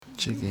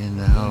chicken in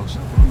the house,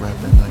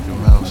 rapping like a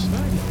mouse. And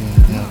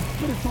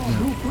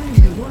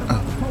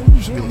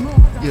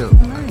yo, I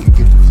can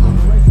get the flow.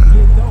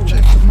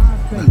 Check it.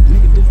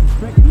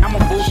 I'ma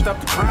boost up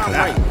the crime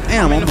rate.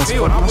 Damn, I'm almost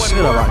fucked my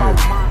shit up out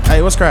here.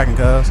 Hey, what's cracking,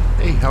 cuz?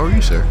 Hey, how are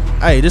you, sir?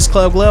 Hey, this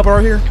Club Glove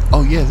right here?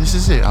 Oh, yeah, this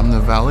is it. I'm the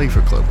valet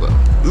for Club Club.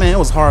 Man, it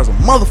was hard as a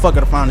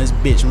motherfucker to find this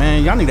bitch,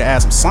 man. Y'all need to add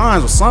some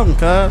signs or something,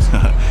 cuz.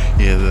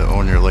 Yeah, the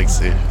owner likes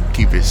to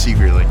keep it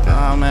secret like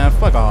that. Oh, man,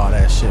 fuck all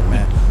that shit,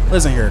 man.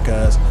 Listen here,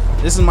 cuz.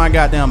 This is my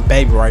goddamn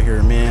baby right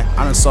here, man.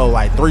 I done sold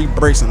like 3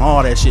 bricks and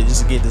all that shit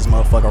just to get this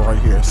motherfucker right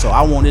here. So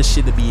I want this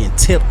shit to be in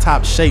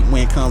tip-top shape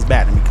when it comes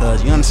back to me,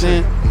 cuz. You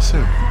understand? Yes,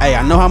 sir. Hey,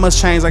 I know how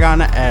much change I got in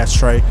the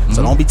ashtray,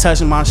 so don't be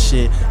touching my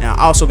shit. And I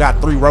also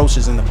got 3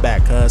 roaches in the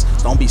back, cuz.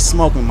 So don't be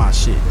smoking my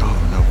shit.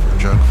 Oh, no, we're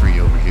drug-free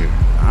over here.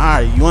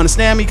 Alright, you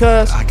understand me,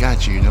 cuz? I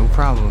got you. No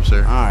problem,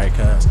 sir. Alright,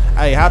 cuz.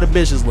 Hey, how the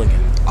bitches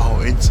looking?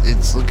 Oh,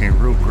 it's looking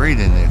real great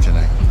in there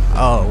tonight.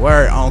 Oh,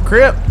 word. On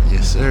Crip?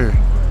 Yes, sir.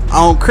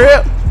 On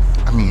Crip?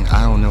 I mean,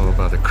 I don't know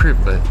about the crib,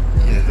 but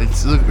yeah,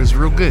 it's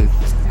real good.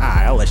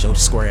 Alright, I'll let your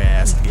square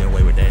ass get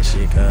away with that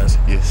shit, cuz.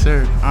 Yes,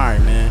 sir.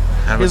 Alright, man.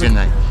 Have a good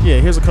night. Yeah,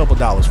 here's a couple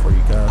dollars for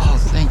you, cuz. Oh,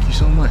 thank you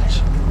so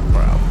much.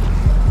 Bro.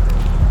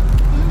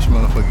 This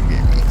motherfucker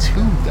gave me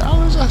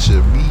 $2. I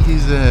should beat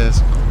his ass.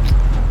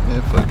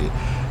 Man, fuck it.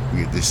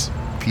 We get this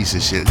piece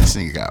of shit. This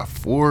nigga got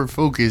Ford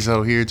Focus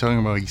out here talking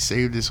about he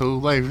saved his whole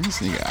life. This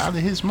nigga out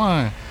of his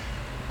mind.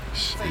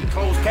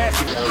 Close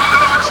casket.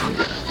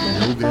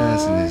 No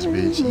gas in this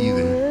bitch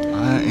either.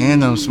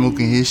 And I'm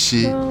smoking his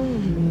shit.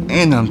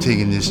 And I'm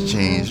taking this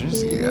change.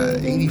 This nigga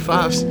got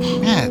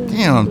 85. Man,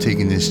 damn, I'm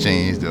taking this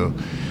change though.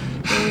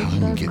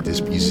 Let me get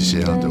this piece of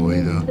shit out the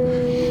way though.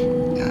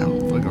 Yeah, I'm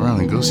fuck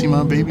around and go see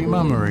my baby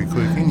mama right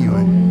quick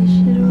anyway.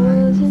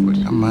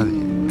 I'm out of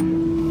here.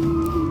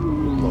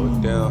 Slow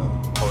it down,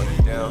 hold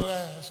it down,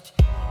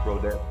 roll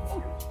that,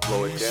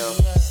 slow it down,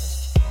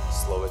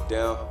 slow it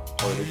down,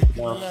 hold it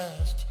down,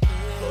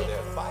 slow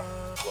that fight,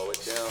 slow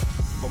it down.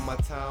 For my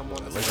time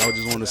on the Like, I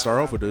just wanted to start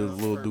off with the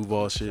little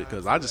Duval shit,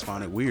 because I just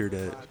find it weird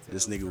that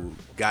this nigga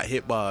got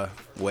hit by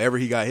whatever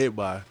he got hit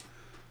by,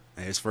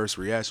 and his first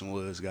reaction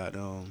was,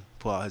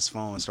 pull out his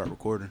phone and start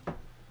recording.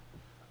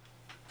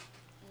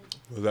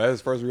 Was that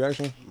his first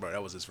reaction? Bro,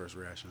 that was his first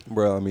reaction.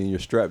 Bro, I mean, you're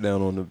strapped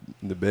down on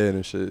the bed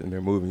and shit, and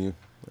they're moving you.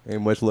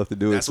 Ain't much left to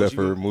do That's except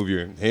for move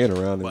your hand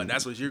around. But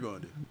that's what you're going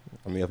to do.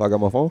 I mean, if I got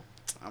my phone,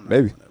 I'm not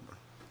maybe. doing that, bro.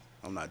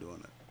 I'm not doing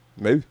that.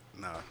 Maybe.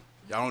 Nah.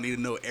 Y'all don't need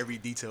to know every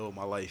detail of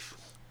my life.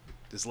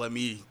 Just let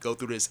me go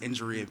through this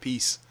injury in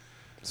peace.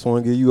 Just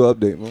want to give you an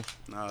update, man.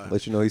 Nah.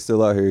 Let you know he's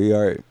still out here. He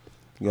all right.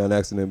 He got an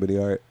accident, but he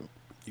all right.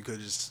 You could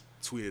have just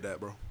tweeted that,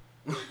 bro.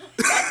 We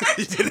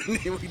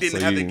didn't So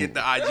have to you- get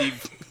the IG.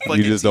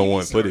 You just don't TV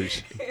want story.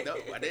 footage. No,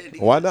 I didn't.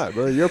 Why not,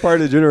 bro? You're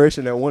part of the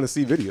generation that want to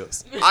see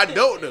videos. I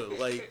don't know.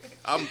 Like,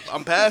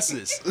 I'm past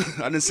this.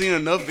 I done seen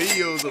enough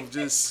videos of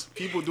just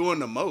people doing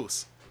the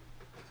most.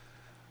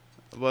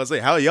 I was about to say,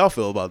 how y'all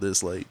feel about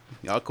this? Like,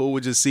 y'all cool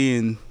with just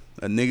seeing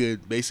a nigga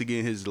basically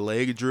getting his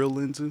leg drilled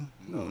into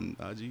on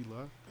IG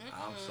Live?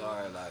 I'm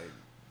sorry, like,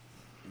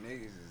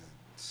 niggas is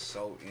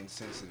so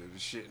insensitive to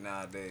shit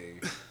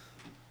nowadays.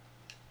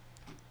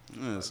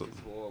 Yeah, so, It's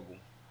horrible.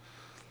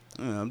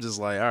 yeah, I'm just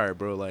like, all right,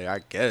 bro. Like, I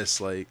guess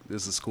like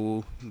this is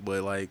cool,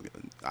 but like,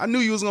 I knew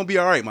you was gonna be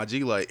all right, my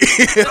G. Like,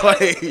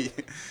 like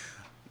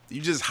you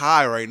just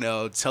high right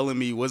now, telling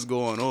me what's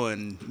going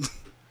on,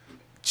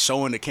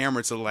 showing the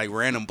camera to like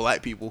random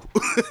black people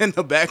in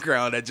the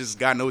background that just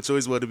got no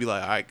choice but to be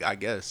like, I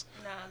guess.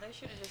 Nah, they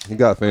should have just. He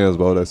got fans,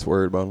 bro, that's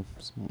worried about him.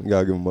 So you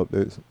gotta give him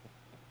updates.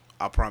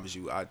 I promise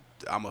you,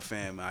 I'm a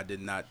fan. Man. I did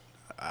not.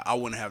 I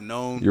wouldn't have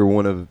known. You're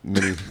one of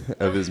many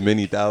of his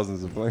many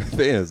thousands of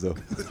fans, though.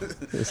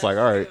 It's like,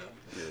 all right,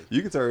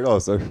 you can turn it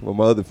off, sir. But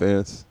my other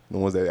fans, the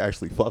ones that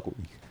actually fuck with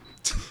me,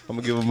 I'm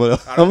gonna give them an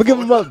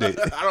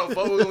update. I don't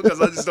fuck with him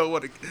because I just don't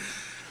want to.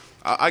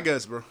 I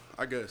guess, bro.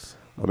 I guess.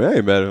 I mean, I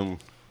ain't mad at him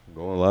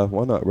going live.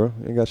 Why not, bro?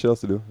 You ain't got shit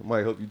else to do. It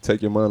might help you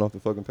take your mind off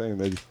the fucking pain,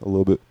 maybe a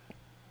little bit.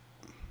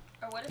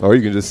 Or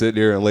you can just sit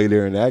there and lay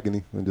there in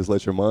agony and just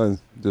let your mind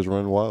just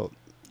run wild.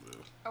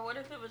 Or what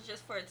if it was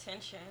just for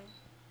attention?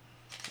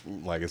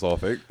 Like it's all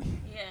fake.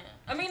 Yeah.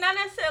 I mean, not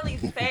necessarily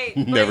fake.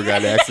 but Never got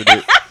an yeah.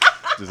 accident.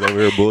 Just over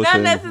here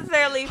bullshitting. Not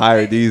necessarily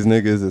Hired fake. these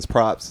niggas as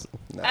props.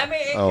 Nah, I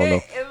mean, don't know.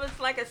 it was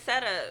like a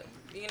setup,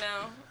 you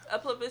know, a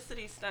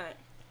publicity stunt.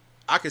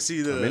 I could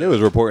see the. I mean, it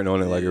was reporting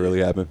on it like it really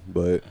happened,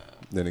 but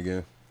then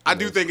again, I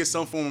do think it's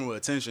some form of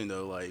attention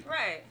though. Like,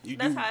 Right. You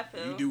That's do, how I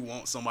feel. You do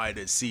want somebody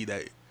to see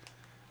that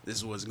this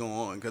is what's going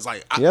on, because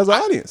like he has an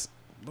audience.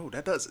 Bro,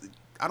 that does.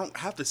 I don't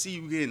have to see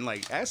you getting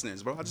like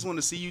accidents, bro. I just want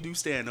to see you do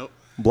stand up.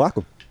 Block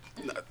them.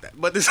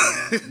 But this,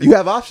 You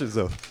have options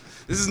though.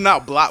 this is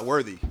not block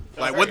worthy.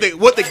 Like what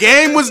the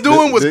game was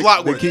doing was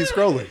block They worthy. keep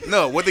scrolling.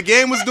 No, what the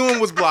game was doing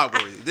was block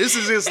worthy. This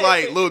is just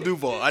like Lil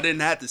Duval. I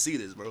didn't have to see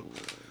this, bro.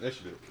 That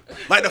shit.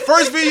 Like the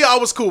first video, I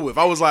was cool with.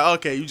 I was like,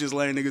 okay, you just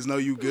letting niggas know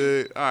you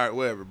good. All right,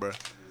 whatever, bro.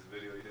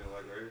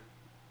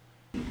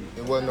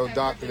 There wasn't no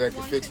doctor that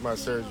could fix my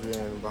surgery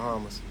in the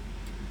Bahamas.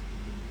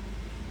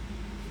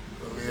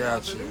 We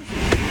got you.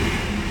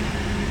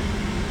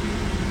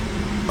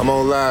 I'm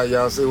on live,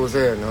 y'all. See what's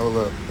happening. Hold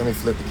up. Let me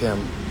flip the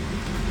camera.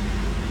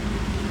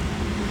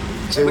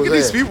 See Look what's at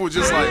these happening. people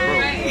just like,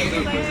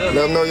 bro. Let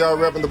them know y'all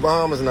repping the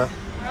Bahamas now.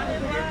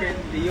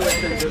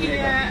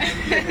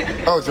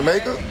 Oh,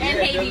 Jamaica? And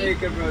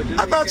Haiti.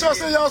 I thought y'all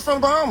said y'all was from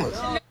the Bahamas.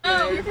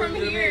 No, we're from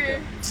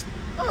here.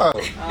 Oh.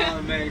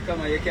 Oh man,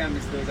 come on, you can't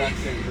miss those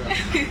accents, bro.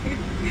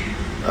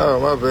 Oh,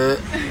 my bad.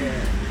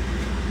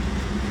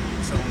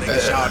 Some nigga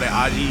shout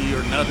at IG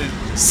or nothing.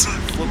 Just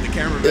flip the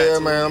camera back. Yeah, to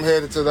man, him. I'm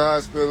headed to the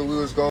hospital. We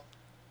was going.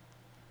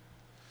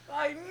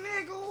 Like,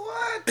 nigga,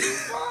 what the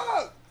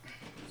fuck?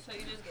 So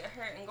you just get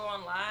hurt and go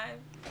on live?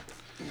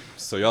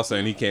 So y'all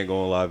saying he can't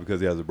go on live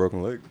because he has a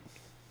broken leg?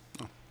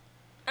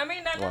 I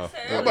mean, not Wow.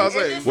 necessarily. I'm about to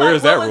It's say, just where like,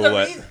 is that what was rule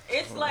the at? reason-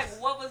 It's like,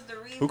 what was the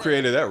reason? Who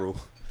created that rule?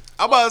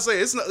 I'm about to say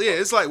it's not. Yeah,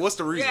 it's like, what's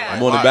the reason? Yeah. Like,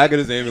 I'm on the why? back of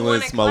this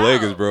ambulance. wanted My leg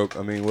clout. is broke.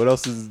 I mean, what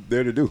else is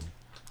there to do?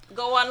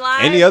 Go on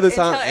live? Any other and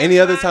time, tell any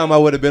other everybody? time I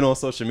would have been on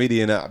social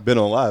media and not been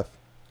on live.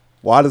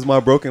 Why does my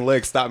broken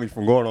leg stop me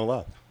from going on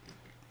live?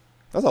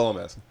 That's all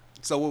I'm asking.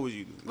 So what would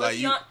you do? Was Like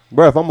he you? on-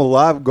 Bro, if I'm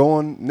alive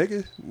going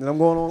nigga, then I'm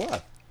going on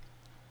live.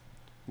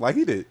 Like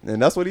he did.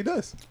 And that's what he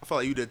does. I feel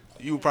like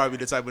you would probably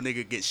be the type of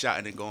nigga get shot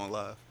and then go on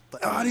live.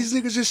 Like, oh, these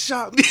niggas just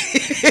shot me.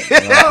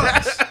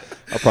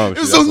 I promise you. There's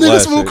That's some the niggas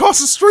last from shit. across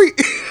the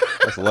street.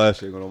 That's the last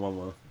shit going on my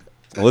mind.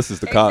 Unless it's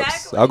the cops.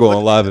 Exactly. I'll go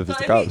on live if So it's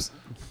the if he- cops.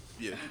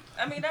 Yeah,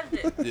 I mean, that's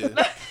it. yeah.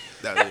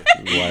 That,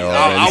 yeah. Like,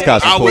 oh, man, these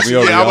cops I just pulled wish, me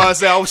over, yeah, I'm about y'all. to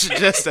say I would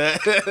suggest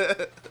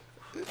that.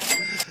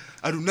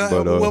 I do not But,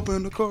 have a weapon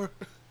in the car.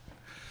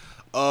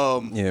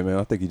 Yeah, man.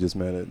 I think he just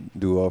mad at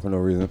Duval for no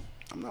reason.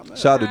 I'm not mad.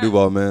 Shout out to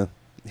Duval, man.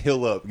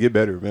 Heal up. Get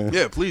better, man.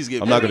 Yeah, please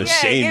get. I'm not better. gonna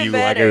shame get you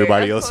like better,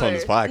 everybody of else on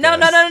this course.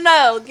 podcast.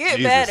 No. Get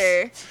Jesus.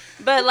 better.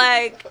 But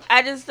like,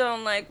 I just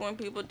don't like when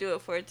people do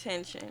it for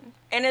attention.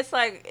 And it's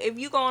like, if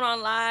you going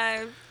on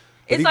live,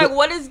 But it's he like, go-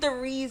 what is the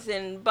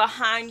reason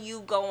behind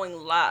you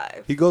going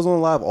live? He goes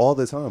on live all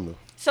the time, though.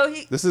 So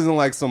he, This isn't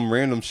like some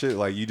random shit.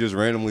 Like you just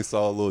randomly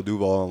saw a little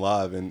Duval on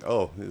live and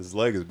his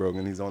leg is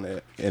broken. He's on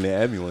in the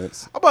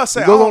ambulance. I'm about to say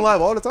He goes I on don't-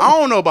 live all the time. I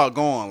don't know about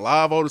going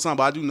live all the time,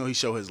 but I do know he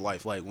show his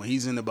life. Like when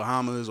he's in the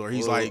Bahamas or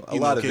he's Well, like a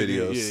lot of kicking-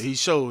 videos. Yeah,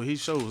 he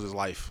shows his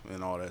life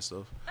and all that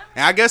stuff.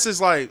 And I guess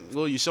it's like,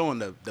 well, you're showing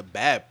the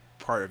bad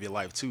part of your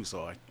life too.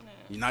 So like,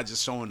 you're not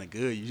just showing the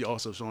good, you're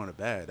also showing the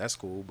bad. That's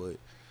cool, but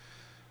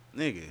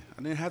nigga,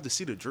 I didn't have to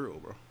see the drill,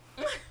 bro.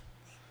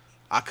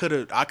 I could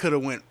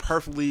have went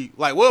perfectly.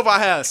 Like, what if I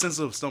had a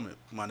sensitive stomach,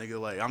 my nigga?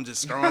 Like, I'm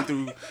just scrolling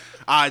through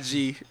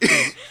IG,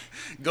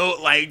 go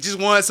like just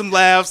wanted some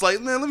laughs. Like,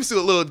 man, let me see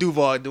what little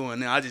Duval doing.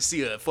 Now I just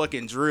see a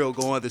fucking drill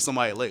going through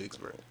somebody's legs,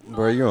 bro.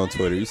 Bro, you're on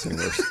Twitter. You seen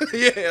worse.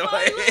 Yeah,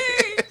 like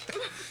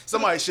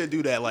somebody should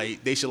do that.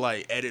 Like, they should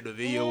like edit a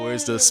video where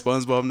it's the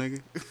SpongeBob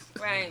nigga.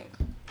 right.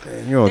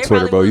 Man, you're on They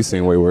Twitter, probably bro. You would-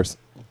 seen way worse.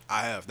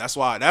 I have. That's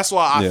why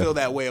I Yeah. feel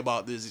that way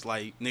about this. It's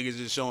like niggas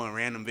just showing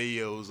random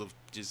videos of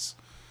just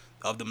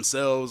of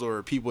themselves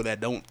or people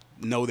that don't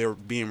know they're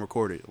being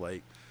recorded.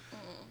 Like,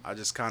 I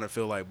just kind of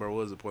feel like, bro,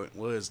 what is the point?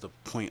 What is the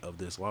point of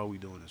this? Why are we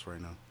doing this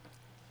right now?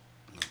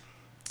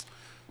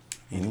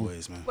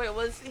 Anyways, man. Wait,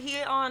 was he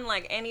on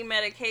like any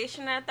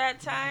medication at that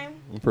time?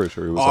 I'm pretty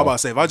sure he was. Oh, I'm off. about to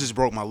say, if I just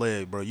broke my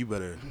leg, bro, you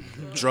better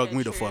drug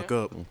me the true. fuck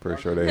up. I'm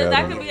pretty sure they Because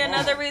had that him could be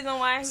another reason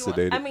why he.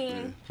 sedated. I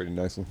mean, pretty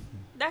nicely.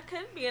 that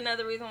could be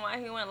another reason why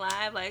he went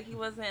live. Like he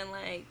wasn't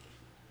like,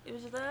 it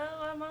was just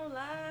oh, I'm on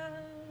live,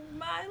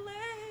 my leg.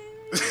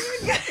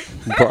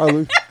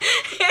 Probably.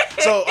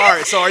 So, all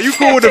right. So, are you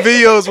cool with the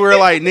videos where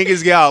like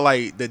niggas get out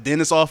like the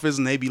dentist office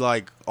and they be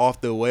like off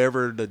the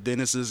whatever the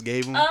dentist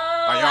gave them? Oh,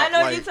 I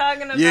know what you're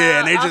talking about. Yeah,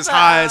 and they Off just of,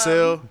 high as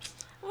hell.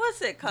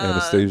 What's it called?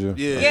 Anesthesia.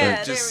 Yeah,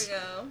 Yeah, just- there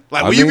we go.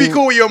 Like, I will you be mean,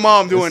 cool with your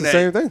mom It's doing the that?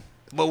 same thing.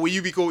 But will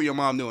you be cool with your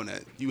mom doing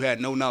that? You had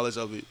no knowledge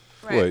of it.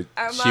 Wait,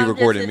 Our she mom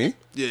recorded just me,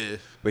 Yeah.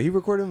 but he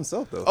recorded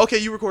himself though. Okay,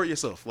 you record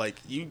yourself. Like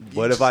you.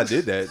 What if I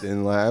did that?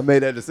 Then like I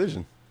made that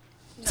decision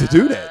to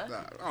do that. Nah,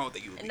 I don't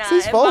think you would. Nah, It's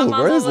his if my phone,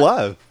 mama bro. It's was-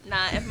 live.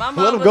 Nah, if my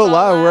mom Let him was go on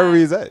live wherever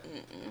he's at.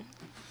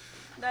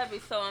 That'd be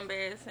so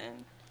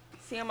embarrassing.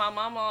 Seeing my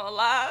mama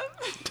alive.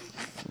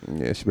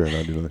 Yeah, she better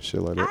not do no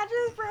shit like that. I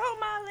just broke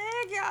my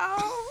leg,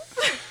 y'all.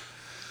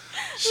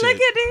 Shit. Look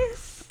at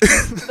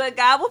this. But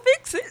God will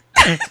fix it.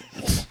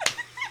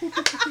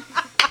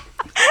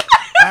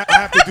 I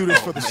have to do this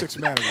for the Six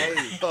Man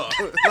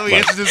Award. Let me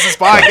introduce this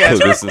podcast.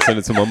 Put this and send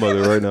it to my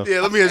mother right now. Yeah,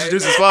 let me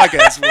introduce this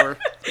podcast for her.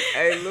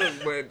 Hey, look,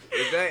 but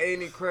is that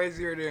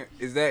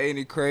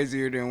any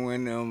crazier than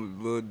when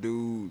them little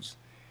dudes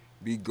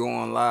be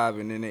going live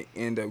and then they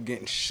end up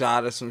getting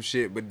shot or some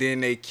shit, but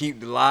then they keep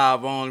the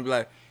live on and be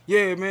like,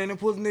 yeah, man, them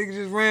pussy niggas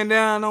just ran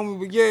down on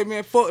me, but yeah,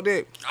 man, fuck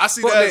that. I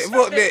see Fuck that.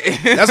 Fuck that.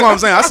 That's what I'm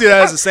saying. I see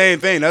that as the same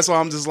thing. That's why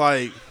I'm just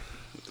like,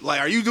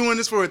 are you doing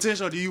this for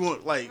attention or do you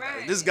want Right.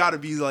 this? Got to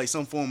be like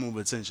some form of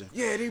attention.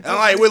 Yeah, they And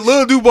like with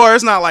Lil Dubar,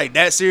 it's not like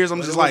that serious. I'm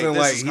But just it like, wasn't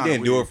this like is he kinda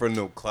didn't do weird. it for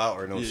no clout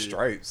or no Yeah.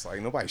 stripes.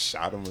 Like nobody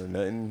shot him or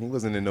nothing. He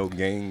wasn't in no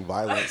gang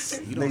violence.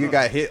 Nigga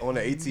got hit on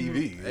the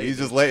ATV. He's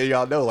just letting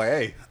y'all know, like,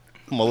 hey,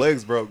 my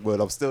legs broke,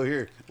 but I'm still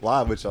here,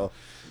 live with y'all.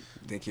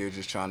 think he was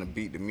just trying to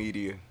beat the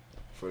media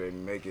before they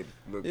make it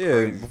look Yeah,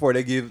 crazy. before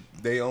they give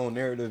their own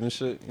narrative and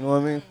shit. You know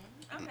what I mean?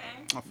 Okay.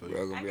 I feel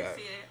Bro, you. gonna I be can all right.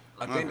 see it.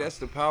 I think that's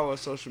the power of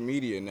social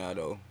media now,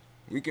 though.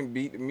 We can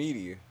beat the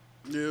media,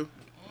 Yeah.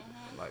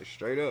 like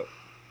straight up.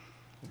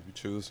 If you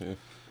choose, yeah.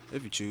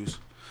 If you choose.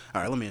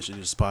 All right, let me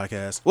introduce this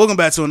podcast. Welcome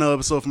back to another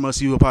episode from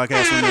Us You, a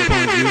podcast from their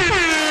point of view.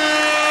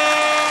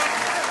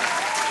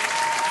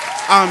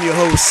 I'm your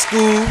host,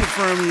 School,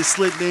 firmly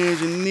Slick the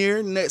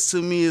Engineer. Next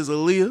to me is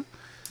Aaliyah.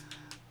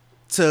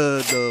 To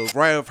the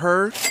right of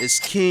her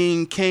is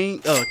Keem.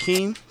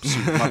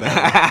 Shoot, my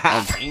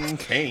bad.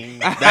 King.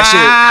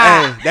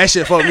 That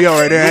shit fucked me up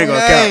right there. I ain't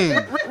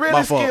gonna count. Really,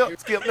 My fault.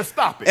 Skip, let's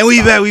stop it. And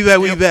we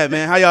back,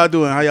 man. How y'all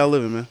doing? How y'all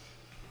living, man?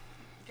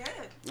 Good.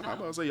 I'm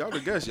about to say, y'all the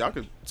guests. Y'all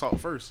could talk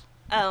first.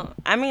 Oh,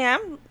 I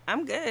mean,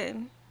 I'm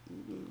good.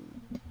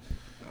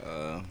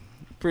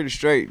 Pretty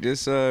straight.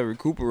 Just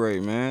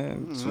recuperate,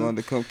 man. Just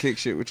wanted to come kick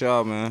shit with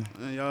y'all, man.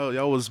 Man,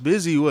 y'all was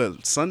busy,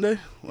 what, Sunday?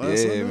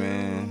 Last Sunday?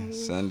 Man.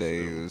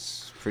 Sunday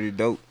was pretty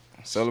dope.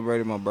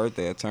 Celebrated my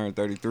birthday. I turned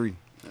 33.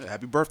 Yeah,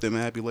 happy birthday,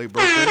 man. Happy late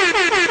birthday. Shit,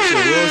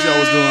 what else y'all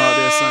was doing out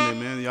there Sunday,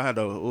 man? Y'all had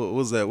what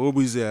was that? What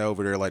was that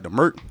over there? Like the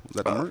Merc? Was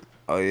that the Merc?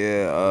 Oh,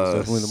 yeah.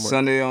 definitely the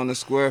Sunday on the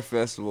Square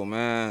Festival,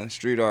 man.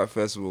 Street Art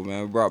Festival,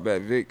 man. We brought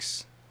back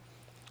Vicks.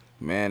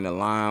 Man, the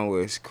line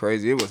was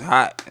crazy. It was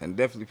hot. And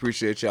definitely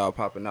appreciate y'all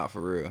popping out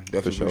for real.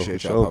 Definitely sure,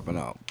 appreciate for y'all sure. popping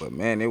out. But,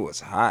 man, it was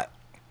hot.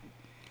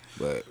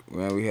 But,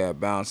 man, we had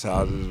bounce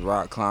houses,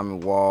 rock climbing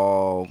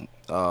wall,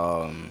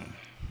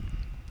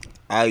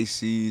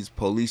 ices,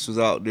 police was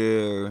out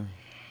there.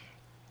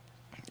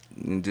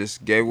 And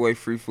just gave away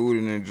free food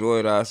and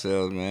enjoyed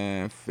ourselves,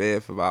 man.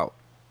 Gave out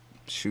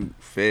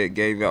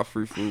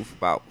free food for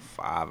about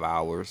 5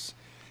 hours.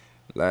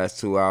 Last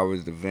 2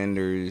 hours, the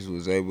vendors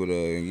was able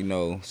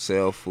to,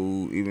 sell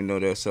food, even though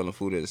they're selling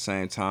food at the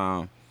same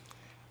time.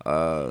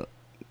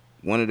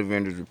 One of the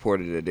vendors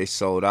reported that they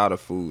sold out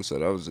of food, so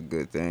that was a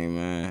good thing,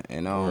 man.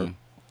 And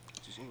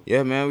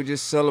yeah, man, we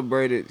just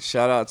celebrated.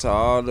 Shout out to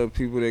all the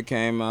people that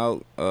came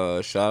out.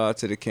 Shout out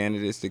to the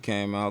candidates that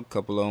came out.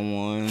 Couple of them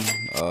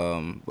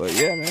won. But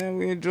yeah, man,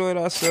 we enjoyed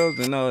ourselves.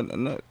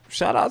 And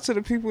shout out to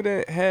the people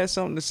that had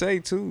something to say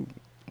too.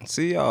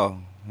 See y'all.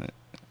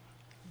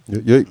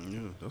 Yeah.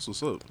 Yeah, that's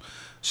what's up.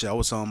 Shit, I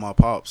was telling my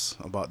pops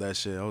about that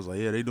shit. I was like,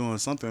 yeah, they doing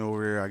something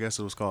over here. I guess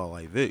it was called,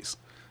 like, Vicks.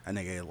 And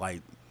nigga,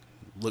 like,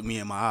 looked me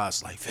in my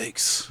eyes like,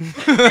 Vicks.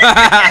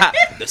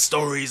 The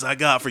stories I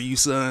got for you,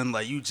 son.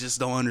 Like, you just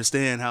don't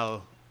understand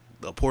how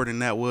important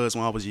that was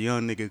when I was a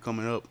young nigga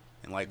coming up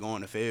and, like,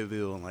 going to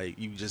Fayetteville. And, like,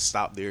 you just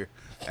stop there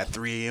at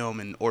 3 a.m.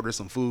 and order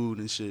some food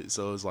and shit.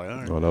 So it's like, all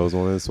right. Oh, that was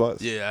one of the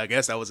spots. Yeah, I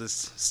guess that was his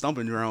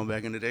stumping ground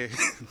back in the day.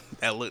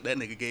 That look that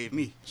nigga gave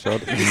me.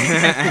 Shout out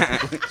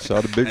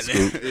Big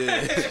Scoop. Yeah.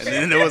 And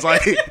then there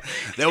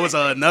was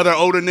another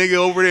older nigga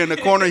over there in the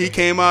corner. He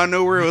came out of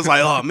nowhere. It was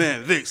like, oh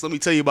man, Vicks, let me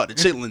tell you about the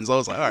chitlins. I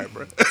was like, all right,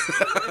 bro.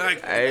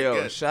 Hey,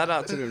 yo, shout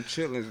out to them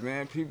chitlins,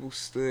 man. People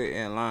stood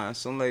in line.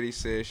 Some lady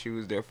said she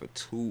was there for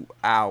 2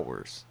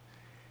 hours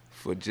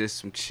for just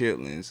some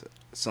chitlins.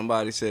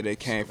 Somebody said they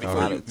came from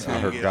out of I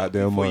heard town.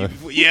 goddamn money.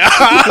 Yeah,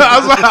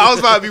 I was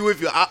about to be with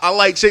you. I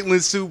like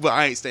chitlins too, but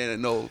I ain't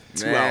standing no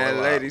 2 hour Man,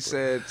 line, lady bro.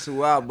 said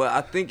 2 hours, but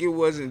I think it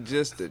wasn't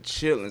just the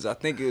chitlins. I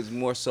think it was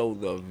more so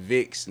the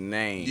Vicks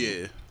name.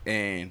 Yeah.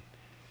 And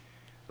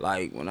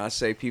like when I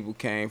say people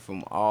came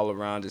from all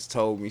around, just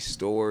told me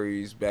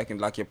stories back in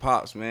like your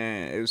pops,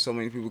 man. It was so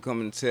many people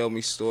coming to tell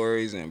me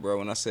stories, and bro,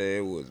 when I say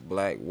it was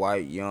black,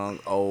 white, young,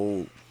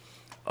 old,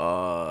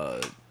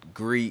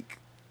 Greek,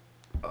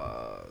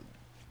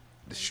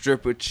 the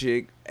stripper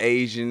chick,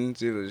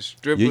 Asians, it was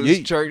strippers,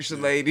 church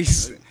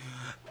ladies,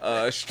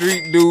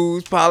 street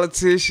dudes,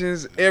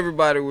 politicians,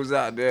 everybody was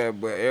out there,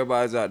 but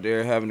everybody's out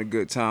there having a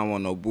good time,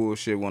 wasn't no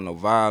bullshit, wasn't no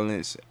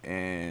violence,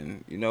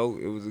 and it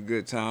was a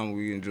good time.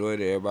 We enjoyed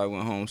it. Everybody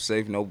went home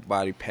safe.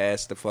 Nobody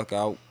passed the fuck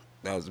out.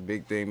 That was a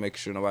big thing, making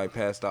sure nobody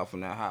passed out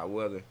from that hot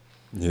weather.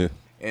 Yeah.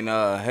 And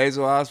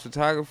Hazel Eyes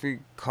Photography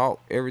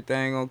caught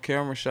everything on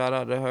camera. Shout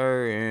out to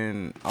her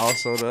and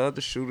also the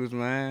other shooters,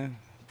 man.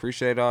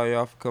 Appreciate all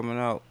y'all for coming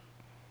out.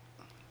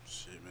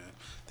 Shit, man.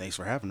 Thanks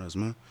for having us,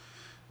 man.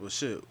 Well,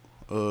 shit.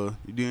 You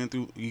getting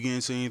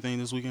to anything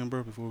this weekend,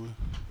 bro? Before we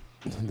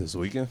This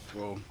weekend?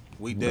 well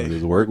weekday.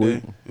 This work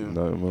week? Yeah.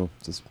 No, well,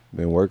 just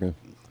been working.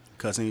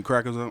 Cuss any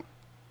crackers out?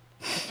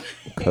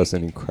 Cuss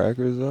any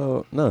crackers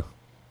out? No.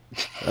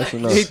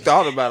 Actually, no. He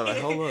thought about it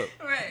like, hold up.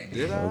 Right.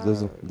 Did I?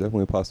 That's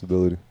definitely a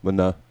possibility. But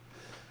nah.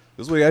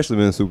 This week actually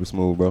been super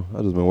smooth, bro.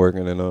 I just been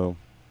working and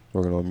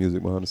working on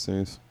music behind the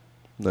scenes.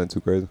 Nothing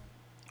too crazy.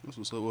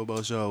 What's up? What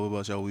about y'all? What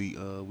about y'all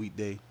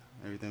weekday?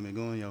 Everything been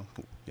going? Y'all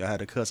had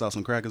to cuss out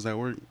some crackers at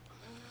work?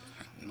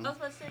 I was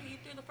about to say you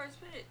threw the first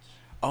pitch.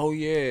 Oh,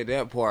 yeah,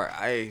 that part.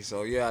 Hey,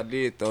 so, yeah, I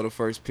did throw the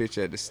first pitch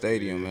at the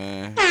stadium,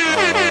 man.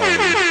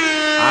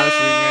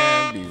 Honestly,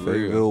 man, be real.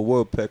 Fayetteville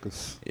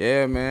Woodpeckers.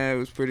 Yeah, man, it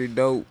was pretty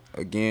dope.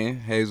 Again,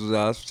 Hazel's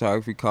Eyes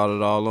Photography caught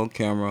it all on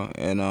camera.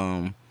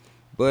 And,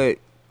 but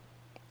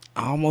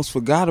I almost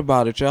forgot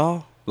about it,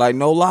 y'all. Like,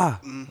 no lie.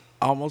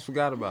 I almost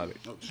forgot about it.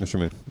 What you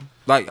mean?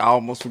 Like, I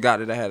almost forgot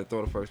that I had to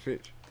throw the first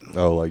pitch.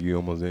 Oh, like you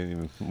almost didn't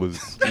even you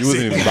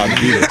wasn't even about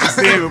to be there. Just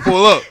didn't even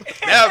pull up.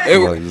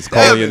 Like, just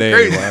calling your name.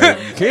 crazy. Like,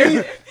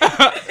 Keem?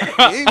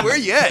 Keem, where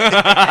you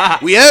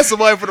at? We had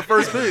somebody for the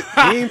first pitch.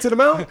 Keem to the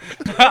mound?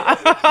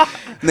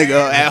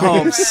 Nigga at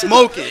home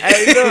smoking.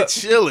 Hey, look.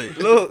 Chilling.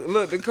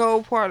 Look, the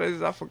cold part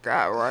is I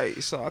forgot,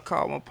 right? So I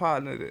called my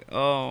partner.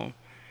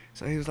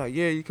 So he was like,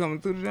 yeah, you coming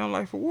through today? I'm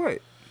like, for what?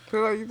 Cause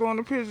like, you throwing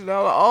the pitch. I was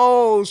like,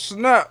 oh,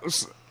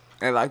 snaps.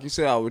 And like you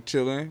said, I was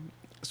chilling,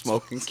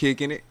 smoking,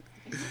 kicking it.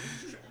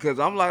 Cause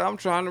I'm like, I'm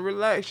trying to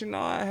relax. You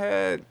know, I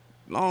had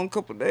long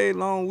couple days,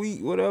 long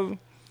week, whatever.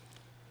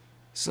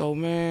 So,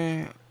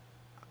 man,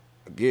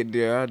 I get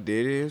there, I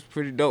did it. It was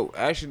pretty dope.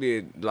 Actually,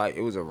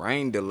 it was a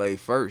rain delay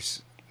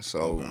first.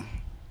 So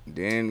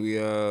then we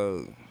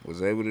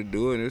was able to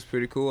do it, and it was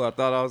pretty cool. I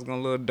thought I was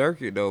gonna little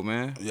dirk it though,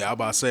 man. Yeah, I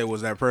about to say,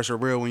 was that pressure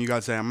real when you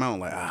got to that mountain?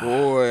 Like,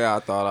 Boy, I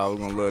thought I was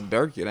gonna little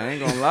dirk it. I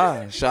ain't gonna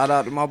lie. Shout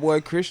out to my boy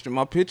Christian,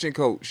 my pitching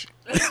coach.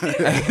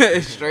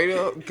 Straight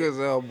up, because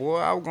boy,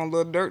 I was gonna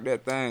little dirk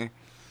that thing.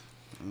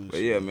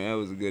 But yeah, man, it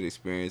was a good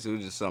experience. It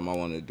was just something I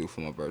wanted to do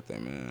for my birthday,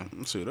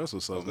 man. Shit, that's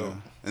what's up, though.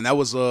 And that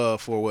was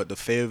for what, the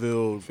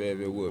Fayetteville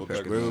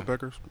Woodpeckers.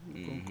 Woodpeckers?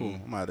 Cool.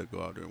 I might have to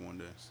go out there one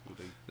day.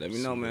 Let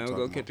me know, man.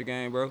 We'll go catch the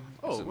game, bro.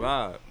 It's a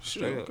vibe.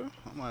 Shit, okay.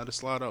 I might have to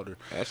slide out there.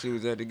 Actually,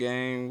 was at the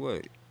game.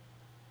 What?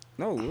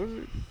 No, was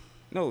it?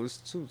 No, it was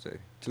Tuesday.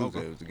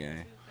 Tuesday was the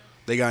game.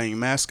 They got any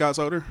mascots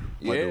out there?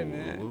 Yeah,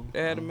 man.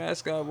 They had a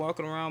mascot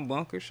walking around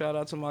bunker. Shout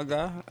out to my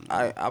guy.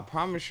 I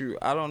promise you,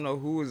 I don't know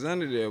who was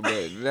under there,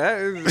 but that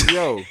is,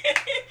 yo.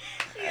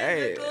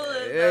 Hey,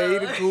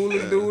 he the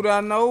coolest dude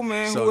I know,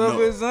 man. So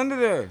whoever is under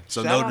there.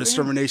 So Shout no out to him.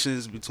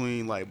 discriminations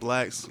between like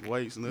blacks,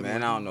 whites, and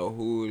Man, I don't know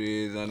who it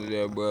is under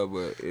there, bro,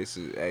 but it's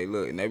hey,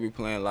 look, and they be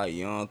playing like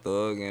Young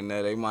Thug, and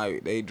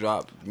they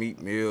dropped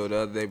Meat Mill the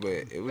other day,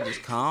 but it was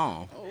just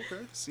calm. Oh,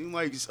 okay. Seem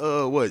like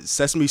what,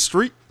 Sesame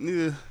Street?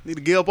 Need to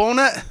get up on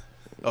that,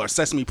 or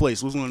Sesame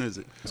Place? Which one is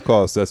it? It's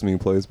called Sesame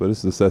Place, but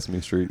it's the Sesame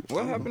Street.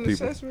 What happened to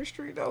Sesame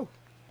Street though?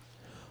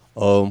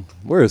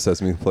 Where is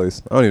Sesame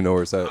Place? I don't even know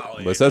where it's at.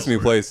 But Sesame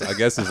Place, I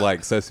guess, is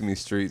like Sesame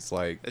Street's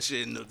like That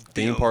shit in the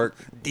theme park,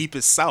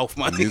 deepest south,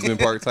 my amusement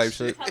park type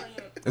shit.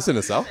 It's in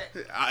the south.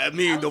 I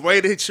mean, the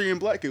way they treating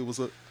black people was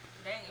up.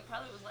 Dang, it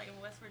probably was like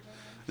in West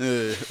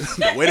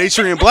Virginia. The way they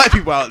treating black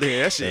people out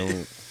there, that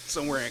shit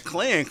somewhere in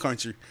Klan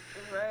country.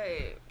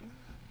 Right.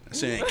 That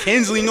shit in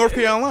Kinsley, North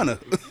Carolina.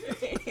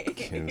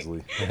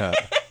 Kinsley.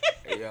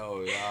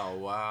 Yo,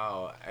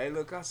 wow. Hey,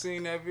 look, I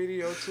seen that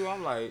video too.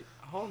 I'm like,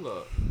 hold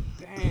up.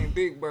 Dang,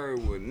 Big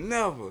Bird would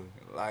never.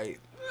 Like,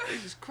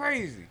 it's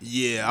crazy.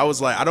 Yeah, I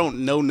was like, I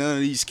don't know none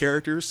of these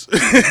characters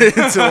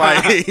to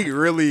like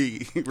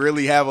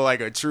really have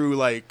a true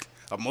like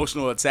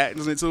emotional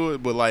attachment to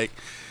it. But like,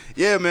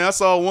 yeah, man, I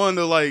saw one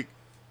of like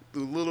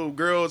the little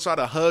girl try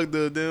to hug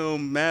the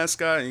damn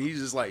mascot, and he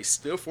just like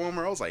stiff for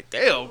her. I was like,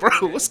 damn, bro,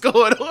 what's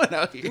going on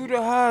out here? Do the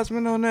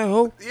Heisman on that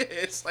hoe. Yeah,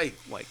 it's like,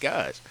 my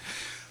gosh.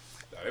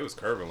 It was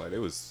curving, like they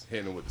was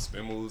hitting them with the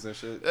spin moves and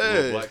shit.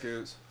 Yeah. Black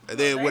kids. And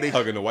then what they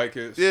hugging the white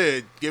kids. Yeah,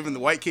 giving the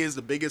white kids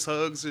the biggest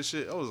hugs and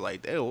shit. I was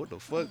like, damn, what the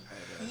fuck?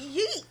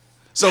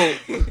 So,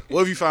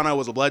 what if you found out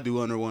was a black dude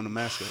under one of the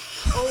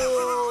mascots?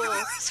 Oh.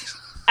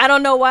 I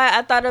don't know why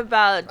I thought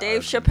about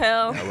Dave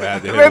Chappelle. Yeah,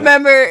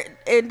 Remember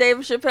in Dave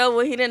Chappelle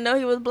when he didn't know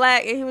he was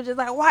black and he was just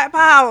like, white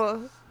power.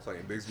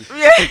 Playing Bigsby.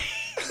 Yeah.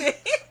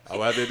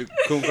 Oh, I did the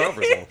Coon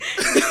Conference on.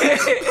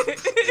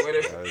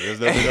 There's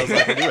nothing else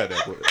I can do at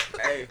that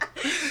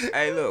point.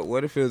 Hey, look,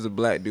 what if it was a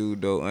black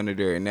dude though under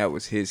there and that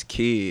was his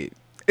kid?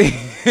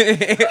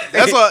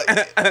 That's what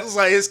it was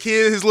like, his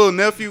kid, his little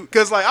nephew.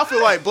 Cause like I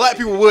feel like black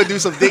people would do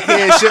some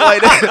dickhead shit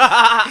like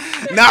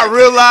that, not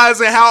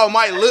realizing how it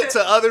might look to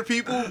other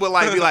people, but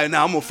like be like,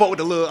 nah, I'm gonna fuck with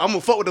the little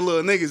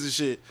niggas and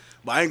shit.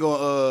 But I ain't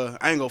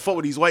gonna fuck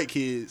with these white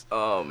kids.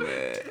 Oh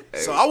man.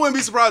 So I wouldn't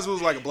be surprised if it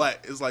was like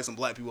it's like some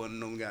black people under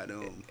them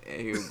goddamn.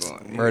 And he was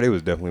going. Bro, they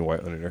was definitely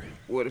white under there.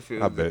 What if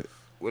it was? I bet.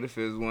 What if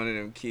it was one of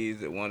them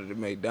kids that wanted to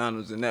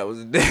McDonald's and that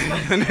was a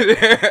dad under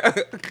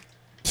there?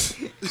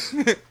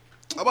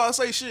 I'm about to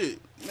say shit.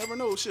 Never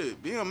know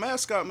shit. Being a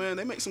mascot, man,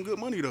 they make some good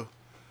money though.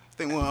 I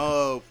think when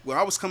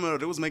I was coming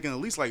up, they was making at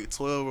least like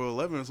 12 or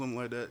 11 or something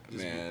like that.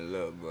 Man,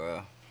 look,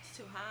 bro. It's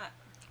too hot.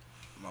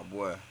 My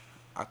boy,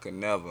 I could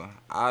never.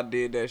 I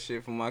did that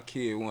shit for my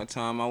kid one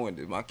time. I went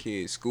to my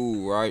kid's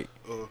school, right?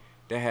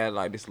 They had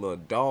like this little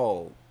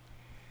dog.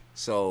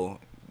 So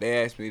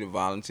they asked me to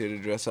volunteer to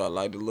dress up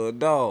like the little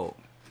dog.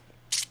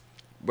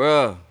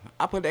 Bruh,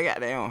 I put that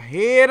goddamn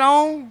head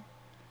on.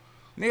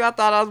 Nigga, I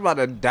thought I was about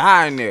to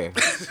die in there.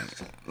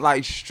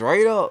 Like,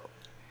 straight up.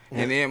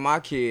 And then my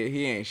kid,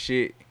 he ain't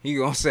shit. He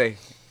gonna say,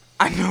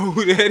 I know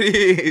who that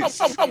is.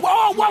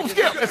 Whoa,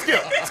 skip.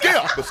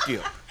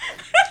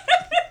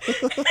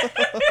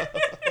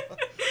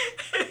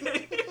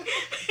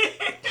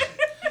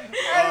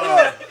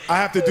 I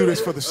have to do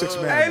this for the 6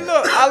 man. Hey,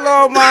 look, I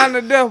love mine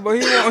to death, but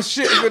he want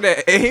shit for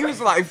that. And he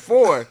was like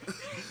 4.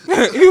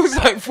 He was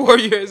like 4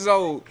 years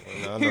old.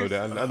 I know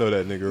that. I know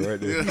that nigga right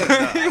there.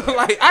 He was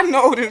like, I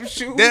know them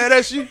shoes. Dad,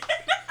 that's you.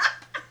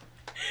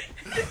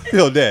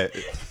 Yo, Dad.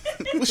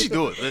 What she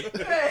doing, man?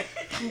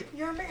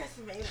 You're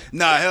embarrassing me.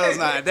 Nah, hell's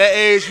not. At that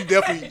age, you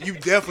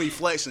definitely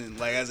flexing.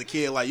 Like as a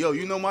kid, like yo,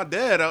 you know my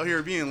dad out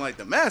here being like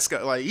the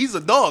mascot. Like he's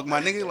a dog,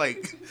 my nigga.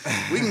 Like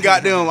we can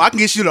goddamn, I can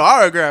get you the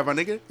autograph, my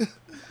nigga.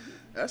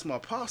 That's my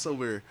pops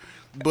over here.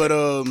 But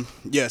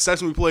yeah,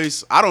 Sesame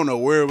Place. I don't know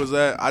where it was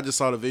at. I just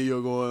saw the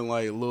video going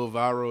like a little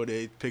viral.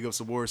 They pick up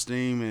some more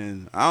steam,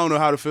 and I don't know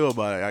how to feel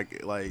about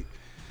it. Like,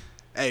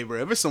 hey,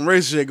 bro, if it's some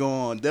racist shit going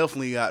on,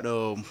 definitely got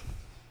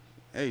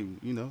hey,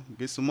 you know,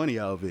 get some money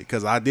out of it.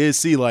 Cause I did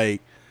see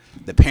like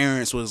the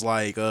parents was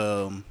like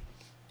doing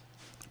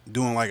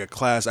like a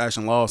class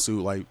action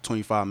lawsuit, like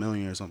 25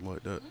 million or something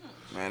like that.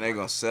 Man, they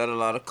gonna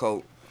settle out of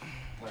coke.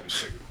 Might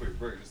take a quick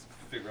break just to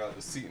figure out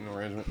the seating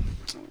arrangement.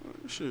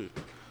 Shit.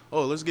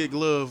 Oh, let's get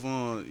Glove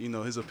on, you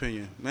know, his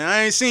opinion. Man,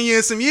 I ain't seen you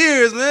in some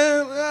years,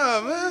 man.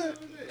 Yeah, man.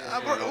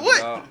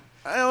 What?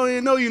 I don't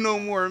even know you no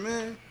more,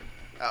 man.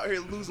 Out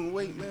here losing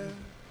weight, man.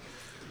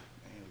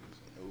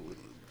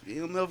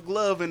 EMF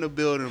Glove in the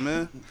building,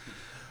 man.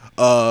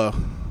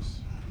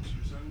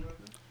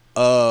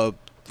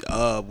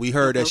 We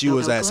heard that you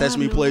was at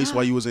Sesame Place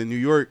while you was in New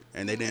York,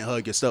 and they didn't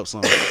hug your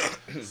stepson.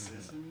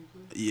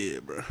 Yeah,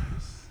 bro.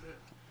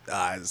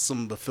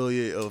 Some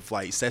affiliate of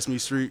like Sesame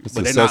Street, It's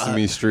but the they're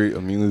Sesame Street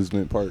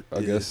amusement park,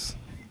 I guess.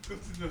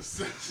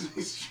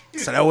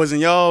 So that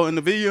wasn't y'all in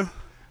the video.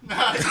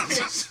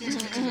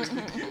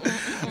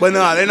 But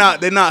nah,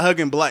 they're not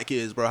hugging black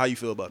kids, bro. How you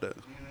feel about that?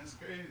 Yeah, that's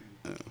crazy.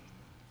 Yeah.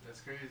 That's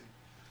crazy.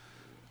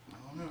 I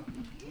don't know.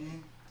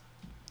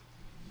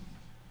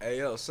 Hey,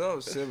 yo,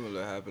 something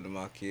similar happened to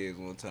my kids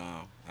one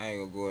time. I ain't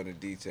gonna go into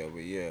detail,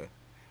 but yeah.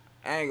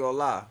 I ain't gonna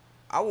lie.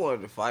 I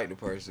wanted to fight the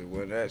person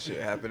when that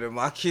shit happened to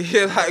my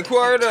kid. Like,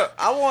 word up.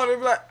 I wanted to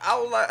be like, I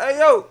was like, hey,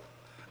 yo,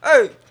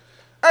 hey.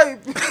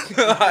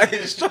 Like,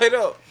 straight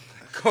up.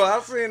 Cause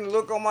I seen the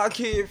look on my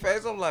kid's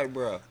face. I'm like,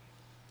 bro,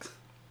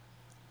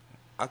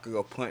 I could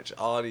go punch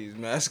all these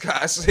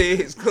mascots'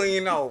 heads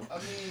clean off. I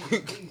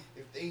mean,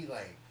 if they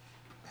like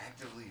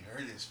actively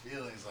hurt his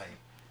feelings, like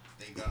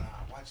they gonna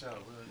watch out,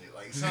 bro.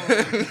 Like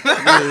something.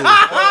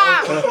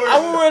 I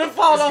would ready to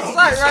fall off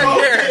sight right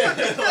there.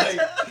 Like,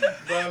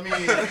 but I mean,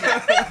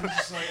 I'm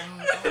just like, oh,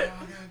 I gotta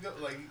go.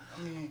 Like,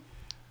 I mean,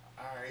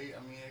 all right. I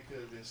mean, it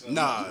could have been something.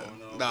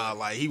 Nah,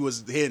 like he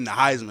was hitting the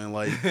Heisman,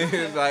 like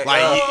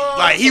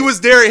like he was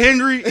Derrick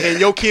Henry, and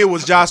your kid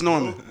was Josh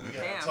Norman. We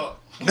gotta talk.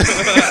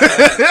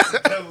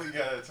 Definitely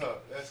gotta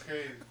talk. That's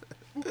crazy.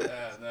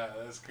 Nah,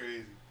 that's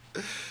crazy.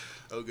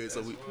 Okay, That's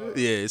so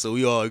wild. so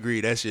we all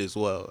agree that shit's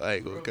wild. I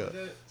ain't gonna Bro, cut.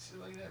 that shit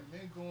like that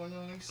been going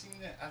on. You seen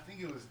that? I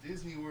think it was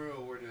Disney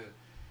World where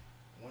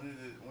one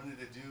of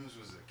the dudes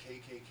was a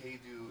KKK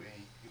dude,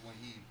 and when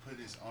he put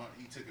his arm,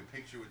 he took a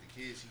picture with the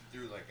kids. He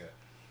threw like a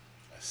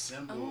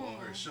symbol on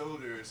her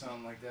shoulder or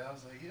something like that. I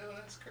was like, yo,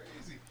 that's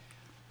crazy.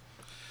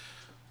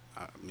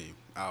 I mean,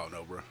 I don't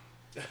know, bro.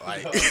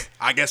 Like,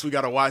 I guess we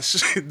gotta watch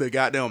the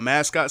goddamn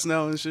mascots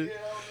now and shit. Yeah, I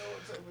don't know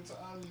what type of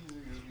time these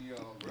niggas be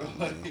on,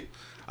 bro. Like,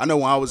 I know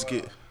when I was a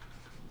kid.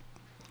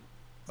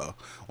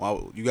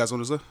 You guys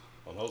want to say?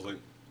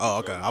 Oh,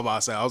 okay. I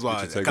was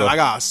about to say, because I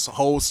got a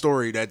whole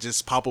story that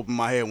just popped up in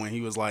my head when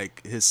he was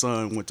like, his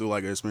son went through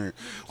like an experience.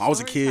 When I was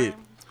a kid,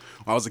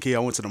 I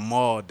went to the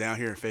mall down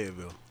here in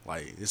Fayetteville.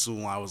 Like, this was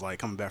when I was like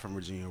coming back from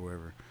Virginia or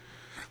wherever.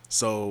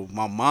 So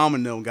my mom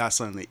and them got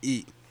something to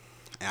eat.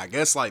 And I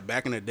guess like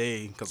back in the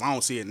day, because I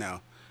don't see it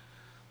now,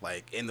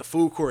 like in the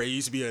food court, it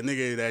used to be a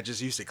nigga that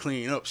just used to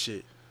clean up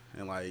shit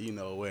and like, you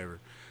know, whatever.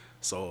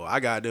 So I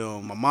got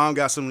them. My mom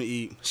got something to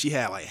eat. She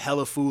had like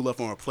hella food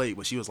left on her plate,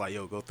 but she was like,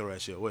 yo, go throw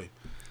that shit away.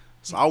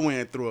 So I went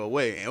and threw it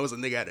away, and it was a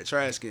nigga at the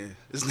trash can.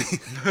 This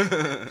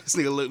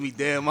nigga looked me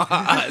dead in my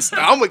eyes.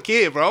 Now, I'm a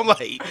kid, bro. I'm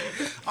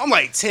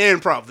like 10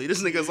 probably.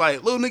 This nigga's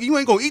like, little nigga, you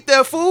ain't gonna eat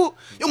that food?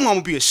 Your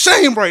mama be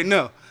ashamed right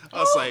now. I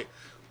was like,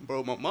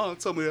 bro, my mom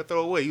told me to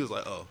throw it away. He was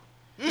like, oh,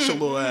 get your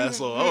little ass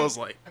off. I was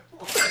like,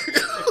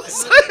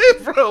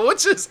 bro, what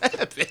just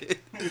happened?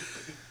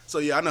 So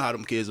yeah, I know how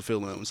them kids are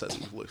feeling on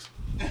Sesame Place.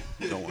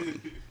 Don't want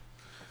them.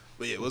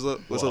 But yeah, what's up?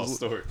 What's up?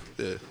 Story.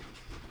 Yeah.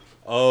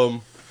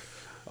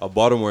 A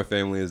Baltimore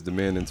family is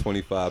demanding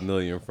 $25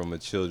 million from a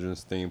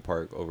children's theme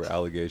park over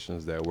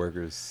allegations that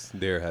workers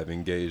there have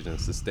engaged in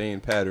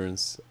sustained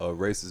patterns of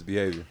racist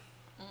behavior.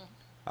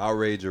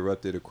 Outrage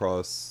erupted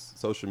across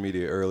social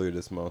media earlier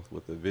this month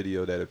with a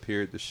video that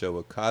appeared to show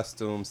a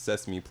costumed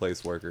Sesame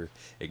Place worker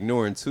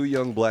ignoring two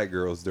young black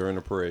girls during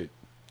a parade.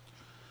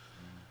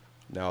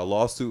 Now, a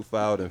lawsuit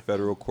filed in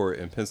federal court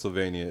in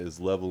Pennsylvania is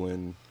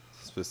leveling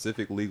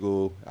specific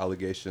legal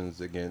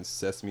allegations against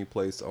Sesame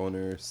Place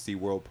owner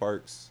SeaWorld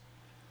Parks,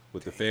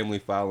 with the family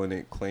filing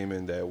it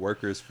claiming that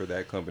workers for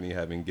that company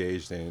have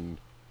engaged in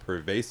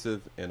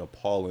pervasive and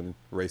appalling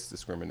race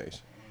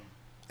discrimination.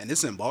 And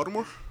it's in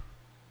Baltimore?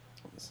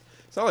 It's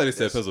not like they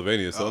said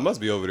Pennsylvania, so it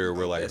must be over there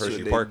where like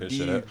Hershey Park and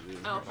shit at.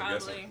 Oh,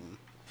 probably.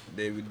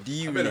 They were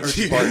D I've in been to it.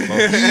 Hershey Park.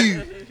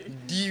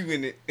 D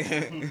in it.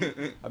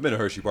 I've been to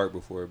Hershey Park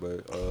before,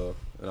 but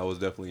and I was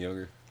definitely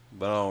younger.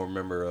 But I don't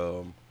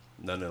remember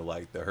none of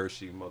like the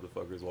Hershey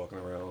motherfuckers walking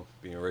around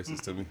being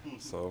racist to me.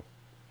 So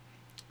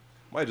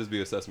might just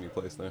be a Sesame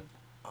Place thing.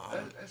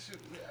 That shit,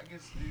 I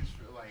guess dudes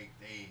feel like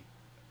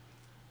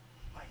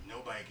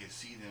nobody can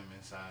see them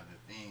inside the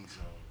thing,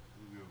 so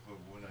who give a fuck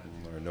what I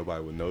do? Or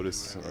nobody would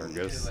notice, or I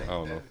guess, I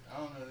don't know. I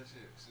don't know, that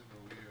shit super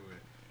weird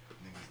what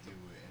niggas do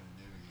with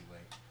anonymity,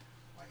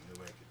 like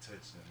nobody can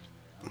touch them in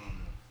there. I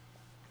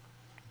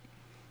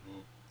don't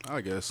know.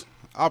 I guess.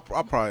 I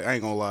probably, I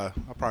ain't gonna lie,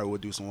 I probably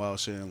would do some wild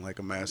shit in like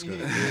a mascot.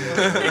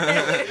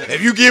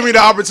 If you give me the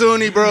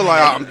opportunity, bro,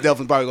 like I'm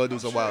definitely probably gonna do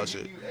some wild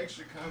shit. You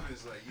extra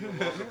confidence, like you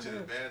walk up to the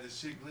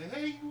baddest chick, like,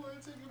 hey, you wanna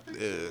take a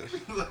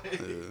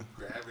picture?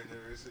 Grabbing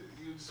her and shit.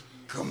 You just be,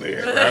 Come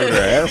here. Grab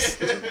her ass.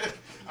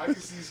 I can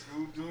see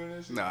Scoob doing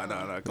that shit. Nah,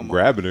 come on.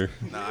 Grabbing her.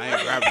 Nah, I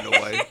ain't grabbing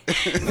nobody.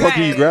 Fuck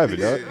are you grabbing,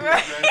 dog?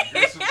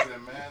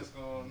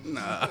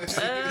 Nah.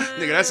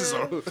 Nigga, that's just a...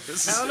 I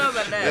don't know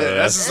about that. Yeah,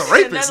 that's just a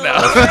rapist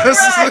now.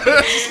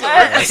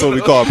 That's what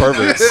we call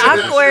perverts.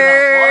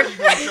 Awkward.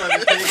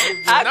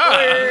 I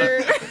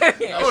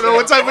don't know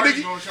what type of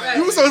nigga...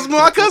 You was supposed to be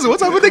my cousin. What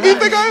type of nigga you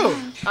think I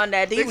am? On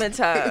that demon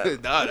time.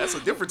 Nah, that's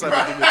a different type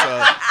of demon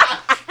time.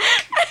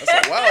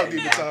 That's a wild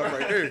demon time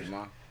right there.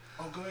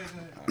 Oh, go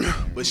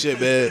ahead. But shit,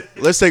 man.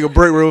 Let's take a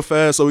break real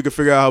fast so we can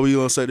figure out how we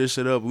gonna set this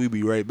shit up. We'll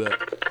be right back.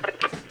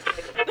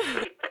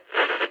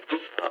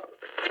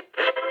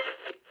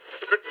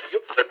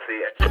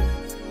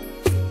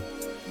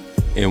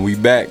 And we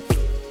back.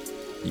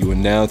 You are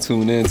now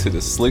tuned in to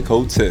the Slick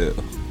Hotel,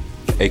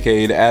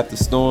 aka the After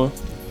Storm,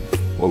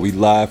 where we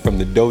live from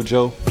the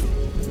dojo,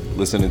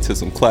 listening to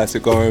some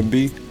classic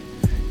R&B,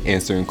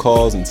 answering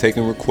calls and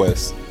taking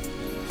requests.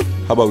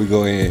 How about we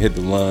go ahead and hit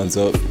the lines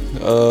up?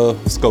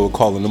 Let's go with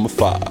caller number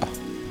 5.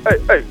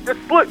 Hey, this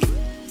Slick.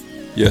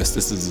 Yes,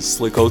 this is the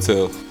Slick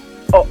Hotel.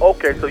 Oh,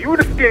 okay, so you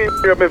the skinny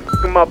I've been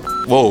fucking my...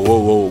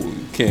 Whoa.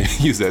 You can't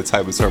use that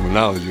type of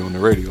terminology on the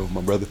radio,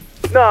 my brother.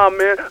 Nah,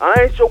 man,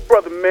 I ain't your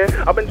brother, man.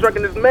 I've been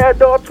drinking this Mad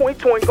Dog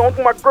 2020, going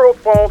through my girl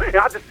phone, and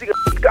I just see a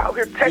out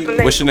here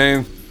texting. What's your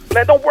name?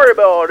 Man, don't worry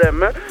about all that,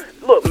 man.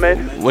 Look,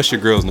 man. What's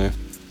your girl's name?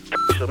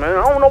 Man,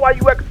 I don't know why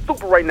you acting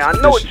stupid right now. I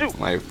know it's you.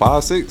 Like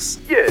 5'6"?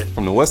 Yeah.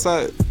 From the west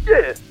side?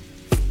 Yeah.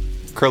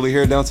 Curly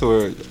hair down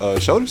to her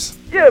shoulders?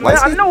 Yeah, man,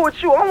 I know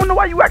it's you. I don't know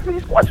why you asking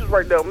these questions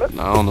right now, man.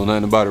 Nah, I don't know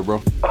nothing about her,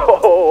 bro.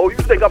 Oh, you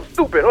think I'm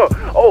stupid, huh?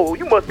 Oh,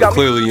 you must got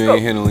Clearly me. you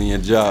ain't handling your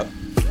job.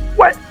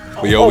 What?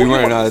 But yo, we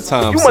running out of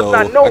time, so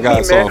I got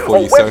a song for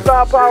you, sir.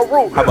 How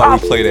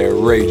about we play that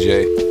Ray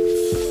J,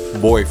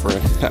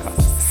 Boyfriend?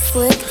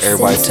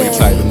 Everybody sleep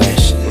tight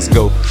tonight. Let's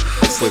go.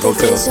 Slick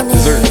Hotel.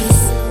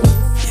 Dessert.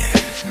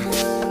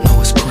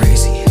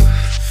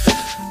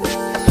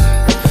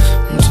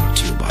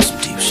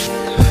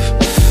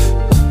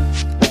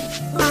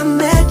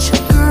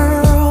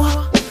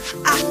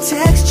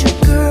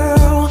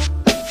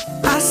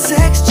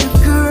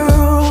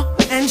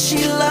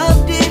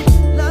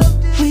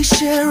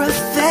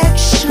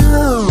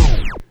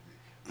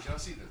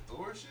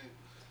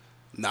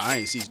 Nah, I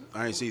ain't see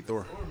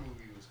Thor. Thor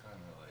movie was kind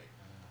of like...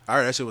 I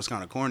heard that shit was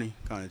kind of corny,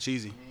 kind of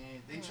cheesy. Man,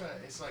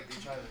 it's like they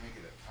tried to make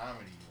it a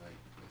comedy. Like,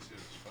 that shit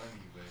was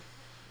funny, but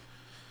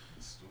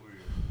the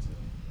story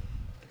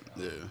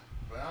of it. Yeah.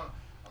 But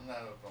I'm not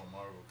up on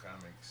Marvel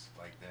comics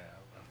like that.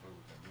 I fuck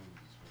with the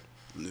movies,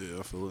 but... Yeah,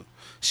 I feel it.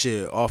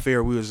 Shit, off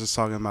air, we was just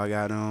talking about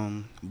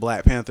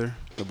Black Panther,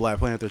 the Black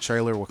Panther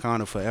trailer,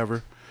 Wakanda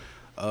Forever.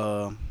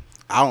 I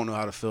don't know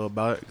how to feel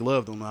about it.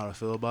 Glove don't know how to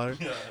feel about it.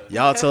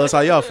 Y'all tell us how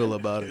y'all feel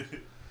about it.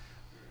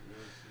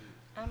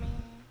 I mean,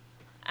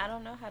 I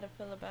don't know how to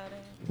feel about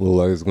it. Look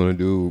like it's gonna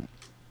do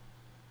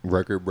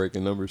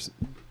record-breaking numbers.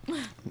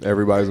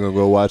 Everybody's gonna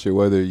go watch it,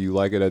 whether you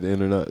like it at the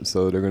end or not.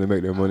 So they're gonna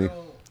make their money.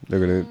 They're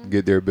gonna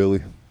get their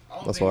Billy.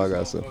 That's all I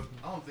gotta say. I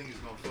don't think it's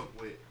gonna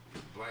fuck with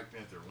Black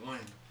Panther 1,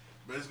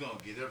 but it's gonna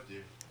get up there.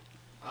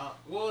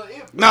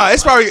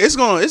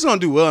 It's gonna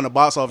do well in the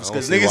box office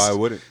because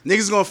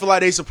niggas gonna feel like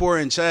they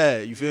supporting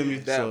Chad. You feel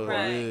me? So,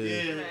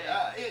 right.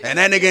 and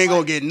that nigga ain't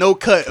gonna get no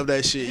cut of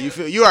that shit. You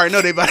feel? You already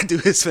know they about to do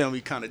his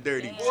family kind of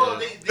dirty. Well,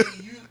 So.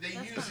 they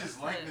use his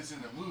likeness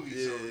in the movie,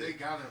 so they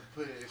gotta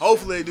put it.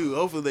 Hopefully they do.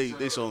 Hopefully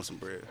they show him some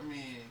bread. I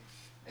mean,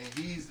 and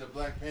he's the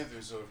Black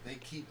Panther, so if they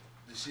keep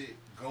the shit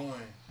going,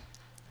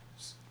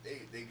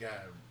 they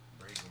gotta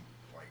break him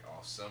like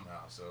off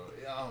somehow. So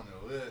I don't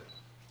know.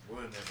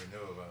 We'll never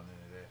know about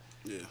none of that.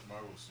 Yeah.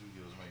 Marvel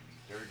Studios might be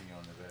dirty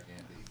on the back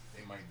end.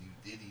 They might do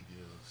Diddy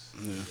deals.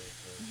 Yeah.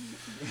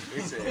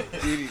 They said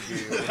Diddy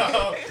deals.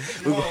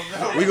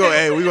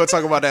 We gonna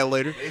talk about that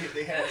later.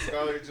 They had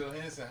Scarlett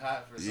Johansson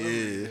hot for some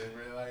reason.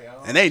 Like,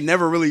 And they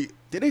never really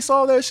did. They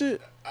solve that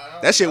shit.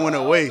 That shit went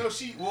away. No,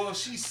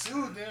 she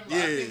sued them. Yeah.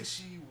 I think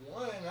she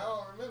won. I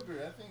don't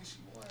remember. I think she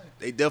won.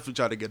 They definitely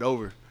tried to get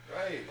over.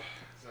 Right.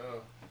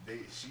 So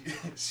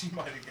she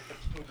might have got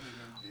one of them.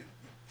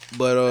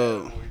 But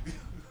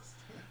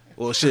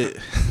well, shit.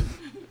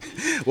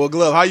 Well,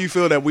 Glove, how you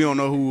feel that we don't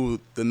know who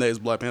the next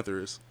Black Panther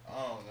is? I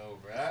don't know,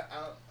 bro.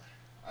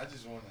 I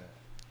just want to.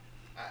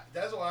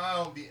 That's why I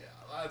don't be.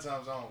 A lot of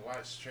times I don't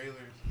watch trailers,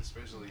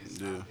 especially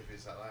if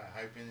it's a lot of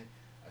hype in it.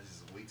 I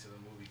just wait till the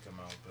movie come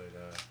out. But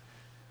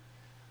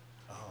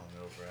I don't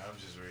know, bro. I'm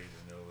just ready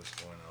to know what's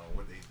going on.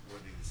 What they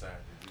decide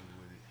to do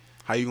with it.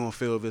 How you gonna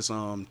feel if it's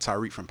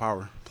Tyreek from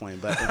Power playing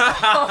back? Did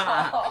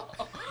I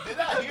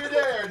hear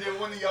that, or did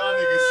one of y'all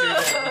niggas say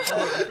that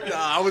before?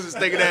 Nah, I was just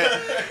thinking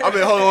that. I've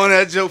been holding on to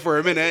that joke for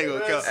a minute. I ain't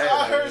gonna count.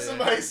 I heard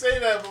somebody say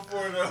that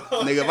before,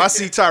 though. Nigga, if I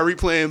see Tyreek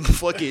playing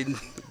fucking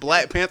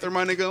Black Panther,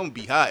 my nigga, I'm gonna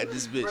be hot at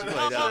this bitch. Walking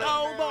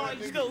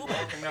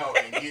out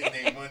and getting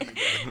their money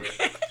back, bro.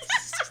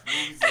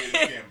 Movies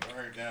getting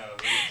burned down.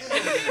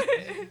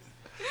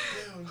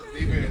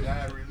 They better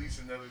not release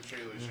another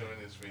trailer showing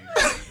this face.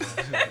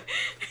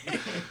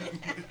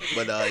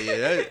 But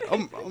yeah,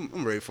 I'm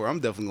ready for it. I'm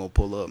definitely gonna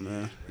pull up,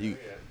 man. You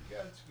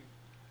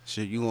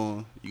shit, you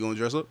gonna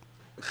dress up?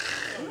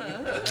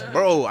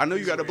 Bro, I know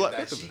you got a Black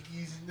Panther.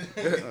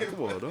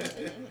 Come on, though.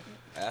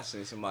 I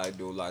seen somebody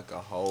do like a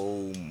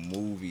whole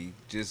movie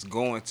just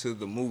going to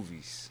the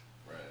movies.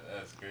 Bro,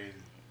 that's crazy.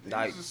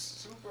 Like, was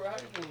super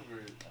hype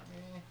over it. I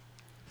mean,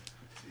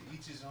 to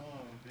each his own.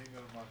 Big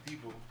of my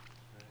people.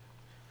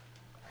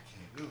 I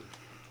can't do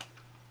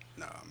it.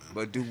 Nah, man.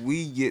 but do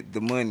we get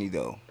the money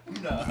though?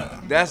 Nah.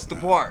 That's the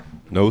part.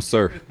 No,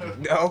 sir.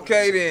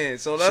 Okay then.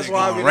 So that's Shit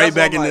why going I mean, right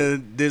that's back why I'm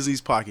into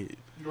Disney's pocket,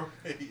 Right.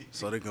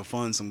 so they can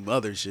fund some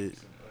other shit.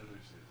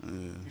 like,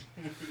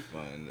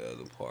 fund the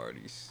other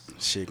parties.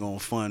 Shit gonna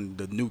fund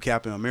the new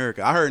Captain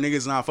America. I heard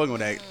niggas not fucking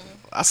with that.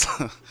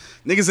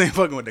 Niggas ain't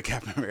fucking with the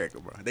Captain America,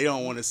 bro. They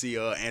don't want to see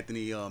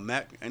Anthony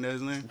Mack. Ain't that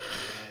his name?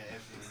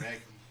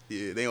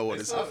 Yeah, they don't want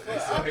to see.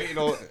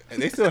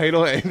 And they still hate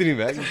on Anthony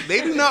Mackie.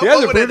 They do not. He fuck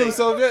hasn't with that proved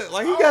himself yet.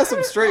 Like, he got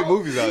some straight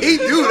movies out He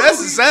there. do.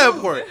 That's the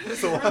sad part.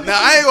 Now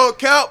I ain't gonna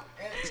count.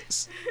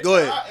 Go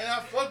ahead. And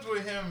I fucked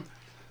with him.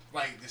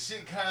 Like, the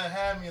shit kind of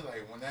had me.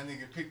 Like, when that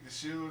nigga picked the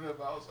shield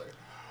up, I was like,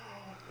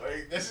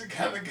 that shit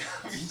kind of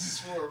got me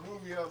just for a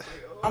movie. I was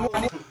like,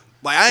 oh.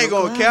 Like, I ain't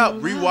gonna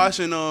count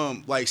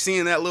rewatching like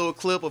seeing that little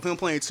clip of him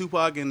playing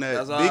Tupac in that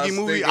That's what I was Biggie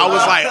movie. thinking I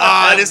was about. like,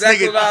 That's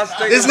exactly what I was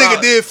thinking this nigga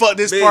about. did fuck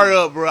this Biggie. part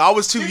up, bro. I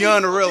was too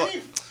young to realize.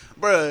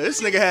 Bro,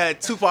 this nigga had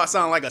Tupac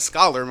sound like a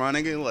scholar, my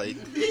nigga. Like,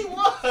 He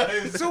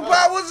was.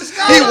 Tupac was a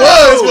scholar. he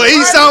was, but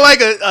he sound like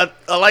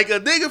a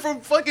nigga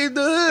from fucking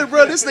the hood,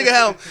 bro. This nigga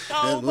had,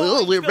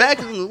 we're back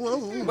in the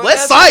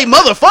West Side,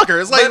 motherfucker.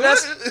 It's like,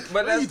 but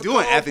what are you the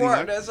doing, cool Anthony?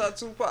 part. That's how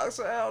Tupac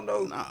sound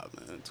though. Nah,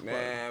 man. Tupac.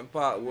 Man,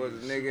 Pac was a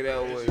nigga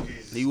that was.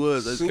 He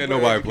was. Super Can't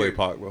nobody educated.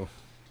 play Pac, bro.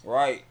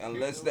 Right,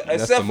 unless That's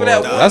except the for that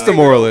moral. one. That's the nigga.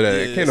 moral of that.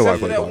 Can't Except nobody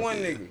for play that Pac. one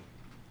nigga.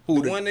 Who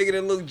The one nigga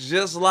that looked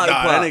just like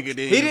Nah, Pac. that nigga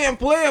did. He didn't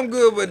play him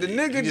good, but the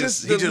nigga He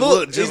just just the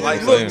looked just he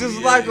like looked him. just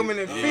Yeah, like yeah, him and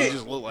it yeah, he fit.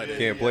 just looked like that.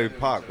 Can't play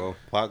Pac, bro.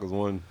 Pac is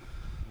one.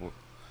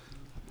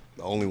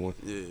 The only one.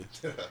 Yeah,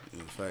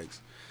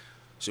 facts.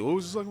 Shit, what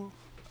was this talking about?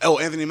 Oh,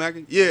 Anthony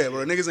Mackie? Yeah,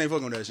 bro. Niggas ain't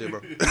fucking with that shit,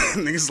 bro.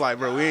 Niggas like,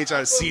 bro, we ain't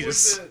trying to see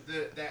this.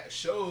 That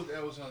show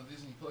that was on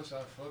Disney Plus,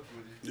 I fucked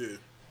with it. Yeah.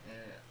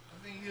 And I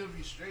think he'll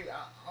be straight.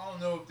 I don't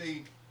know if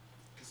they,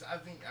 because I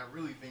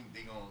really think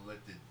they gonna let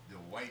the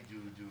white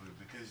dude do it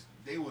because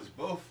they was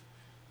both.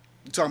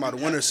 You talking about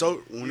the Winter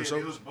Soldier?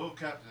 They was both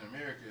Captain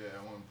America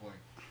at one point.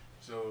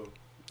 So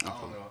I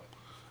don't know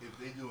if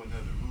they do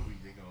another movie,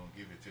 they gonna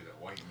give it to the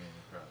white man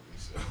probably.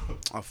 So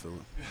I feel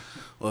it.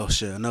 Well,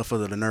 shit, enough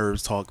of the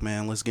nerds talk,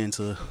 man. Let's get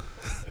into.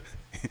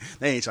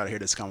 They ain't trying to hear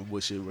this comic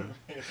book shit, bro.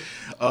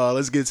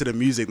 Let's get into the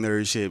music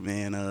nerd shit,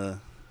 man.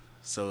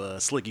 So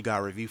Slick, you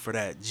got a review for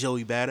that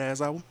Joey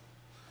Badass album?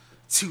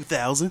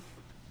 2000.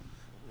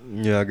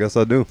 Yeah, I guess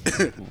I do.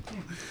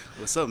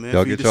 What's up, man?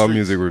 Y'all Feed get the y'all streets.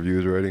 music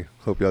reviews ready.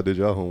 Hope y'all did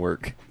y'all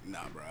homework. Nah,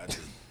 bro. I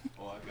didn't.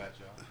 I got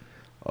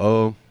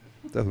y'all.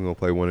 Definitely gonna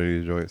play one of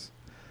these joints.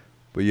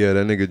 But yeah,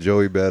 that nigga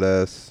Joey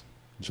Badass,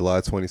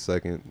 July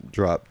 22nd,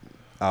 dropped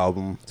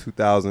album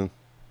 2000.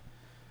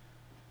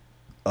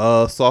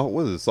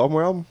 What is it?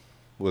 Sophomore album?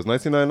 Was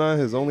 1999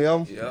 his only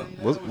album? Yeah.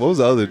 What was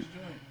the other?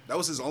 That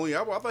was his only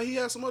album. I thought he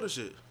had some other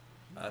shit.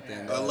 I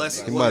think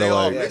Unless He well, might they have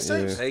all like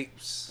mixtapes.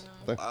 tapes.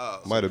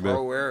 Might have been.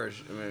 Pro Era.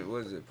 I mean,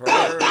 what is it? Pro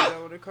Era? Is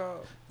that what it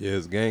called? Yeah,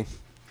 his gang.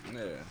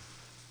 Yeah.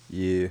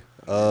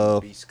 Yeah.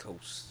 Beast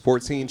Coast.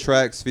 14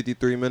 tracks,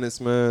 53 minutes,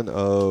 man.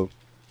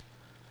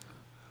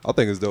 I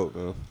think it's dope,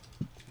 man.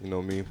 You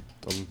know me.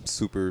 I'm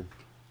super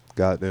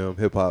goddamn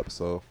hip hop,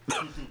 so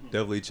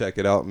definitely check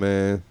it out,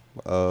 man.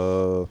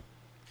 Well,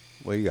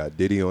 you got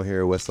Diddy on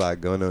here,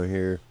 Westside Gunn on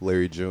here,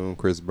 Larry June,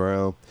 Chris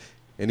Brown,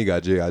 and you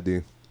got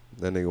JID.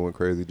 That nigga went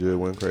crazy. Jid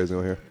went crazy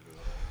on here.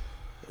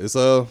 It's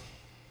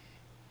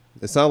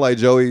it sounded like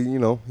Joey. You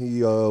know,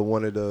 he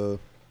wanted to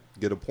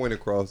get a point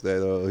across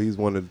that he's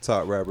one of the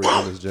top rappers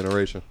in this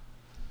generation.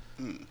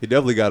 He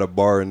definitely got a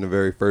bar in the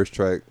very first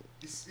track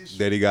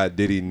that he got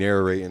Diddy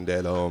narrating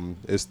that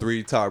it's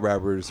 3 top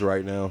rappers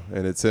right now,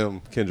 and it's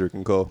him, Kendrick,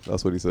 and Cole.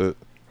 That's what he said.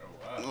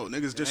 Oh,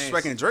 niggas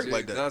disrespecting Drake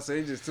like that. That's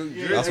he just took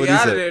Drake That's what he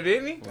out said. of there,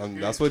 didn't he?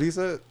 That's what he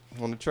said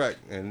on the track,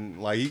 and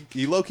like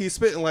he low key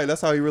spitting like that's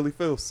how he really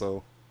feels.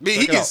 So I mean,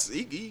 check it out.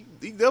 he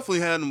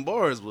definitely had them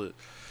bars, but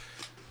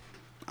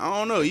I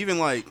don't know. Even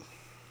like,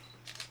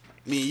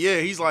 I mean, yeah,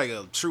 he's like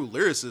a true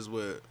lyricist,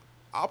 but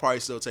I'll probably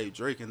still take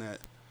Drake in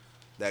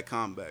that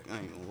comeback. I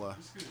ain't gonna lie.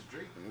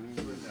 Drake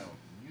putting out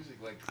music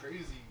like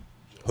crazy.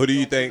 Who do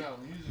you think?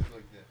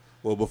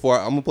 Well, before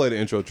I'm gonna play the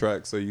intro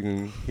track so you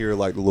can hear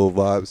like the little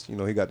vibes. You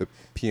know, he got the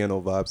piano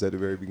vibes at the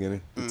very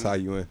beginning to tie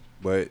you in.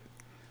 But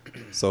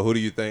so who do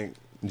you think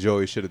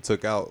Joey should have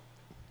took out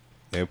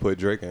and put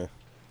Drake in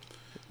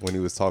when he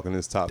was talking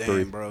his top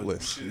three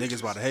list? Niggas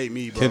about to hate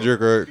me, bro.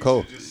 Kendrick or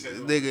Cole?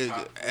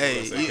 Nigga,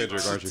 hey,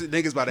 Kendrick, aren't you?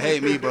 niggas about to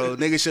hate me, bro.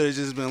 Niggas should have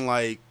just been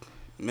like,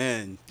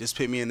 man, just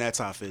put me in that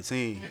top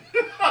 15.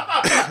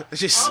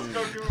 Just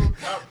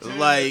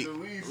like,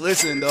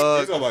 listen,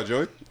 dog. You talking about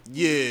Joey?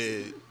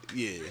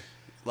 Yeah.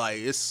 Like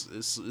it's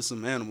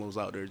some animals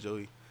out there,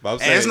 Joey.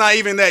 But And it's not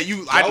even that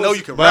I know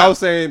you can But rap. I was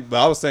saying,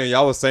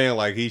 y'all was saying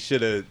like he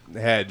should have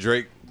had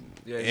Drake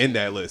in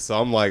that list. So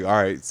I'm like, all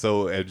right.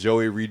 So if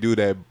Joey redo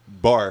that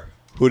bar,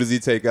 who does he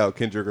take out,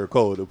 Kendrick or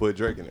Cole, to put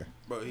Drake in there?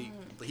 Bro, he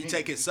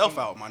take himself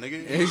out, my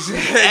nigga.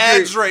 Exactly.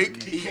 Add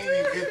Drake.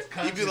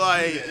 He be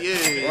like,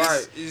 yeah,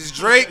 Right. it's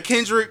Drake,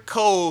 Kendrick,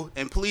 Cole,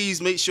 and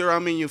please make sure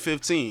I'm in your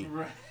 15.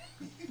 Right.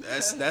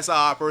 That's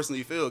how I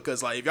personally feel.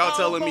 Cause like if y'all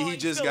telling me he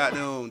just got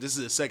them, this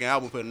is his second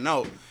album putting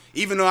out.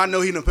 Even though I know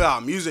he done put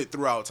out music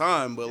throughout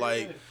time, but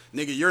like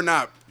nigga,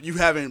 you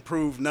haven't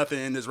proved nothing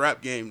in this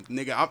rap game,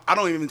 nigga. I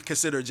don't even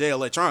consider Jay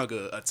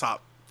Electronica a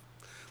top.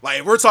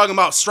 Like if we're talking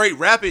about straight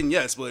rapping,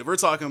 yes, but if we're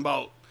talking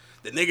about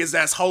the niggas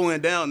that's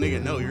holding down,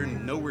 nigga, no, you're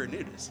nowhere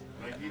near this.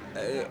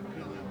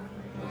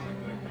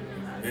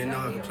 They know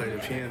I can play the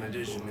piano,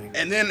 did you, nigga?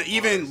 And then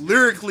even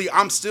lyrically,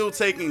 I'm still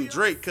taking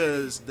Drake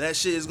because that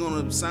shit is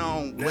gonna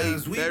sound way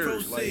better.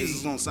 Like this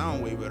is gonna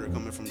sound way better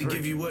coming from Drake. To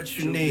give you what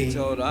you need.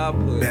 Told I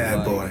put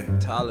Bad boy.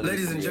 Tyler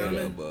Ladies and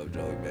gentlemen. above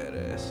Joey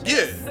Badass.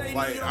 Yeah,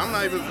 like I'm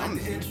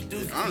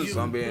honestly.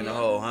 I'm being the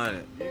whole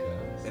 100.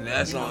 And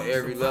that's on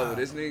every level.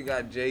 This nigga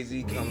got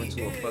Jay-Z coming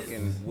to a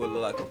fucking, what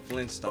look like a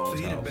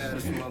Flintstones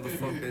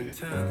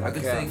house. I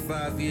could take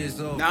 5 years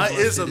off. Now it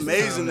is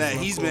amazing that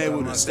he's been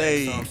able to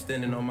stay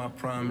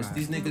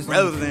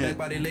relevant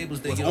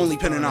with only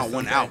penning out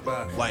one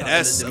album. Like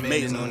that's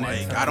amazing.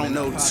 Like I don't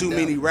know too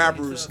many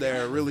rappers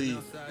that are really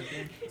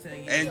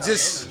and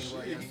just.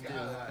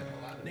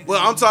 Well,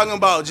 I'm talking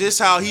about just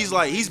how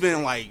he's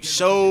been like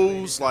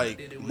shows,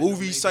 like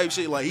movies type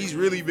shit. Like he's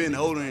really been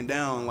holding it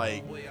down,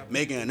 like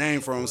making a name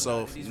for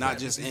himself, not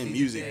just in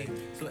music.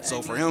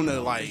 So for him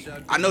to like,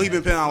 I know he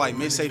been putting out like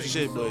mixtapes and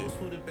shit, but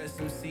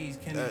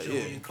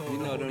yeah. You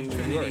know them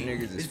New York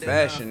niggas is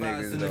fashion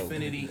niggas though.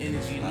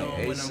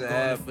 Like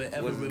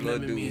ASAP, what's the little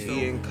dude?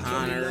 He and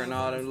Connor and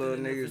all them little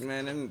niggas,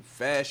 man. Them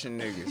fashion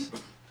niggas.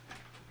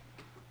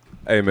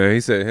 Hey man, he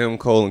said him,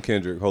 Cole, and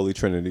Kendrick, Holy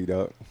Trinity,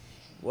 dog.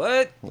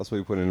 What? That's what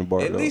he put in the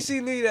bar. At dog. least he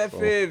leave that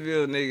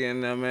Fayetteville nigga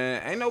in there,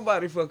 man. Ain't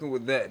nobody fucking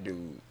with that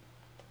dude.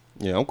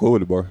 Yeah, I'm cool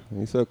with the bar.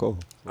 He said Cole.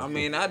 I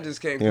mean, I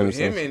just can't put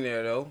him in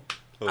there though.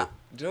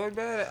 Joey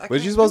Badass.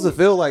 But you're supposed to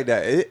feel like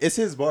that. It's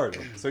his bar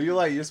though. So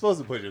you're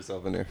supposed to put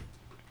yourself in there.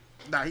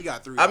 Nah, he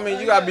got 3 I albums. mean,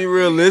 you gotta be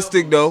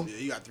realistic though. Yeah,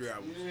 he got 3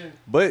 albums.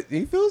 But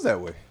he feels that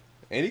way,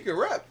 and he can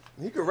rap.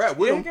 He can rap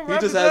with Yeah, him. he can He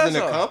rap just his hasn't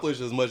ass off.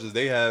 accomplished as much as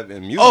they have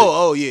in music.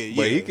 Oh yeah.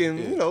 But he can,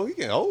 he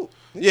can hold.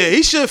 Yeah,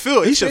 he should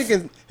feel.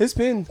 His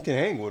pen can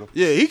hang with him.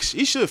 Yeah,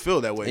 he should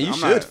feel that way. And you I'm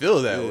should not-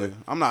 feel that yeah, way.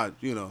 I'm not,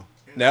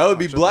 Now it would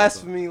be tripping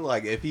blasphemy,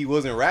 like if he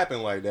wasn't rapping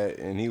like that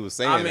and he was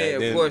saying I mean, that.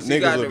 of Then course, he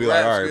niggas got would the be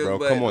like, rap "All right, skills, bro,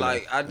 but come on."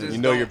 like, I just you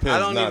know your I pen's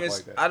don't not even,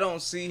 like that. I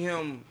don't see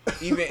him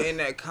even in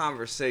that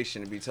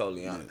conversation. To be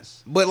totally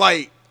honest, But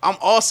like, I'm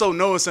also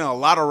noticing a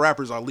lot of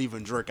rappers are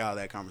leaving Drake out of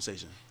that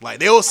conversation. Like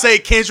they'll say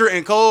Kendrick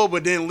and Cole,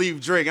 but then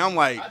leave Drake. I'm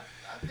like,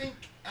 I think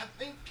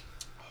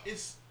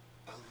it's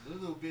a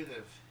little bit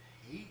of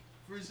hate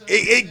for some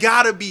it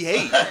gotta be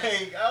hate.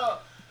 Like,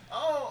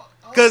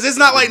 Cause it's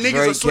not like niggas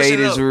are Drake switching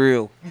hate is up.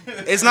 real.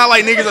 It's not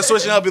like niggas are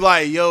switching up. Be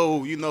like,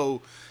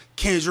 yo,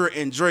 Kendrick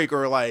and Drake,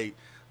 or like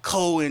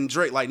Cole and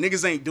Drake. Like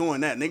niggas ain't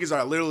doing that. Niggas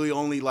are literally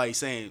only like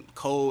saying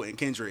Cole and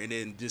Kendrick, and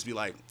then just be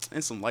like,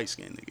 and some light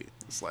skinned nigga.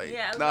 It's like,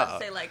 Yeah, I was nah. about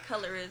to say like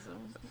colorism.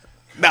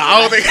 Nah,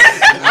 I don't think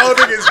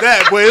it's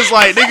that, but it's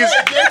like niggas.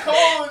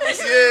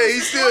 Yeah,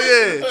 he's still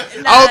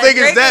Nah, I don't think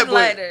it's Drake that, is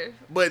lighter.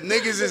 but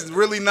niggas is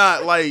really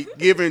not like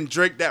giving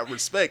Drake that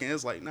respect, and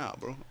it's like, nah,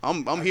 bro,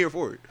 I'm here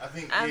for it. I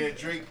think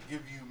Drake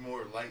give you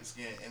more light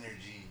skin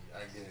energy,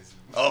 I guess.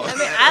 Oh. I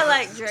mean, I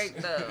like Drake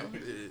though.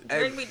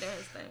 Drake be doing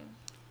his thing.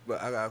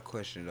 But I got a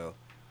question though.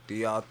 Do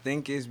y'all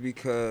think it's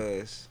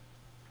because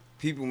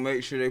people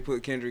make sure they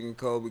put Kendrick and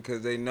Cole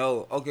because they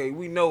know, okay,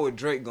 we know what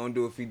Drake gonna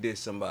do if he diss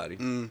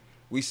somebody.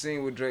 We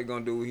seen what Drake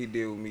gonna do what he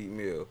did with Meek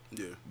Mill.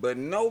 Yeah. But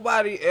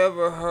nobody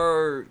ever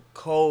heard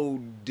Cole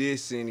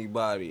diss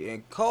anybody.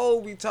 And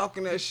Cole be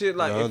talking that shit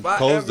like if I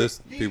Cole's ever this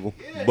people,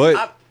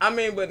 but I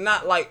mean, but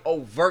not like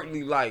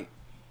overtly like,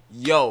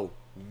 yo,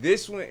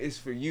 this one is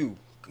for you.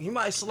 He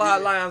might slide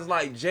lines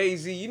like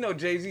Jay-Z. You know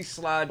Jay-Z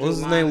slide. what's his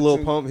your name? line Lil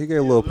too. Pump. He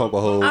gave Lil Pump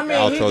a whole I mean,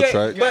 outro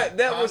track. but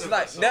that was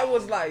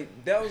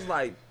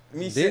like me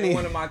Didn't sitting he?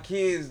 one of my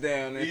kids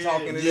down and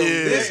talking to them.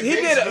 yeah. He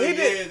did an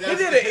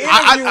interview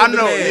I with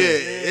know. the Yeah,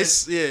 man.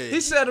 it's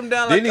He set him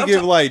down like Didn't he I'm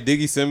give ta- like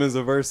Diggy Simmons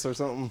a verse or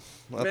something?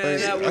 I Man,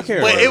 think. that I was-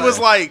 can't but remember. it was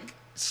like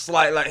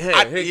slight like hey,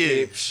 hey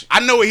yeah. kid, I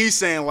know what he's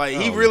saying. Like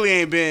he Oh. really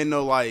ain't been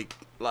no like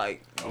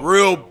like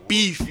real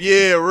beef.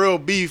 Yeah, real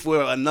beef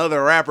with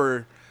another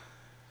rapper.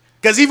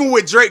 Cause even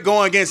with Drake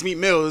going against Meek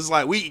Mill, it's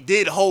like we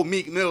did hold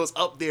Meek Mill's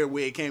up there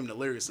where it came to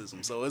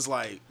lyricism. So it's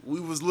like we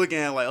was looking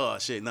at like, oh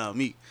shit, nah,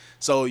 Meek.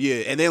 So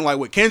yeah, and then like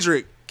with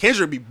Kendrick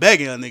be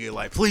begging a nigga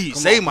like,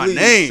 please say my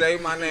name. Say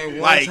my name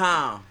one Like,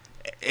 time.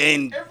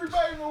 And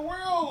Everybody in the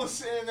world was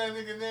saying that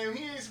nigga name.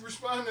 He ain't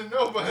responding to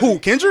nobody. who?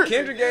 Kendrick?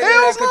 Kendrick gave Hell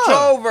that no.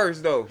 control verse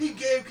though. He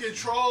gave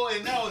control,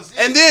 and that was it.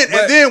 And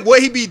then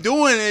what he be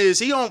doing is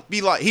he don't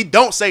be like he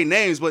don't say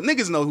names, but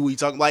niggas know who he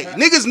talking. Like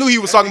niggas knew he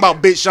was talking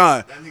about Bitch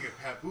Sean. That nigga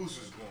Papoose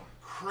was going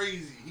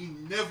crazy. He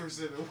never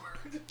said a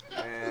word.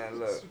 Man,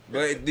 look.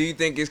 But do you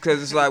think it's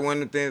because it's like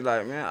one of the things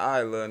like, man, all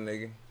right, little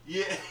nigga.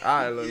 Yeah. All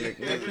right, little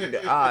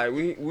nigga. All right,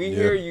 we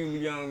hear you,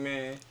 young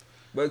man.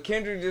 But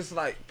Kendrick just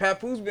like,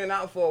 Papoose been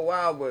out for a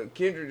while, but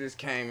Kendrick just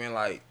came and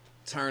like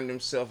turned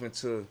himself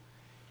into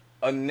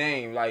a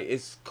name. Like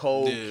it's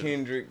Cole,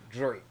 Kendrick,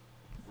 Drake.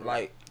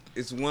 Like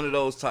it's one of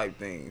those type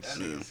things.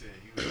 That nigga said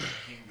he was the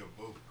king of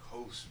both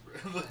coasts, bro.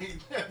 Like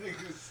that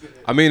nigga said.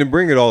 I mean, to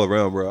bring it all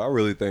around, bro, I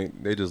really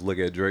think they just look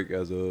at Drake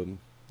as a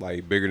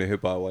like bigger than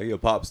hip hop. Like he a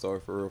pop star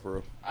for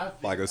real.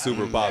 Like a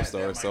super pop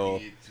star.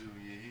 So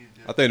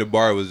I think the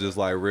bar was just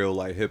like real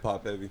like hip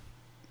hop heavy.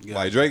 Yeah.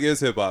 Like Drake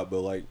is hip hop, but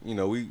like you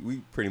know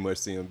we pretty much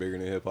see him bigger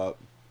than hip hop.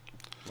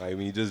 Like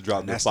when he just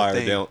dropped the Fire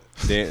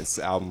Dance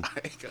album,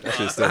 that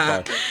shit's still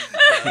fire.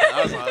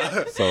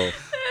 So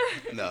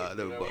nah,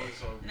 never mind.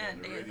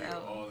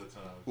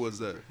 What's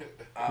that?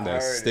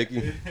 That's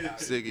Sticky.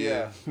 Sticky.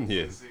 Yeah.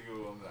 Yeah.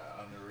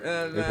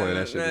 They playing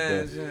that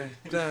shit today.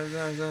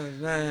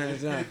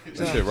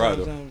 That shit right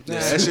though.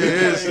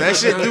 That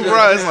shit do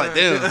right. It's like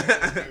damn.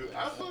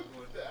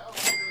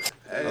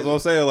 That's what I'm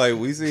saying. Like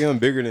we see him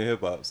bigger than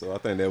hip hop, so I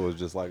think that was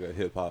just like a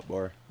hip hop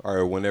bar.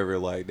 Or whenever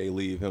like they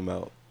leave him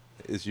out,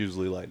 it's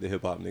usually like the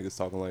hip hop niggas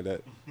talking like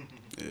that.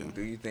 Yeah.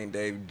 Do you think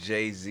they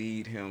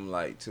Jay-Z'd him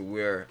like to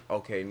where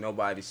okay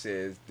nobody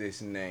says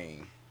this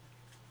name?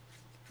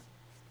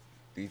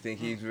 Do you think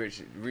he's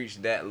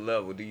reached that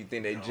level? Do you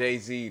think they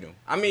Jay-Z'd him?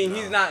 I mean,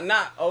 he's not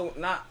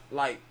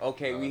like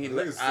okay we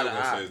niggas still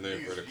gonna say his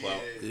name for the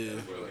clout. Yeah.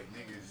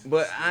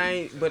 But I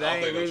ain't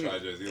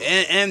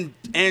really.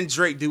 And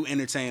Drake do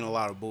entertain a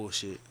lot of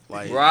bullshit.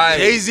 Like right.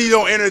 Jay-Z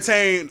don't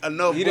entertain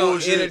enough he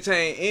bullshit. He don't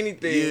entertain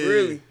anything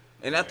really.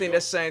 And I think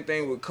that's the same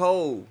thing with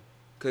Cole,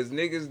 cause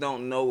niggas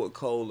don't know what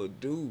Cole will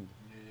do.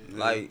 Yeah.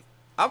 Like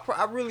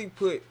I really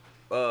put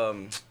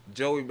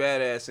Joey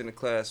Badass in the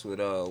class with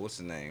what's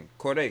his name,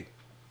 Corday.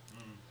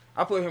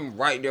 I put him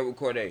right there with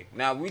Corday.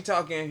 Now we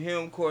talking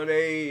him,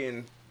 Corday,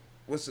 and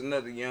what's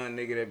another young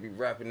nigga that be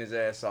rapping his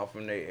ass off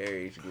from their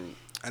age group.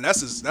 And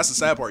that's the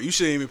sad part. You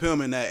shouldn't even put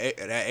him in that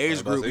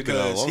age group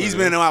because he's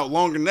been been out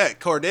longer than that.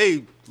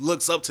 Corday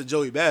looks up to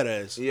Joey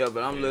Badass. Yeah,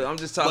 but I'm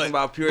just talking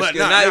about pure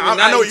skill.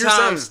 I know what you're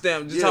saying.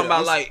 Stamp. Just talking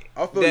about like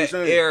that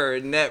era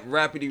and that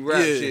rapidy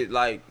rap shit.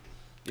 Like,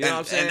 you know what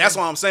I'm saying? And that's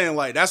why I'm saying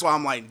like that's why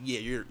I'm like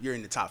you're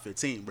in the top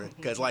 15, bro.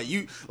 Because like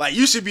you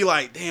should be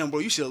like damn, bro.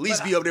 You should at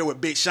least be up there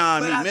with Big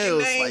Sean, Meek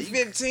Mills. But I think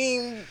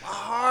 15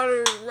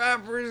 harder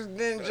rappers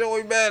than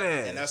Joey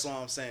Badass. And that's what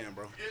I'm saying,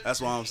 bro. That's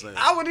what I'm saying.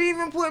 I would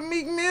even put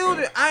Meek Mill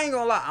there. I ain't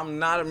gonna lie, I'm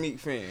not a Meek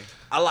fan.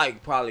 I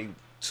like probably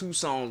 2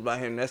 songs by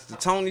him. That's the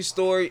Tony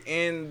Story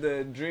and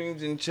the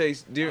Dreams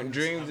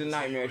and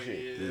Nightmare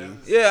shit.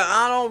 Yeah,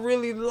 I don't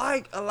really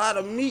like a lot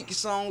of Meek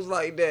songs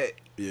like that.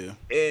 Yeah.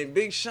 And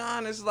Big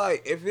Sean is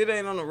like, if it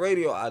ain't on the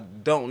radio, I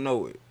don't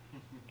know it.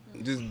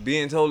 Just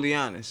being totally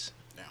honest.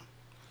 Yeah.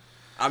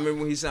 I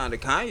remember when he signed to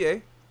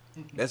Kanye.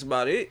 That's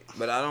about it.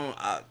 But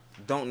I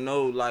don't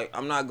know, like,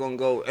 I'm not gonna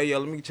go, hey yo,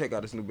 let me check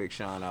out this new Big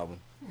Sean album.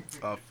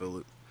 I feel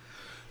it.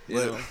 You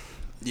know?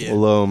 Yeah.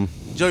 Well,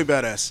 Joey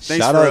Badass.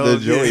 Thanks shout for, out to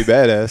Joey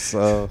Badass.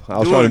 I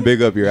was trying to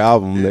big up your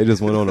album. They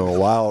just went on a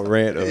wild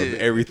rant of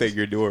everything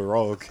you're doing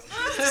wrong.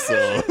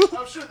 So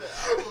I'm sure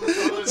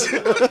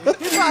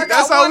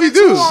that's how we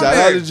do. Shout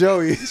out to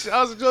Joey. Shout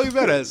out to Joey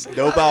Badass.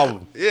 Dope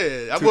album.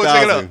 Yeah, I'm going to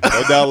check it out.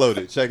 Go download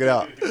it. Check it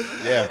out.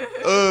 Yeah.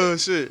 Oh,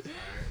 shit.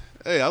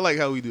 Hey, I like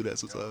how we do that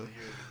sometimes.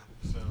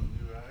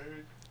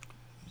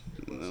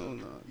 No.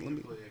 Let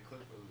me play a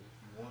clip of it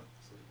if you want.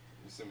 So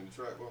you send me the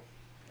track, bro.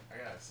 I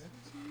gotta send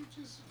it to you.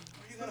 Just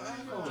you got an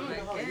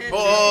iPhone.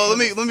 Oh,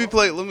 let me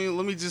play.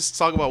 Let me just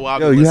talk about why.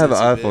 Yo, you have an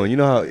iPhone. You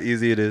know how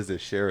easy it is to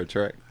share a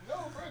track. No,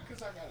 bro,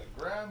 because I gotta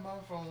grab my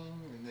phone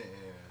and then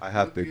I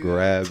have to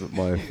grab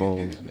my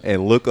phone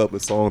and look up a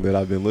song that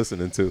I've been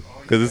listening to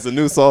because it's a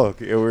new song.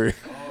 And we're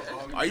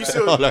are you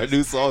still on our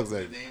new songs?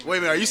 Like, wait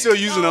a minute, are you still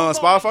using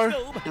Spotify?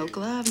 No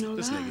glove, no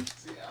This glove. nigga.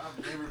 see,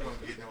 I'm never gonna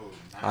get no.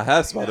 I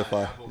have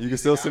Spotify. You can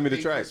still send me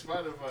the track.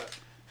 Spotify.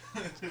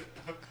 I'm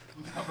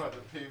about to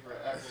pay for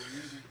Apple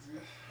Music too.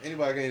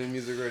 Anybody getting the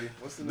music ready?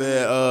 What's the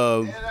That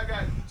And I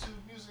got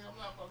YouTube Music. I'm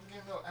not about to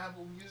get no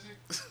Apple Music.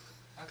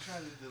 I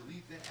tried to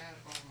delete the app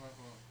on my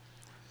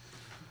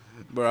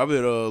phone. Bro, I've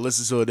been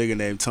listening to a nigga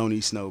named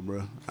Tony Snow,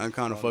 bro. I'm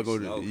kind of Tony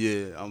fucking Snow.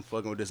 with I'm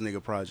fucking with this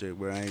nigga project,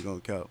 bro. I ain't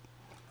gonna count.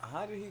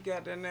 How did he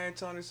got that name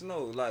Tony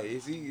Snow? Like,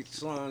 is he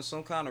showing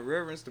some kind of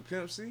reverence to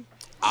Pimp C?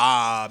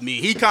 I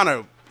mean, he kind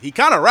of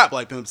rap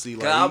like Pimp C,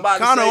 like I'm about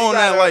to kind of say, on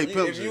that like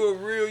Pimp if C. you a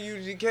real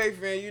UGK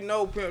fan, you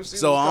know Pimp C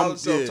So was calling I'm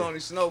himself Tony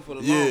Snow for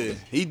the yeah.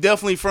 longest. He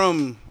definitely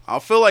from. I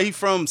feel like he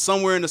from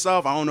somewhere in the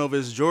South. I don't know if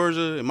it's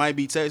Georgia. It might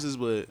be Texas,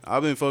 but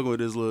I've been fucking with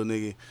this little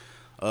nigga.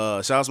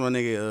 Shout out to my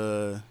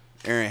nigga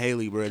Aaron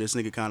Haley, bro. This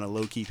nigga kind of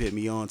low key hit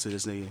me on to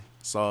this nigga.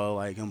 Saw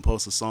like him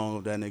post a song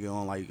of that nigga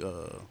on like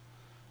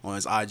on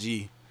his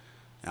IG,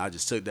 and I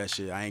just took that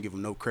shit. I ain't give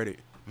him no credit.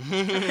 So,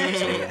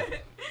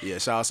 yeah,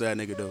 shout out to that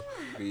nigga though.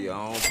 Be your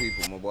own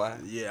people, my boy.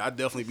 Yeah, I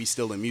definitely be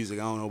stealing music.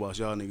 I don't know about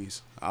y'all niggas.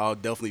 I'll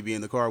definitely be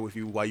in the car with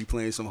you while you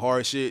playing some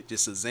hard shit.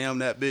 Just Shazam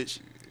that bitch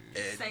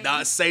and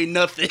not say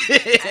nothing.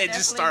 And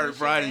just start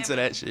riding to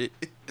that shit.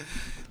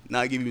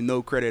 Not give you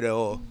no credit at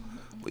all.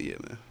 But yeah,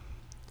 man.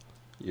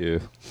 Yeah.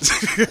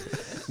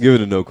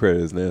 Giving it no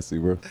credit is nasty,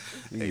 bro.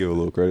 You can give a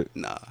little credit.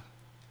 Nah,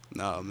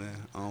 man.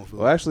 I don't feel.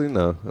 Well, actually,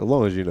 no. As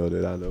long as you know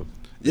that I know.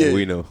 Yeah, That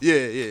we know.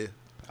 Yeah.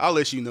 I'll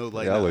let you know.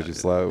 Like, I'll let you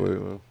slide with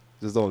it, man.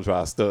 Just don't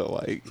try to stunt.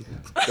 Like,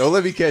 don't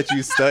let me catch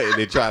you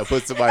stunting and try to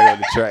put somebody on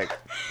the track.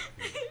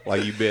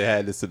 Like you been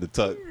had this in the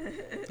tuck.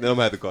 Then I'm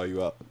gonna have to call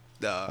you out.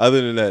 Nah.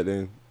 Other than that,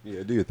 then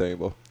yeah, do your thing,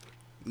 bro.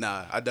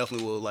 Nah, I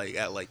definitely will like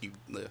act like you.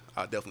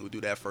 I definitely would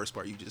do that first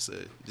part you just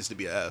said, just to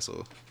be an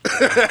asshole.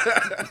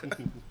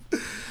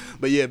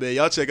 But yeah, man,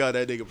 y'all check out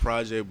that nigga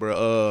project,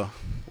 bro.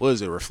 What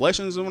is it?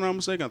 Reflections, if I'm not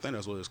mistaken. I think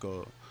that's what it's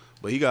called.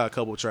 But he got a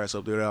couple tracks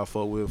up there that I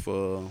fuck with.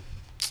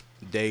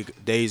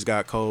 Days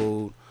Got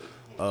Cold.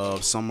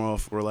 Summer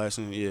Off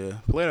Relaxing. Yeah,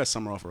 play that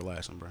Summer Off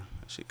Relaxing, bro.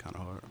 That shit kind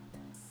of hard.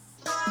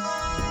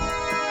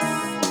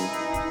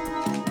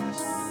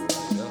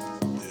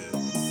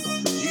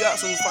 He got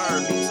some fire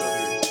beats up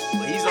here.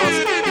 But he's also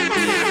this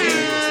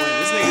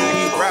nigga,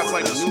 he raps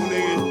like a new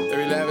nigga.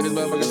 Every laugh in this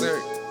motherfucker,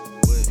 sir.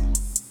 But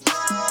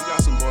he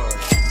got some bars.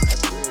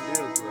 That's the real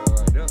deal, bro,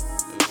 right there.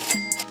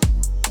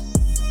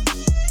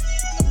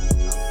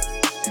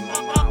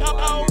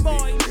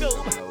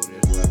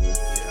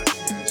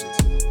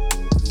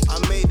 I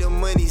made the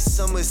money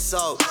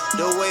somersault.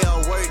 The way I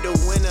work the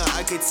winter,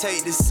 I could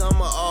take the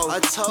summer off. I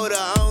told her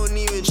I don't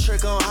even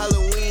trick on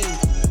Halloween.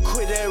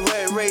 Quit that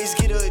rat race,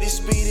 get up to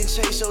speed and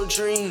chase your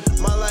dream.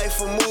 My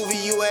life a movie,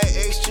 you add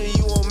extra,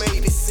 you won't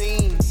make the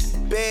scene.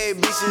 Bad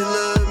bitches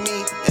love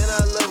me, and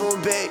I love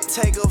them back.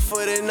 Take her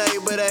for the night,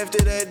 but after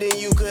that, then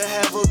you could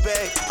have her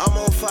back. I'm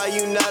on fire,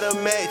 you not a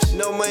match.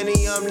 No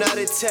money, I'm not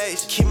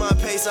attached. Keep my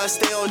pace, I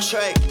stay on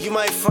track. You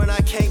might front,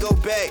 I can't go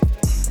back.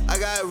 I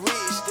got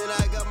rich, then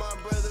I got my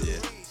brother rich.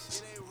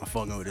 I'm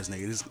fucking with this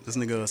nigga. This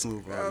nigga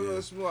smooth. Yeah, a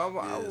little smooth. I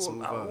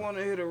want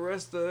to hear the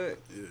rest of it.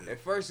 Yeah.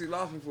 At first, he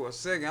lost me for a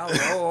second. I was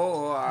like,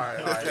 all right.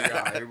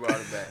 He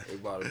brought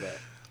it back.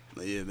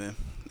 But yeah, man.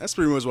 That's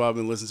pretty much what I've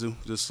been listening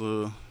to. Just,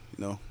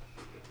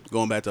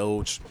 going back to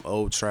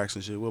old tracks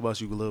and shit. What about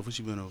you, Glove? What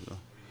you been over there?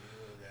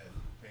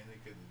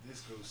 Panic at the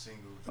Disco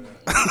single.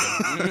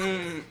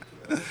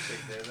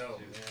 Check that out,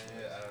 man.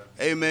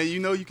 Hey, man, you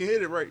know you can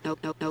hit it right. No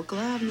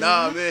glove.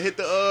 Nah, man, hit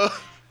the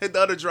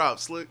other drop,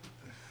 Slick.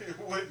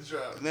 What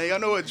drop? Man, y'all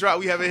know what drop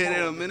we haven't hit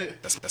in a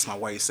minute? That's my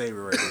white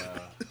savior right now.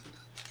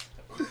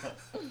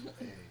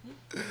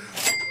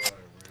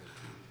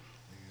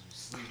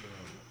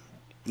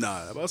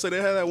 Nah, I'm about to say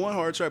they had that one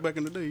hard track back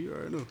in the day. You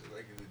already know.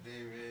 Back in the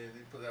day, man,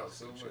 they put out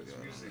so much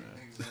music.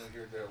 Niggas only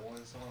heard that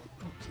one song.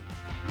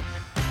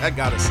 That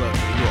gotta suck.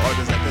 You know,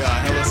 artists like they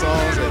got hella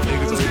songs that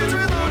niggas only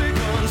heard.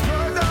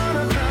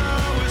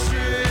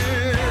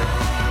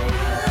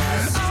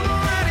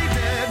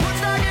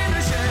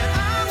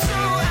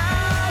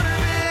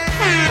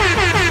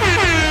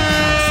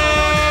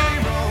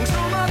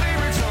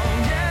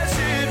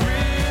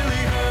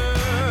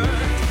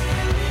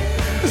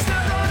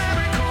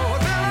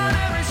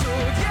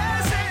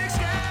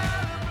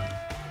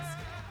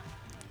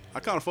 I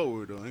kind of fuck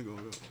with it though. I ain't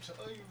gonna go.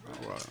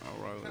 All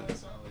right with it.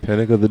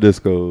 Panic of the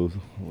Discos,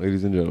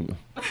 ladies and gentlemen.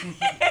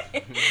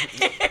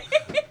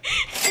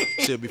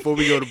 Shit, before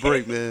we go to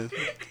break, man.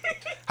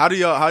 How do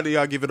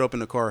y'all give it up in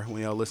the car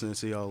when y'all listening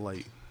to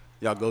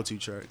y'all go-to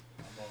track?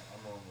 I'm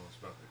almost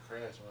about to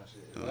crash my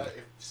shit.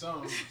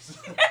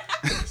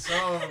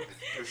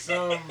 If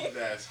some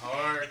that's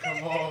hard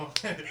come on,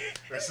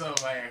 or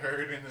something I ain't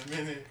heard in a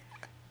minute,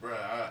 bro,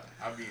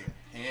 I be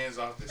hands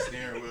off the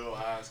steering wheel,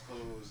 eyes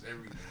closed,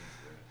 everything.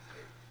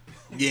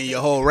 Getting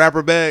your whole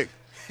rapper bag.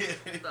 The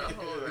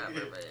whole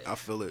rapper bag. I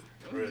feel it.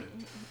 Really?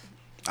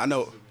 I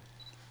know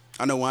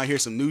when I hear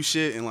some new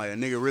shit and like a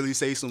nigga really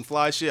say some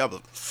fly shit, I'm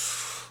like,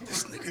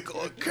 this nigga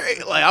going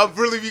crazy. Like I'll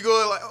really be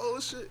going like, oh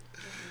shit.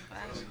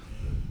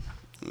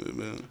 Yeah,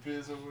 man.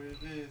 Depends on where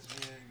it is,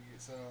 man. You get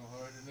something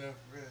hard enough,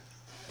 bro.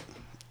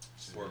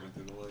 Swerving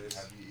through the lanes. I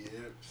be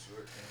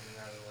short and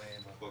out of the lane,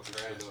 but fuck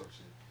crash up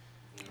shit.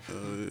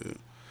 Yeah.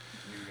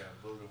 You gotta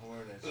blow the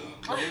horn at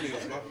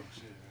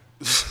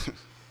you.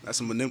 That's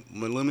some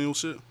millennial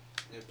shit.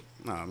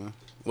 Nah, man.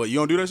 What, you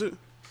don't do that shit?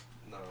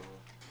 No, I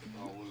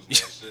don't lose my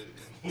shit.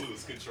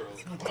 Lose control.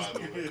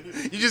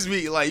 You just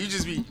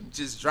be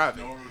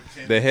driving.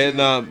 The head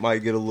nod might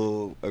get a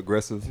little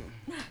aggressive,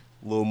 a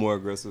little more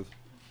aggressive.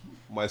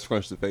 Might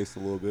scrunch the face a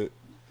little bit,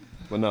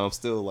 but no, I'm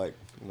still like,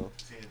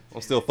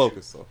 I'm still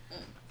focused.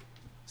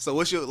 So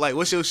what's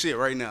your shit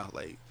right now?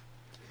 Like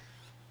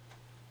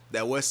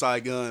that West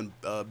Side Gun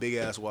big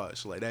ass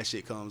watch, like that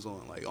shit comes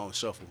on like on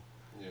shuffle.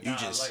 You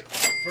just like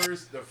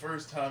the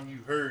first time you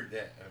heard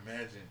that.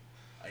 Imagine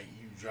like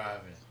you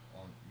driving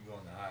you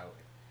on the highway.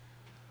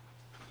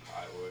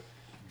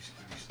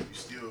 You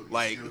still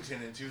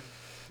 10 and 2.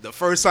 The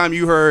first time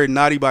you heard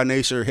Naughty by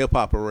Nature Hip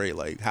Hop Parade,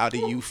 like how do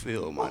you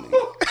feel, my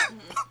nigga?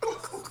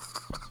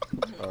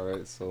 All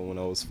right, so when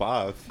I was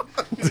 5, I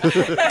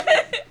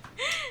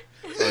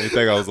didn't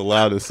think I was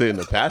allowed to sit in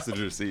the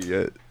passenger seat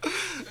yet.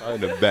 I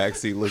in the back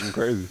seat looking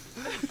crazy.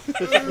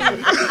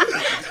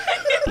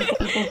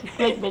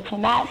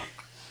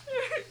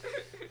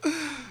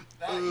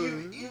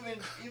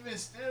 Even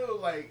still,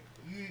 like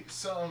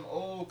something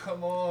old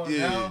come on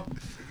now.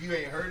 If you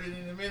ain't heard it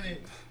in a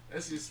minute,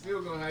 that's just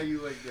still gonna have you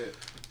like that.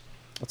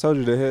 I told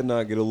you the head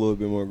nod get a little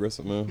bit more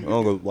aggressive, man. I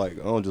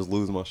don't just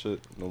lose my shit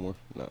no more.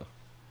 Nah.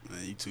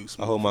 Man, you too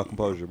smooth. I hold my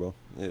composure, bro.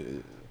 Yeah.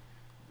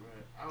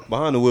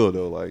 Behind the wheel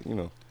though, like,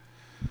 I'm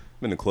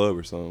in the club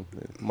or something.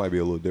 It might be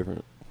a little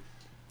different.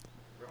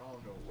 Bro, I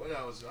don't know what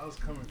I was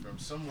coming from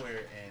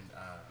somewhere and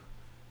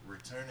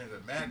Return of the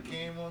Mac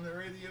came on the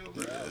radio,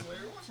 bro. I was like,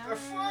 what the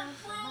fuck,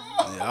 bro?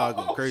 Yeah, I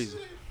go crazy.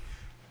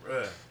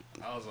 Bro,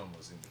 I was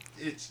almost in the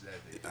ditch that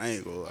day. I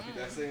ain't gonna lie.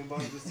 That same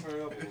button just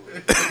turn up a little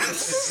bit.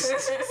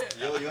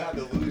 Yo, you have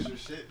to lose your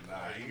shit.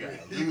 Nah, you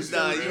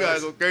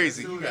gotta go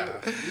crazy. You gotta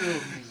feel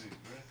music,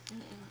 bro.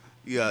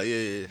 Yeah.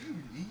 You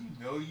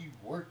know you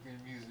work in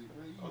music,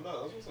 bro. Oh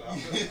no, that's what I'm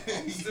saying.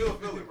 I'm still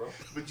feel it, bro.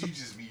 But you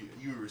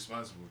a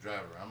responsible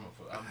driver. I'm a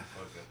fuck up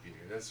here.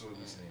 That's what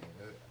we're saying.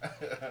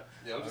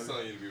 Yeah, I'm just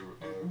telling you to be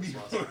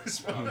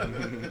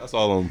responsible. That's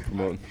all I'm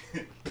promoting. I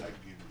get it.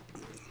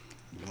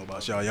 What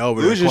about y'all? Y'all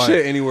were Lose your quiet.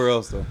 shit anywhere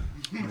else though.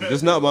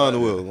 Just not behind the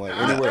wheel, like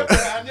anywhere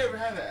else. I never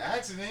had an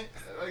accident.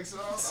 Like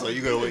So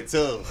you gotta wait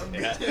till. I'm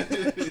good at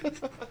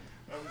it.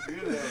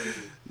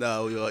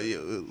 Nah,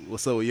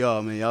 what's up with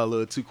y'all, man? Y'all a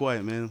little too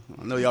quiet, man.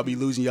 I know y'all be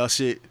losing y'all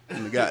shit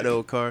in the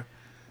goddamn car.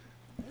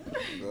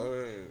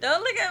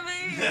 Don't look at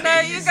me. No,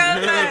 you go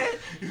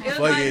first.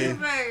 Fucking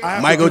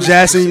Michael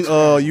Jackson,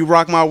 You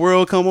Rock My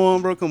World. Come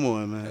on, bro. Come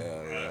on, man.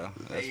 Yeah.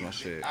 That's my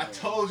shit. I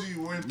told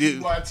you when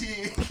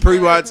PYT.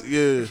 Pre-watch,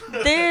 yeah.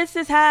 This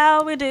is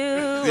how we do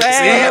it. This is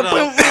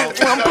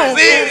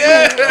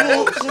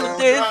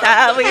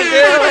how we do it.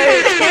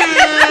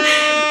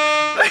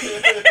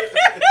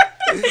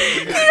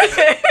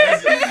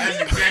 That's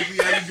exactly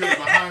how you do it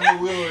behind the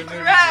wheel and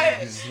everything. Right.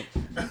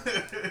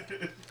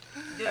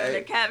 Doing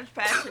the cabbage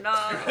patch and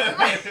all.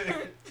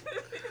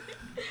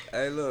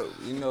 Hey, look,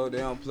 they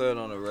don't play it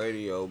on the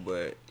radio,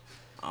 but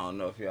I don't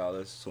know if y'all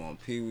listen to him.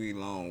 Pee Wee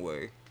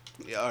Longway.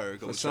 Yeah, I heard.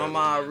 For some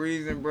odd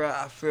reason, bro,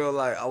 I feel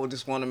like I would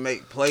just want to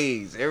make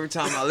plays every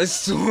time I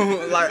listen to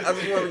him. Like I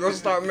just want to go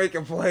start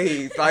making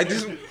plays. Like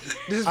just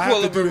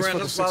pull up and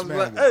random spots.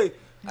 Like, hey,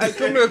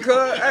 come here,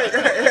 cuz.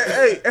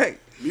 Hey.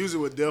 Music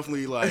would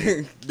definitely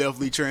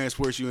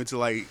transport you into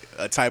like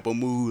a type of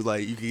mood.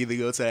 Like you can either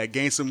go to that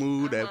gangster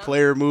mood, that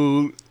player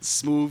mood,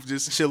 smooth,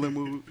 just chilling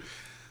mood.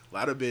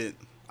 I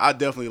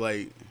definitely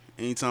like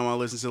anytime I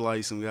listen to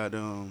like some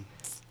goddamn,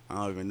 I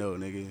don't even know,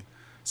 nigga.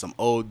 Some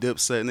old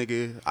Dipset,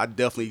 nigga. I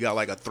definitely got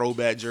like a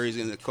throwback jersey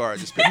in the car.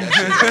 Just put that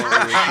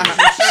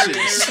shit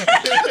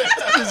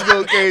on. Just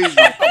go crazy.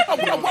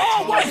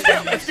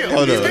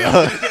 Hold on.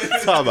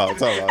 Talk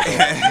about.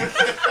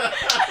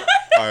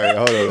 All right,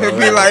 hold on. It'd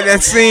be like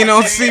that scene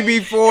on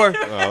CB4.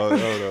 Hold on.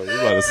 You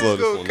about to slow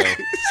this one down.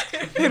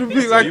 It'll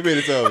be like You mean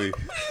to tell me?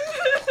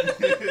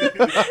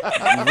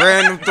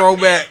 random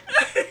throwback.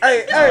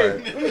 Hey,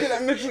 let me get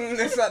that mixing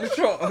inside the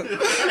trunk.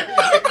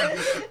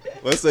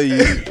 Let's say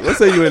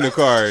you in the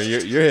car and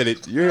you're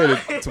headed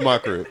to my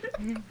crib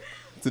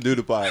to do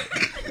the pod.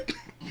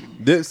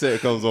 Dipset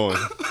comes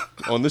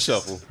on the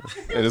shuffle,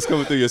 and it's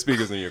coming through your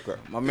speakers in your car.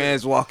 My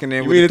man's walking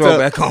in with the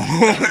throwback on.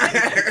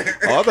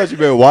 Oh, I thought you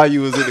meant while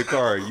you was in the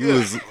car.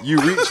 You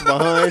reached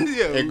behind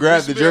and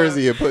grabbed the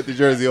jersey and put the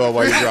jersey on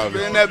while you're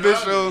driving. And that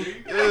bitch on.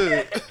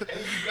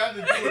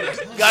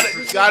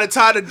 Got to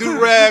tie the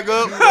do-rag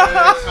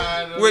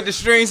up. With the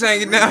strings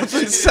hanging down to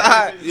the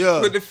side.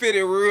 Yeah. With the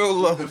fitted real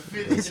low.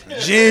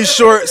 Jeans,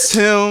 shorts,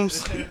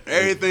 Timbs,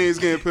 everything's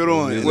getting put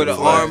on. With an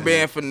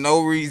armband for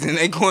no reason.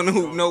 They going to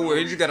hoop nowhere.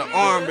 They just got an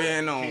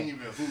armband on.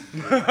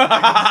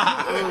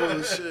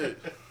 Oh,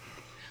 shit.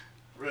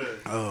 Bruh.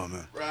 Oh,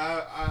 man.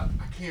 Bruh, I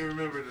can't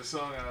remember the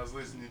song I was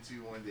listening to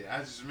one day. I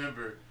just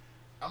remember,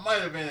 I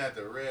might have been at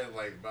the red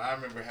light, but I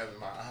remember having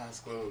my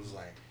eyes closed,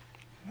 like,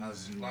 I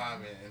was just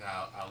vibing, and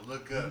I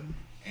look up,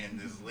 and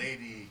this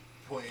lady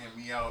pointing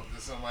me out to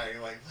somebody.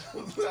 Like I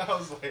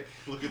was like,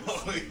 look at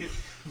this. Look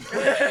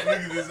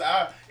at this.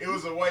 It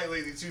was a white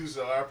lady too,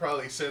 so I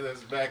probably set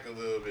us back a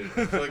little bit.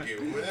 Fuck it.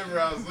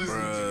 Whatever I was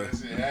listening to, that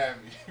shit had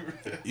me.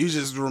 You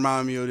just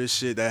remind me of this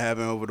shit that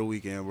happened over the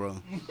weekend, bro.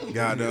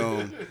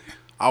 Goddamn.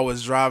 I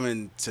was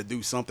driving to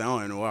do something. I don't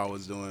even know what I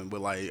was doing, but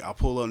like I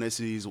pull up next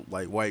to these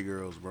like white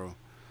girls, bro.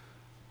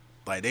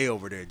 Like they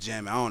over there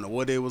jamming. I don't know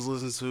what they was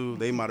listening to.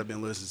 They might have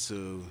been listening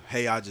to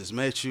 "Hey, I Just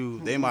Met You."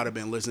 They might have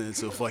been listening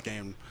to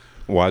fucking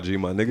YG,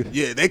 my nigga.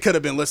 Yeah, they could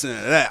have been listening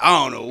to that.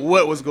 I don't know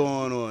what was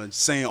going on,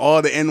 saying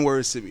all the N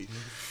words to me,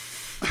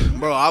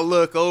 bro. I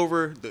look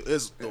over.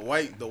 It's the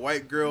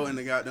white girl in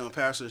the goddamn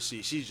passenger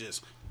seat. She's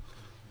just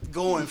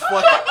going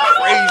fucking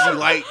crazy,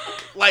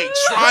 like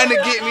trying to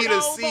get me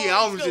to see.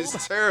 I'm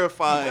just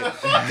terrified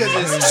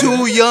because it's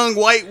two young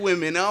white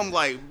women. I'm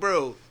like,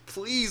 bro,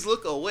 please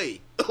look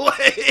away.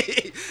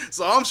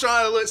 So I'm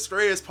trying to look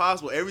straight as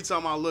possible. Every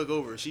time I look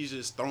over, she's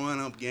just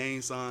throwing up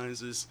gang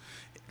signs, just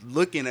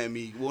looking at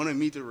me, wanting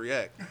me to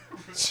react.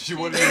 She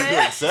wanted you to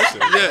accept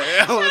it.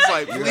 Yeah, I was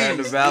like, please. You had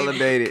to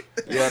validate it.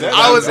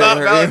 I was not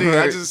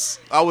validated.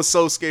 I was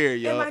so scared,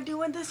 yo. Am I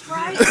doing this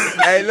right?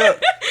 Hey,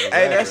 look.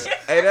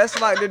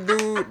 That's like the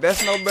dude.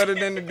 That's no better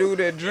than the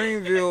dude at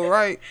Dreamville,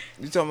 right?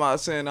 You talking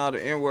about saying all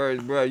the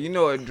N-words, bro. You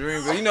know at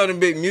Dreamville, you know them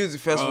big music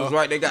festivals,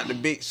 right? They got the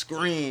big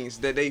screens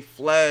that they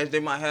flash.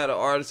 They might have the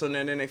artist on there,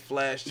 and then they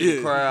flash to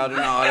the crowd and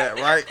all that,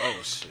 right? Oh,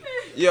 shit.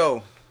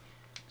 Yo.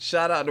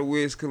 Shout out to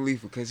Wiz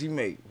Khalifa because he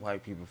make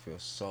white people feel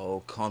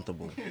so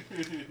comfortable.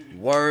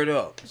 Word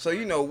up. So,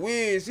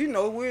 Wiz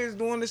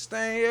doing this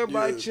thing,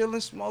 everybody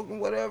chilling, smoking,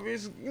 whatever.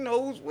 It's,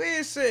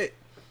 Wiz said.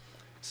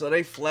 So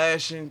they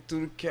flashing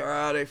through the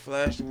crowd, they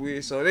flash the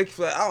Wiz. So I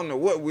don't know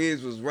what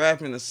Wiz was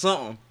rapping or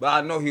something, but I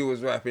know he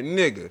was rapping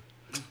nigga.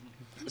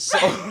 So,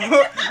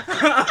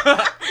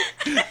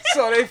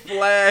 so they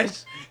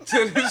flashed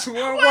to this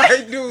one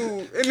white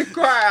dude in the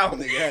crowd.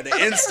 Nigga had the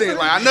instinct,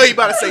 like, I know you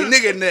about to say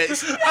nigga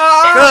next.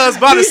 Cuz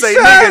about to say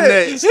nigga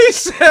next. He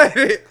said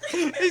it.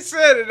 He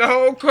said it, the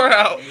whole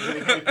crowd.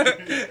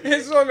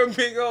 It's on the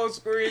big old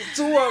screen,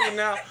 two of them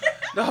now.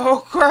 The whole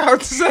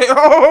crowd say,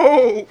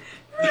 oh.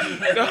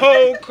 The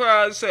whole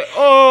crowd say,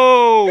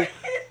 oh.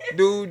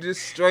 Dude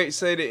just straight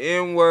say the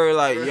N-word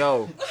like,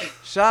 yo.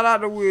 Shout out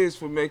to Wiz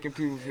for making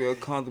people feel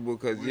comfortable,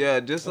 because,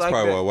 just That's like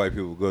probably that. why white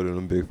people go to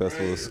them big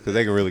festivals, because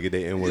they can really get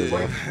their N-words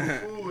off.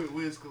 Cool with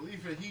Wiz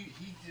Khalifa. He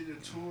did a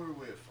tour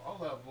with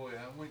Fall Out Boy.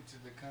 I went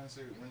to the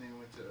concert when it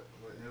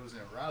was in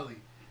Raleigh,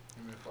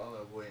 him and Fall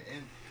Out Boy,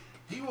 and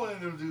he one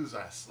of them dudes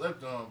I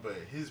slept on, but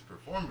his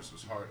performance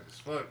was hard as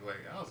fuck.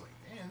 Like I was like,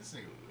 damn, this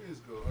nigga Wiz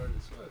go hard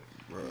as fuck,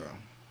 Bro.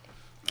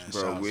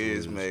 Bro,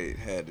 Wiz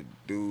had the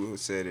dude who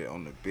said it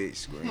on the big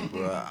screen,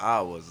 bro.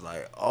 I was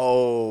like,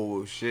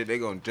 oh shit, they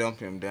gonna jump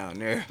him down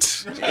there.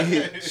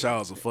 Shout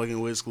out to fucking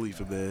Wiz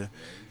Khalifa, man. You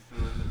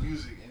feeling the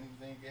music,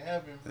 anything can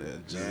happen.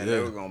 Man, they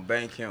were gonna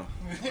bank him.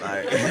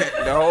 Like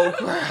the whole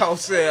crowd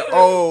said,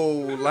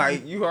 "Oh,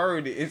 like you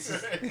heard it." It's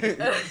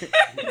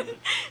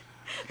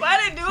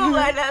Why they do him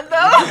like that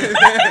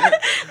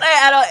though? Like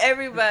out of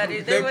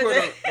everybody,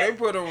 they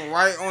put him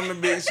right on the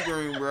big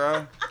screen,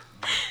 bro.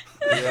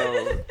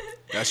 Yo,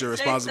 that's your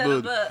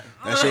responsibility.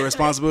 That's your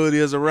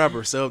responsibility as a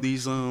rapper. Sell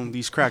these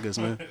crackers,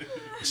 man.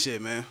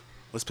 Shit, man.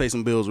 Let's pay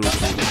some bills real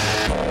quick.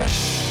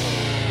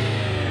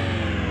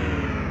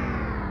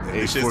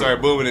 Hey, shit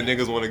started booming and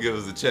niggas want to give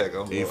us a check.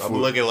 I'm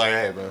looking like,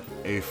 hey, man.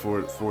 Hey,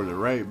 for the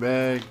right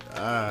bag,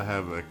 I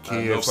have a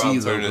KFC no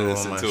problem turning logo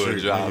this on my into a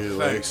shirt. job.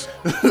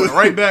 Nigga,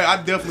 Right back,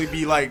 I'd definitely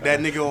be like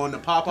that nigga on the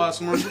Popeyes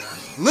commercial.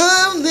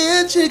 Love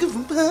that chicken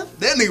from Popeyes.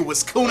 That nigga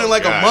was cooning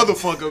like a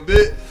motherfucker,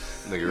 bitch.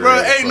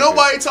 Bro, ain't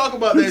nobody talk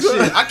about that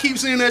shit. I keep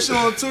seeing that shit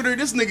on Twitter.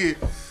 This nigga,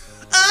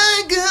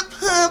 I got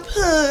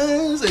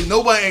Popeyes, and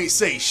nobody ain't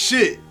say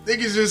shit.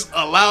 Niggas just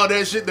allow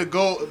that shit to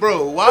go.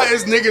 Bro, why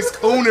is niggas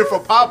cooning for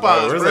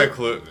Popeyes, Where's bro? that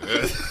clip?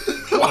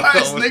 Why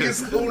is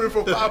niggas cooning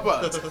for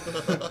Popeyes?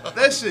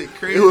 That shit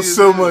crazy. It was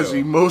so much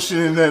emotion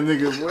in that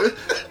nigga, boy.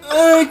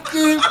 I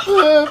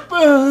got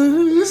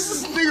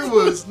Popeyes.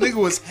 Nigga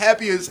was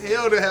happy as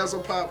hell to have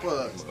some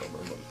Popeyes.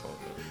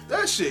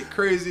 That shit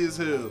crazy as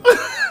hell.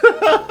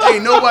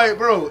 Ain't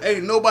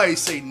nobody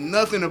say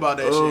nothing about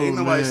that shit. Ain't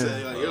nobody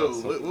say, like, yo,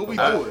 what we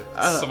doing?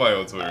 Somebody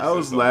on Twitter. I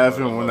was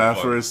laughing when I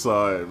first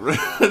saw it, bro.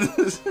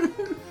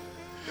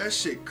 That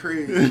shit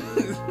crazy, bro.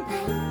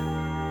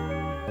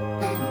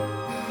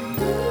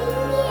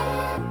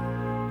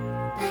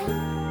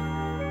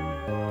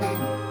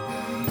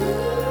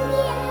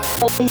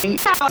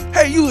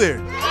 Hey, you there?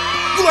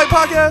 You like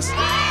podcasts?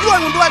 You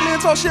like when black men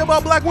talk shit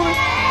about black women?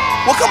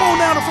 Well, come on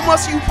down to From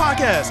Us to You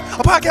podcast,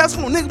 a podcast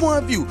from a nigga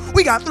point of view.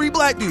 We got 3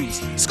 black dudes,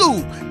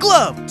 Scoob,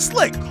 Glove,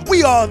 Slick.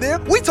 We all there.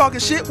 We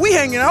talking shit. We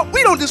hanging out.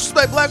 We don't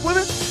disrespect black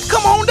women.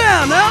 Come on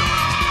down now.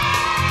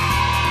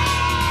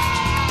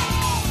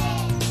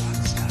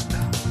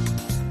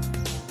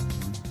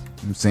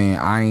 I'm saying,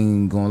 I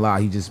ain't gonna lie,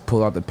 he just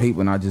pulled out the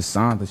paper and I just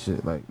signed the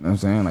shit, like, you know what I'm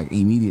saying, like,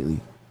 immediately.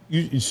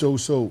 So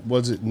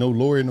was it no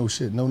lawyer, no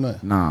shit, no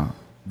nothing? Nah,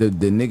 the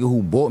nigga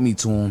who brought me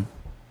to him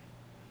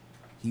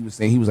he was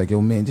like,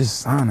 yo, man, just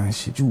sign that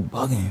shit. You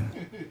bugging.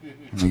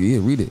 I'm like, yeah,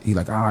 read it. He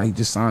like, all right,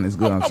 just sign it. It's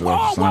good. I'm sure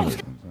I sign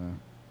it.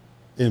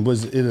 And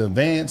was it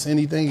advance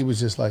anything? It was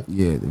just like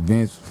yeah, the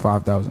advance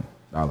 $5,000.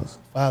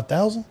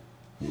 $5,000.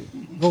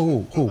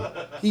 Who?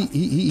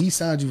 He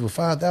signed you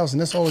for $5,000.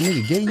 That's all the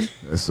nigga gave you.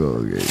 That's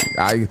all. Yeah.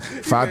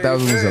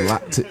 5,000 was a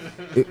lot.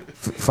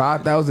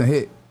 5,000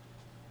 hit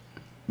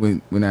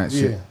when that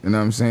shit. Yeah. You know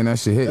what I'm saying? That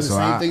shit hit. That's so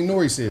the same thing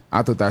Nori said.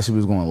 I thought that shit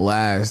was gonna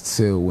last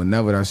till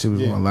whenever that shit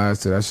was gonna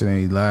last till. That shit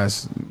ain't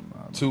last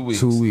 2 weeks.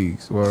 2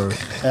 weeks. Or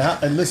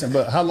And listen,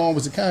 but how long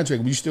was the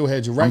contract? You still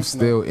had your rights. I'm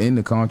still in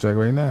the contract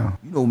right now.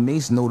 You know,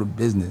 Mace know the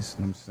business.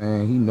 You know what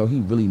I'm saying? He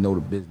really know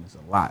the business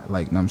a lot.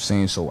 Like, you know what I'm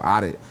saying? So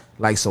I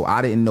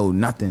didn't know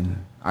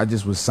nothing. I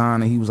just was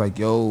signing. He was like,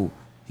 yo,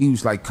 he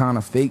was like kind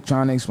of fake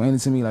trying to explain it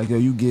to me. Like, yo,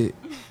 you get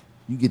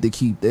to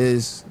keep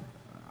this.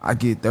 I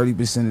get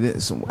 30% of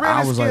this. So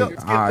I was like,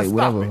 all right,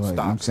 whatever. Like,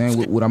 I'm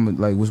saying what I'm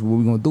like, what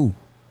we gonna do?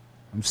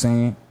 I'm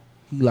saying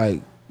he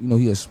like, you know,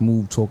 he a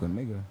smooth talking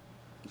nigga.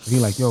 So he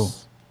like, yo,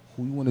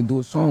 who you want to do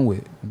a song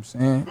with? I'm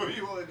saying,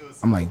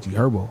 I'm like, G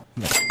Herbo.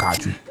 He like, I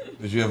got you.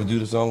 Did you ever do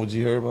the song with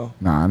G Herbo?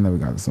 Nah, I never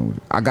got a song with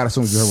you. I got a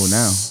song with G Herbo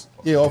now.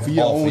 Yeah, off of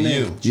your Off own of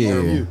name.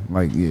 you.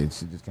 Yeah,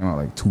 shit just came out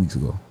like 2 weeks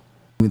ago.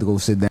 We need to go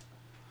sit down.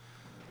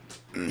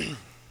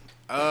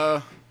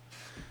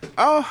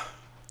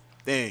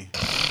 Dang.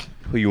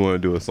 Who you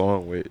want to do a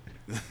song with?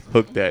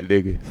 Hook that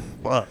nigga.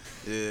 Fuck.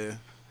 Yeah.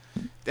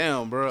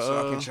 Damn, bro.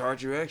 So I can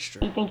charge you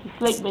extra. You think you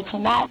slick, but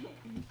you're not.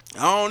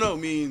 I don't know. I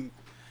mean,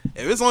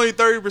 if it's only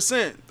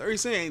 30%,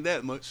 30% ain't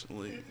that much.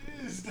 Like,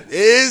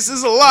 it's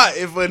a lot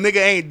if a nigga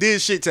ain't did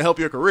shit to help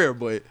your career,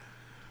 but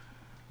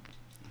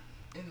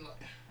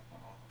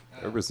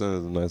 30% is a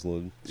nice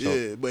little chunk.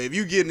 yeah, but if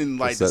you getting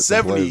like To the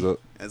set some 70, plays up.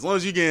 as long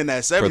as you getting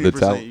that For the 70%,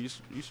 talent.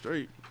 you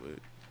straight.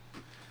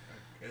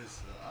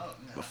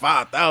 But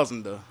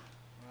 5,000 though.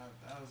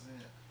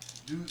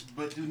 5,000.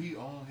 But do he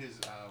own his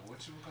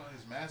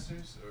his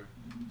masters or?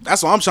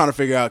 That's what I'm trying to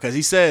figure out because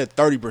he said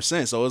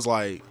 30%, so it's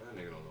like.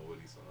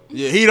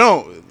 Yeah, he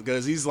don't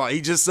because he's like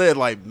he just said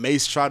like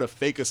Mace tried to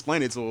fake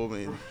explain it to him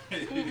and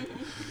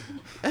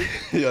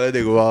Yo, that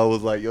nigga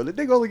was like, yo, that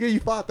nigga only gave you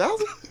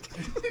 5,000.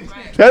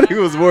 That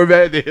nigga was more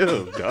mad than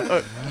him,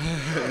 dog.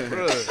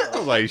 I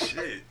was like,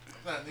 shit.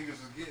 I thought niggas was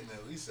getting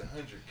at least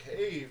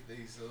 100K if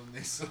they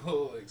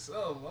sold like some.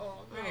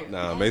 I don't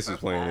know. Nah, Mace was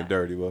playing it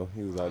dirty, bro.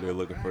 He was out there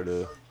looking for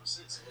the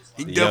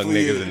young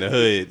definitely niggas in the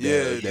hood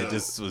yeah, that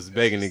just was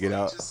begging to get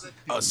out. a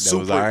That super,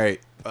 was all right.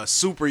 a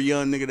super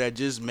young nigga that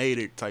just made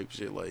it type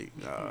shit like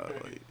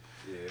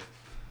Yeah.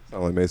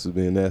 Sound like Mace was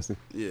being nasty.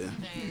 Yeah.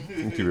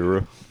 Keep it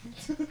real.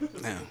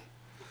 Damn.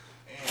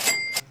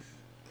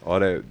 All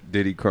that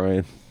Diddy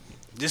crying.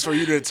 Just for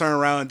you to turn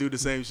around and do the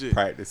same shit.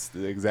 Practice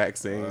the exact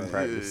same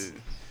practice.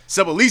 Yeah.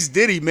 So at least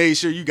Diddy made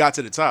sure you got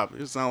to the top.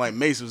 It sounded like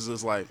Mace was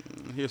just like,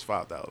 here's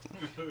 5,000.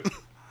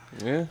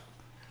 Yeah.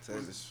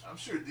 I'm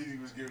sure Diddy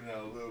was giving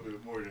out a little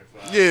bit more than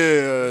 5.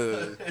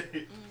 Yeah.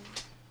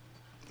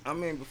 I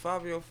mean, but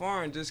Fabio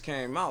Foreign just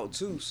came out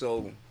too,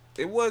 so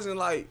it wasn't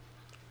like.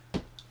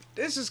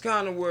 This is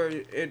kind of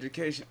where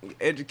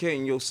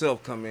educating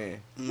yourself come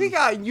in. We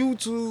got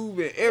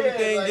YouTube and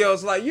everything like,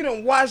 else. Like you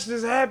done watched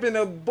this happen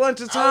a bunch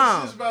of I was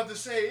times. just about to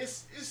say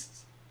it's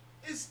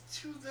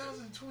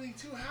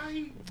 2022. How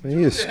you?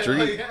 He a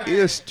street. He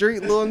a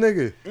street little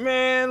nigga.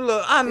 Man,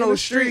 look, I know the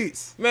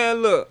streets. Man,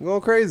 look, Going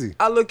crazy.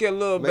 I look at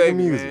Lil Making Baby,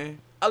 music. man.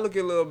 I look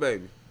at Lil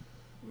Baby.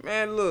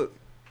 Man, look,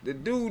 the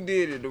dude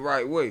did it the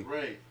right way.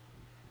 Right.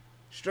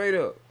 Straight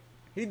up.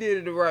 He did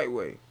it the right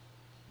way.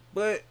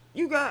 But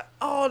you got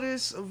all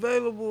this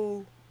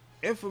available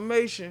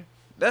information.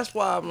 That's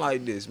why I'm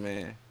like this,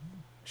 man.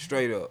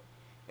 Straight up.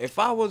 If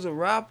I was a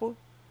rapper,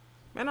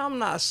 man, I'm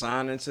not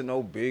signing to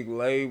no big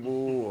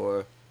label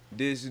or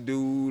this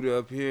dude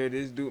up here,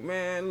 this dude.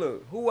 Man,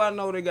 look, who I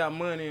know that got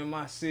money in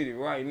my city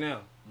right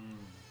now?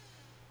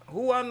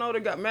 Who I know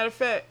that got, matter of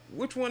fact,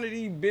 which one of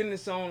these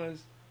business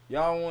owners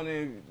y'all want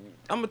to,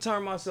 I'm going to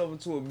turn myself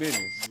into a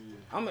business.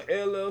 I'm an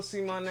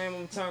LLC, my name, I'm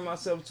going to turn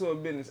myself into a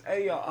business.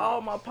 Hey, y'all, all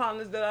my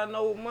partners that I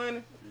know with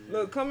money,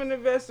 look, come and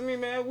invest in me,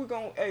 man. We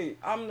going to, hey,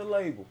 I'm the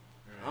label.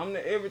 I'm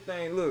the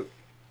everything. Look.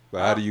 But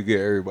how do you get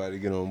everybody to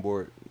get on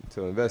board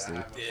to invest in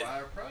it?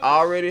 I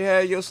already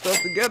had your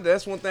stuff together.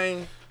 That's one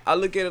thing. I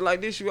look at it like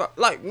this.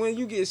 Like when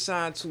you get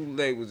signed to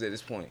labels at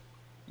this point,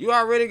 you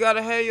already got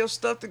to have your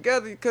stuff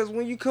together because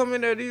when you come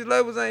in there, these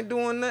labels ain't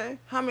doing nothing.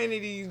 How many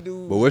of these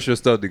dudes? But what's your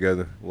stuff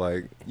together?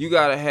 Like, you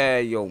got to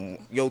have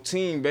your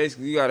team,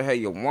 basically. You got to have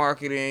your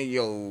marketing,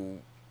 your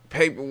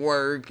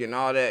paperwork, and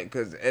all that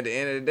because at the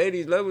end of the day,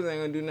 these labels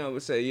ain't going to do nothing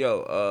but say,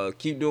 yo,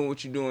 keep doing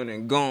what you're doing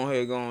and go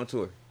ahead, go on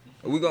tour.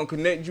 We're going to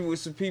connect you with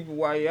some people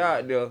while you're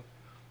out there.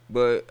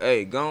 But,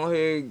 hey, go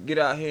ahead, get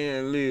out here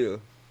and live.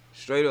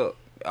 Straight up.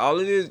 All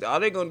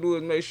they going to do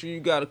is make sure you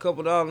got a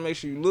couple dollars, make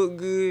sure you look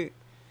good,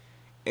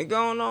 and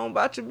going on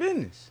about your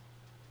business.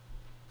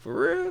 For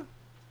real.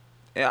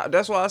 And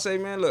that's why I say,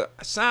 man, look,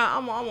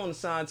 I'm on to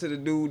sign to the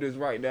dude that's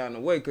right down the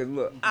way. Because,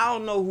 look, I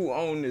don't know who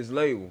owned this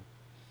label.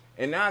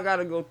 And now I got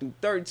to go through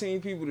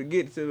 13 people to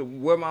get to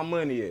where my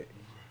money at.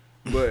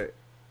 But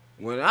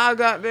when I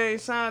got there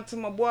and signed to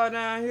my boy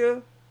down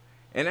here,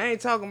 and I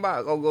ain't talking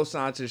about go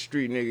sign to the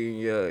street nigga in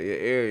your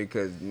area,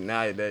 because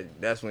now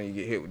that's when you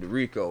get hit with the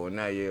RICO, and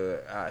now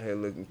you're out here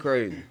looking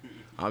crazy.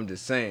 I'm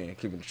just saying,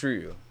 keeping it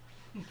real.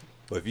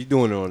 But if you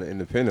doing it on an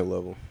independent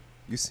level,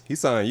 he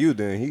signed you,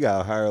 then he got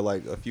to hire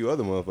like a few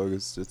other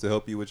motherfuckers just to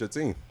help you with your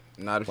team.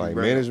 Not if like you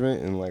bring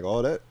management and like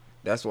all that.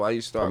 That's why you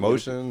start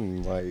promotion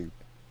and like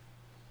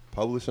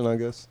publishing, I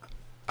guess.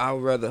 I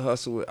would rather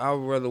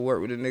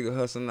work with a nigga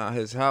hustling out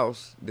his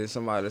house than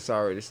somebody that's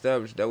already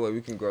established. That way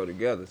we can grow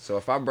together. So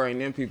if I bring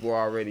them people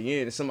already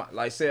in, somebody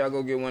like say I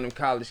go get one of them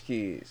college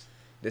kids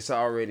that's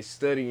already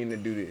studying to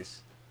do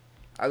this.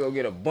 I go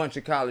get a bunch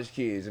of college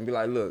kids and be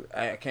like, look,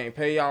 I can't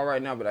pay y'all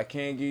right now, but I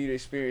can give you the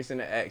experience and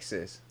the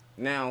access.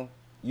 Now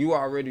you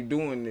already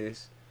doing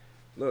this.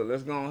 Look,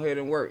 let's go ahead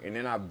and work. And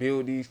then I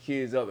build these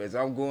kids up. As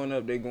I'm going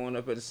up, they going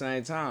up at the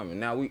same time. And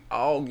now we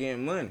all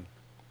getting money.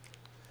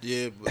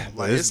 Yeah, but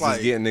like it's it's just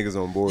like getting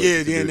niggas on board.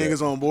 Yeah, getting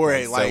niggas on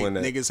board. Like selling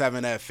that. niggas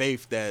having that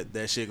faith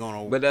that shit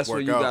gonna But that's work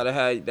where you out. gotta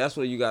have. That's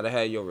where you gotta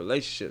have your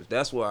relationships.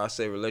 That's why I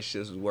say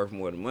relationships is worth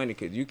more than money.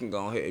 Cause you can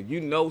go ahead if you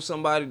know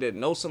somebody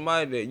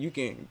that you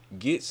can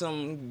get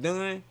something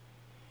done.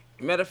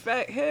 Matter of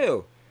fact,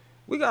 hell,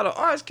 we got an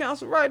arts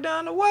council right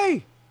down the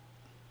way.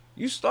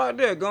 You start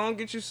there, go and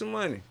get you some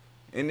money,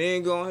 and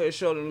then go ahead and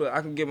show them. Look,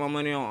 I can get my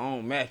money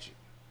on match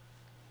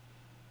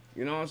it.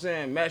 You know what I'm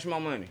saying? Match my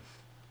money.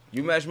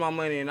 You match my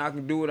money, and I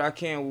can do what I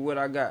can with what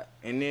I got,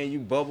 and then you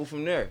bubble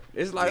from there.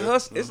 It's like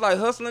It's like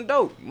hustling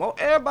dope.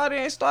 Everybody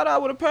ain't start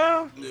out with a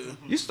pound. Yeah.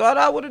 You start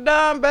out with a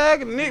dime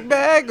bag, a nick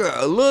bag,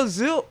 a little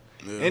zip,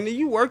 and then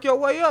you work your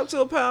way up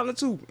to a pound or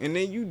two, and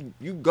then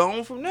you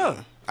gone from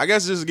there. I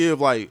guess just give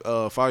like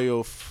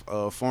Fabio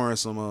Foreign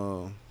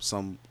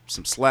some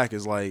slack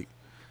is like,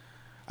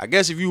 I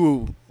guess if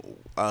you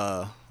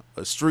a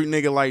street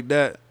nigga like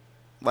that.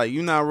 Like,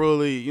 you're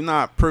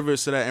not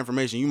privileged to that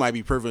information. You might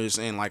be privileged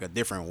in, like, a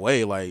different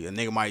way. Like, a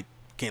nigga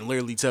can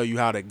literally tell you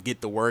how to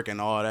get to work and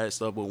all that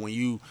stuff. But when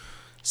you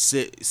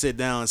sit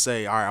down and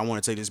say, all right, I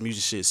want to take this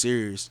music shit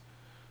serious,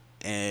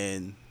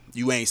 and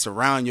you ain't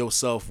surround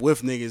yourself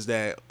with niggas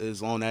that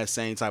is on that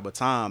same type of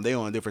time. They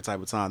on a different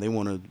type of time. They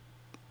want to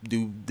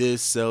do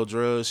this, sell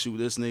drugs, shoot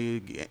this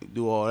nigga,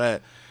 do all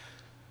that.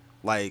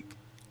 Like,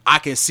 I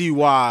can see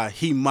why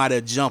he might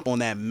have jumped on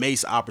that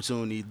Mace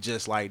opportunity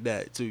just like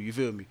that, too. You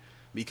feel me?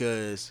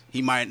 Because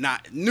he might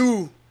not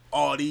knew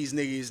all these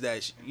niggas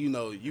that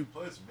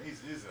Plus,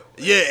 Mace is a legend.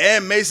 Yeah,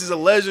 and Mace is a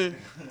legend.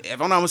 If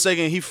I'm not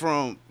mistaken, I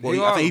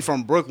think he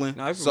from Brooklyn.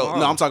 No,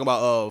 I'm talking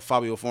about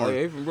Fabio Foreign. Oh,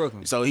 yeah, he from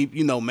Brooklyn. So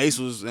Mace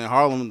was in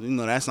Harlem.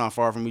 That's not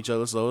far from each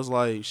other. So it's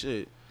like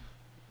shit.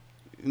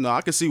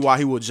 I can see why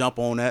he would jump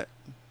on that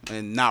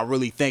and not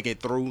really think it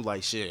through.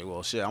 Like shit.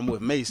 Well, shit. I'm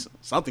with Mace.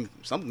 Something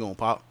gonna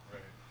pop.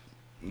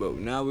 But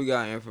now we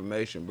got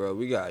information, bro.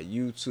 We got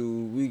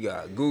YouTube, we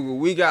got Google,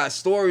 we got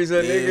stories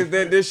of niggas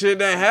that this shit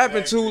done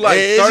happened to like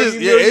 30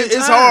 million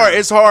times. Hard.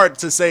 It's hard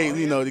to say,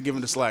 to give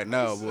him the slack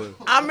now, but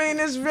I mean,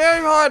 it's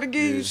very hard to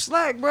give you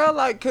slack, bro.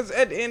 Like, cause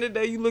at the end of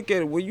the day, you look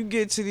at it when you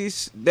get to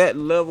that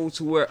level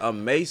to where a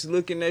Mace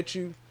looking at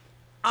you.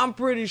 I'm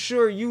pretty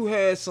sure you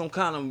had some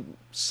kind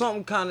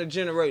of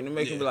generating to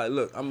make him be like,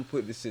 look, I'm gonna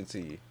put this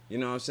into you. You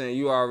know what I'm saying?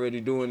 You already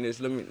doing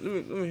this. Let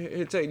me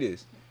here, take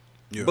this.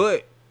 Yeah.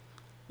 But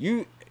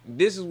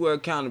this is where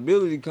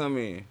accountability come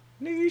in.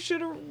 Nigga, you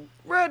should have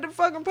read the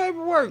fucking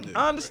paperwork. Yeah,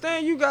 I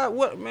understand you got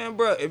what, man,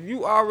 bro. If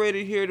you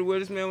already here to where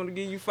this man want to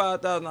give you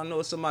 5,000, I know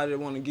it's somebody that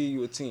want to give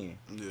you a 10.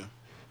 Yeah.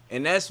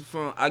 And that's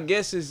from, I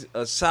guess it's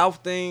a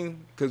South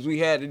thing, because we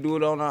had to do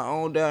it on our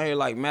own down here,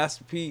 like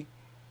Master P.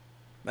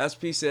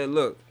 Master P said,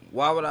 look,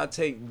 why would I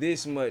take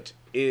this much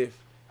if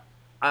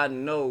I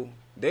know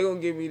they going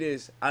to give me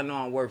this, I know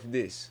I'm worth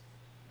this.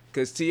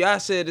 Because T.I.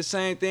 said the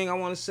same thing I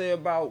want to say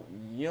about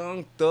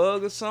Young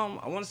Thug or something.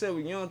 I want to say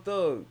with Young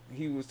Thug,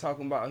 he was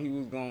talking about he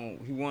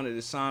wanted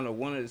to sign or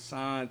wanted to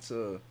sign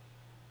to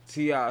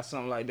T.I. or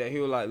something like that. He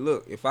was like,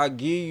 look, if I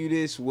give you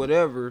this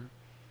whatever,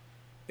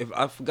 if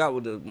I forgot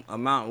what the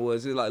amount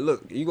was, it's like,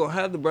 look, you're going to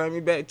have to bring me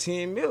back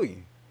 10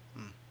 million.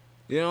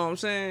 You know what I'm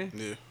saying?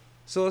 Yeah.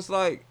 So it's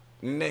like,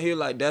 and he was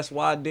like, that's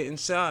why I didn't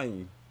sign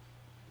you.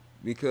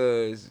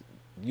 Because...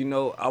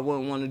 I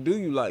wouldn't want to do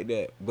you like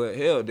that. But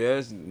hell,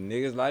 there's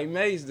niggas like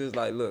Mace that's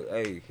like, look,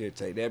 hey, here,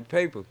 take that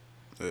paper.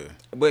 Yeah.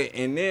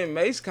 And then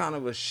Mace kind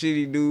of a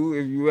shitty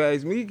dude, if you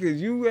ask me,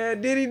 because you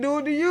had Diddy do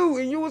it to you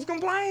and you was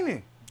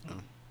complaining.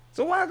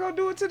 So why go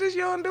do it to this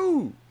young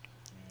dude?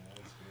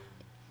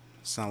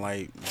 Sound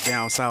like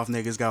down south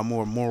niggas got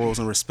more morals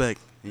and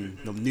respect.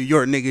 The New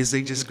York niggas,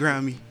 they just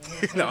grimy.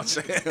 You know what I'm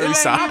saying?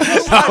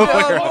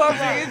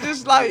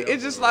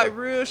 It's just like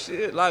real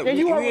shit. Like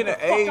we in the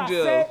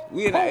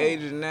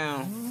age of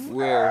now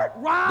where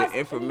the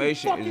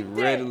information is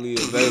readily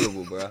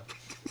available, bro.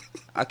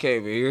 I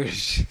can't even hear this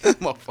shit.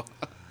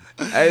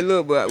 Hey,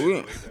 look,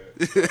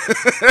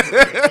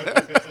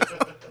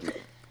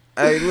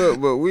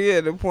 but we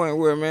at the point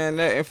where, man,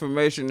 that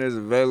information is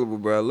available,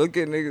 bro. Look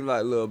at niggas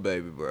like Lil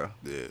Baby, bro.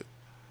 Yeah.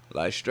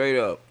 Like straight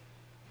up.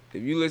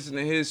 If you listen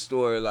to his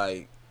story,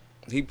 like,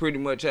 he pretty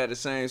much had the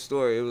same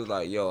story. It was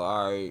like, yo,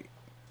 all right,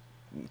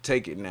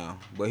 take it now.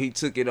 But he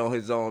took it on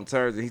his own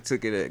terms, and he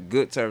took it at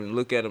good terms. And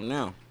look at him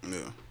now.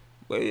 Yeah.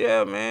 But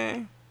yeah,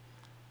 man.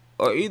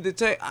 Or either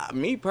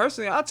me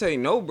personally, I'll take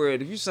no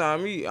bread. If you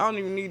sign me, I don't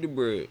even need the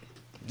bread.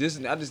 I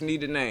just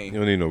need the name. You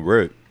don't need no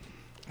bread.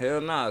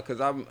 Hell nah, cause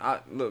look,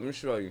 let me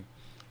show you.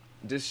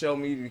 Just show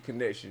me the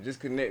connection. Just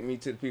connect me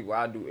to the people.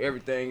 I do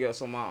everything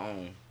else on my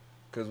own.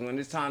 Cause when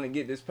it's time to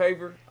get this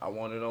paper, I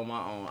want it on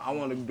my own. I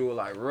want to do it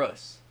like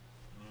Russ.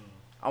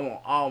 I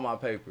want all my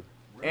paper,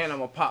 and I'm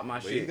gonna pop my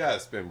But shit. you gotta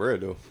spend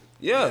bread though.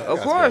 Yeah, of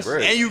course.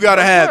 And you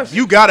gotta have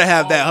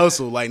that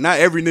hustle. Like not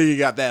every nigga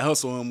got that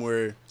hustle in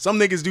where some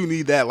niggas do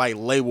need that like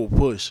label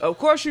push. Of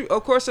course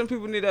some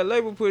people need that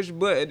label push,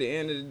 but at the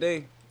end of the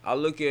day,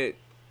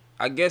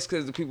 I guess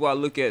because the people I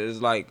look at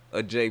is like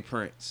a Jay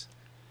Prince,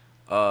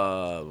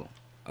 a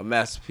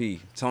Master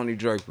P, Tony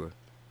Draper,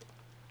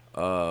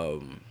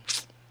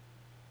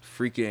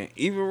 freaking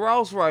even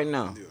Ross right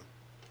now. Yeah.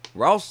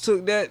 Ross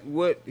took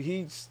what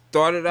he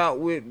started out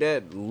with,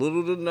 that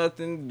little to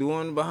nothing,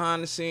 doing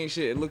behind the scenes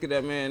shit, and look at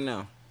that man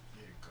now.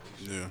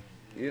 Yeah.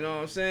 You know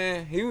what I'm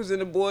saying? He was in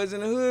the Boys in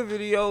the Hood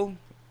video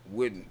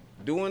with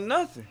doing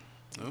nothing.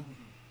 Oh.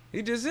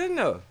 He just in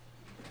there.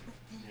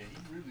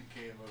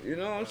 You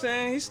know what I'm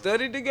saying? He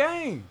studied the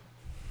game.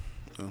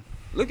 Oh.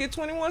 Look at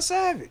 21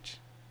 Savage.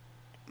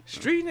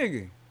 Street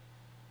nigga.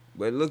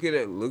 But look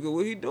at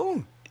what he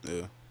doing.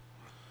 Yeah.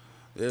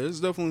 Yeah, it's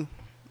definitely,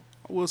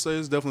 I will say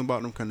it's definitely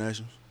about them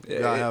connections. You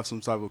gotta have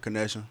some type of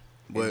connection.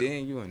 But and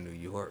then you in New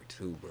York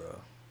too, bro.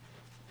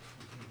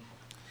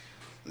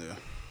 Yeah.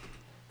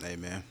 Hey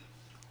man.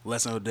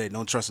 Lesson of the day,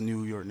 don't trust a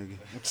New York nigga.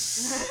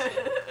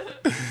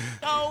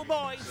 Oh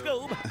boy,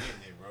 Scoob. Bro,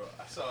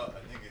 I saw a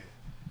nigga,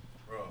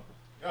 bro.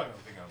 Y'all don't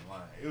think I'm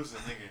lying. It was a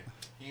nigga.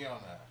 He on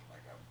a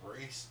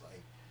brace,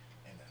 like,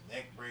 and a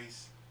neck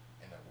brace,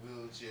 and a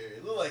wheelchair.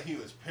 It looked like he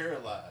was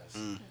paralyzed.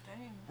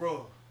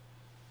 Bro,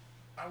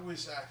 I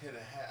wish I could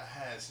have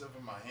had stuff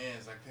in my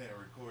hands. I couldn't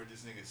record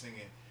this nigga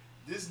singing.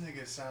 This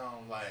nigga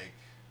sound like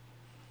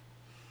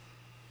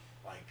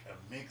a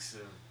mix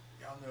of,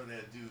 y'all know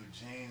that dude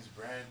James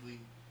Bradley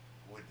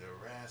with the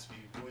raspy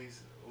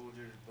voice,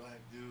 older black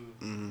dude.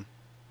 Mm-hmm.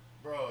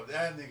 Bro,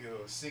 that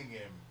nigga was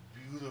singing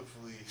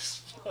beautifully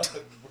as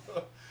fuck,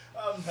 bro.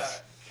 I'm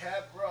not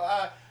cap, bro.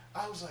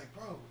 I was like,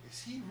 bro,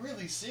 is he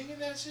really singing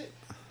that shit?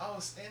 I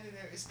was standing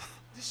there. This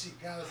shit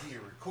gotta be a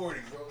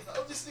recording, bro.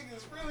 No, this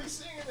nigga's really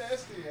singing that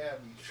shit.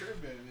 Had me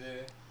tripping,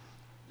 man.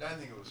 That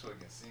nigga was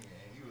fucking singing,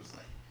 and he was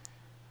like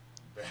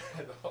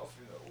bad off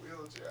in a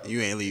wheelchair. You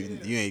ain't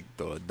leaving. You ain't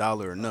throw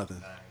 $1 or nothing.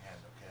 Nah, I ain't had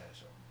no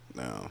cash on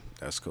me. No,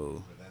 that's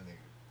cool. But that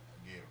nigga, I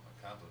gave him a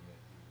compliment.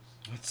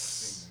 He was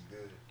singing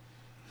good.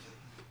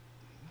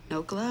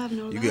 No glove,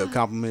 no You love. get a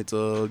compliment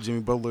to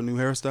Jimmy Butler new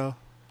hairstyle?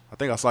 I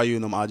think I saw you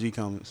in them IG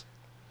comments.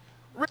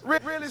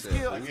 Really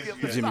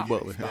skip. Jimmy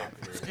Butler.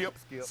 Skip.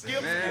 Females.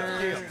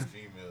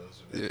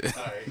 Yeah.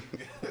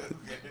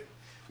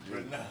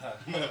 But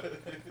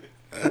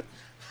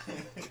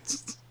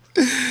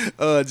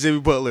nah. Jimmy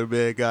Butler,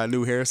 man, got a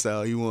new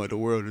hairstyle. He wanted the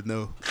world to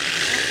know.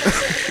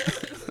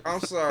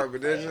 I'm sorry,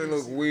 but that just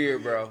look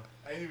weird, bro.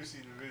 I ain't even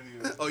seen the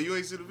video. Oh, you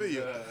ain't seen the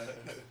video?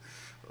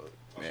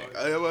 Man,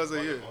 I was about to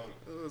say, yeah. I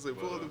was about to say,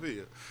 pull up the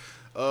video.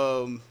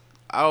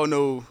 I don't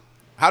know.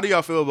 How do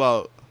y'all feel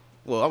about,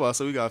 well, I'm about to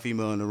say we got a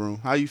female in the room.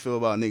 How you feel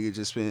about niggas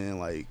just spending,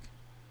 like,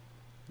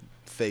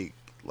 fake,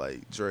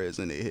 like, dreads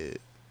in their head?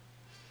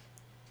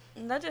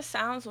 That just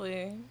sounds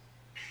weird.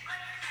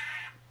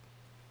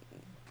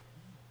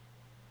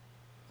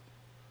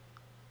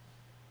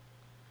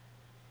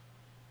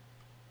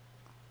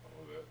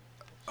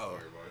 Oh.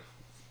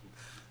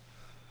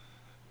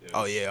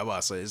 Oh yeah, I'm about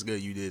to say it's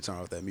good you did turn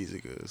off that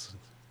music because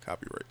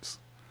copyrights.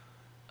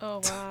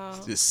 Oh wow.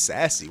 Just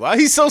sassy. Why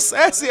he so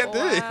sassy at the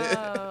end?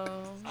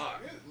 Wow.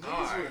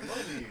 Niggas with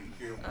money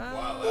can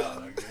wild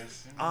out, I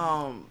guess.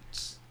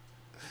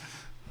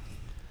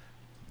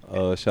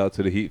 Shout out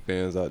to the Heat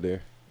fans out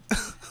there.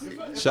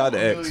 Shout out to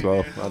X,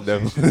 bro. I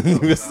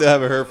definitely we still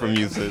haven't heard from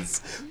you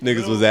since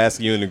niggas was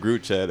asking you in the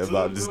group chat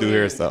about this new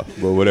hairstyle.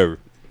 But whatever.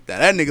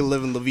 That nigga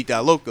living La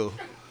Vida Loco.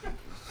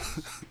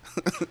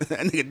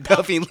 That nigga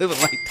Duffy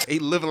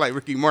living like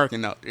Ricky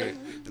Martin out there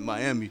in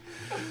Miami.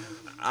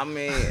 I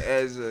mean,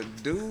 as a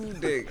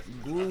dude that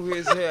grew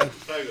his hair,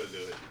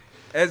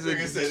 as a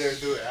nigga said they're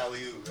doing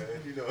alley-oop, man.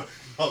 You know, I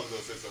was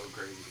gonna say something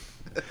crazy.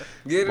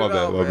 Get it My bad,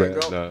 off, my man.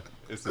 bad. Go. Nah,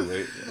 it's too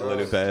late. I let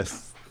it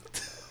pass.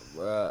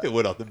 It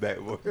went off the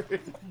backboard.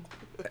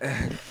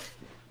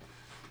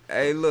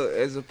 Hey, look,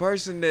 as a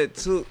person that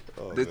took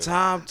the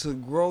time to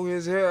grow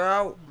his hair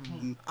out,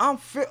 I'm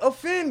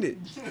offended.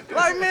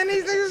 Like, man,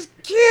 these niggas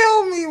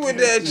kill me with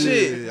that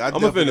shit. Yeah,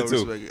 I'm offended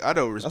too. I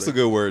don't respect. That's a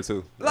good word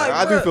too. Like,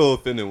 I do bruh. feel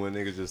offended when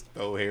niggas just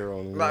throw hair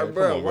on them. Like, Come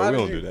bro, on, why we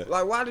don't did you do that.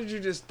 like? Why did you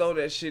just throw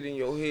that shit in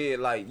your head?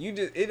 Like, you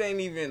just, it ain't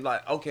even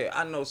like, okay,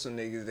 I know some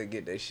niggas that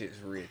get their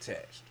shits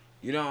reattached.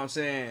 You know what I'm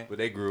saying? But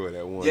they grew it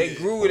at one. They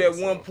grew it at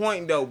one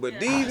point though. But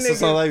these niggas,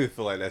 Sometimes I even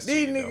feel like that's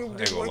these cheating, though. niggas,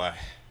 I ain't gonna lie.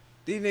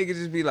 These niggas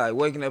just be like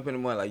waking up in the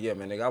morning like, yeah,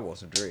 man, nigga, I want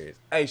some dreads.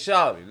 Hey,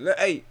 shawty,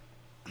 hey,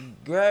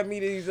 grab me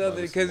these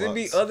other, Nice cause it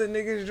be locks. other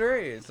niggas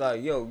dreads.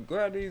 Like, yo,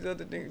 grab these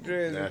other niggas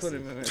dreads and put Nasty. it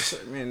in there.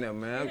 Put me in there,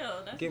 man.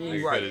 Get me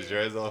Nigga cut right. his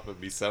dreads off and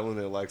be selling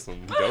it like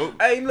some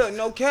dope. Hey, look,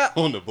 no cap.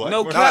 On the black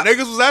No market. cap.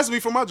 Niggas was asking me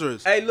for my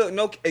dress. Hey, look,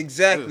 no,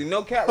 exactly,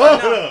 no cap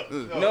right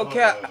now. No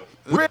cap.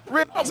 Rip, whoa,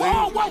 Hey,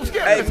 no Skip,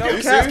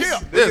 cap.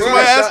 skip. Yeah,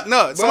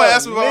 somebody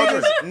asked me about my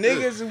dress.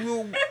 Niggas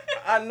will.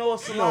 I know a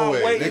salon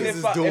way. waiting. Niggas If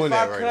is I doing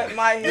that right cut now.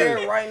 my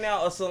hair right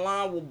now, a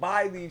salon will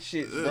buy these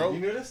shits, bro. You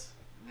hear this?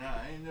 Nah,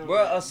 I ain't know.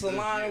 Bro, a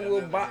salon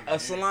will buy. A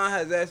salon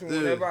has asked me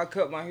whenever I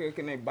cut my hair,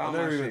 can they buy I my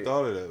never even shit?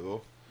 thought of that,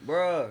 bro.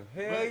 Bruh,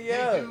 hell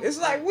yeah. It's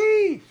like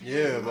weed.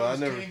 Yeah, but I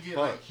never Can't get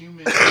thought. like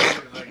human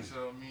hair, like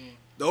so. I mean,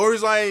 The only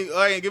reason I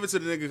ain't give it to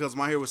the nigga because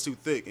my hair was too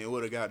thick and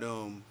would have got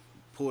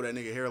pulled that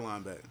nigga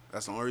hairline back.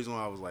 That's the only reason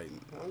why I was like,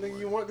 I think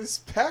you want this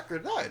pack or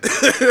not? oh, you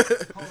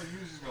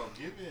just gonna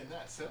give it and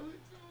not sell it?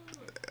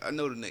 I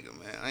know the nigga,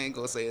 man. I ain't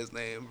gonna say his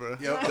name, bro.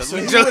 Yo, Cause so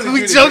we you joking,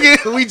 really we do joking,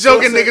 the- we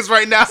joking so- niggas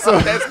right now. So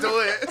let's do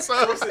it.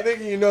 So What's the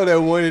nigga you know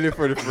that wanted it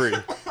for the free?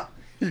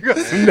 You got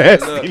some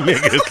nasty look.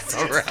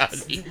 niggas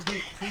around you.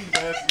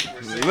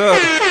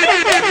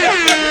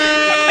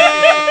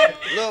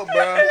 Look,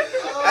 bro.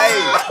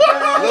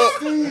 Hey,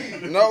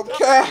 look. No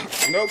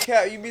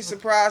cap. You be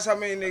surprised how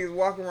many niggas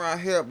walking around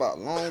here about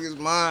long as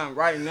mine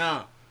right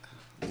now.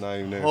 Not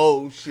even there.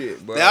 Oh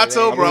shit, bro. I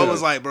told bro, I ain't-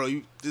 was like, bro,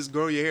 you just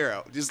grow your hair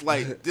out. Just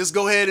like, just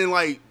go ahead and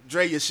like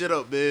drag your shit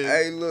up, man.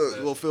 Hey, look.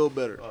 You will feel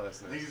better. Oh,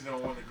 that's nice. Niggas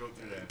don't want to go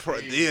through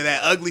that. Yeah,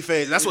 that ugly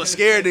phase. That's what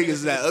scared niggas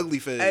is that ugly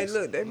phase. Hey,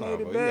 look, they Nah, made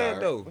bro, it you bad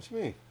alright. though. What you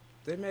mean?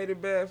 They made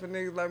it bad for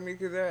niggas like me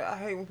because I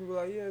hate when people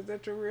like, yeah, is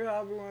that your real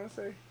hobby? Want to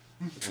say,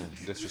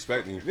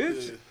 Disrespecting you.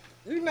 bitch,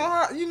 you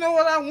know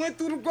what I went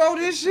through to grow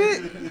this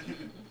shit.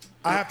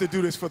 I have to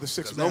do this for the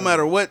 6 No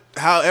matter what,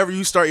 however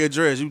you start your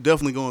dress, you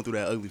definitely going through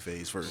that ugly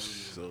phase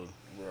first. So,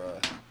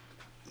 Bruh.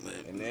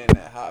 And then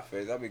that hot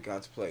phase, I be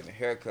contemplating a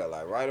haircut.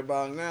 Like right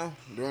about now,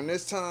 during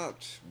this time,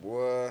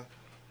 boy,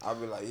 I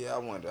be like, yeah, I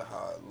wonder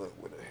how it look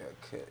with a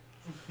haircut.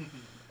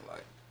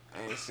 Like,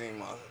 I ain't seen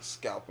my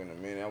scalp in a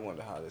minute. I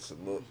wonder how this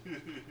would look.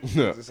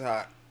 It's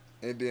hot.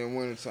 And then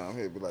wintertime,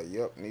 he'll be like,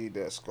 yep, need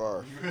that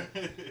scarf.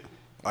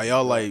 are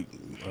y'all like,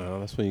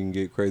 That's when you can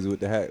get crazy with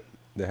the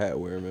hat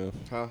wear, man.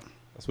 Huh?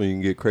 That's when you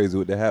can get crazy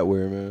with the hat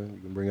wear, man.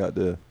 You can bring out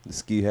the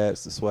ski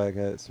hats, the swag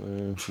hats,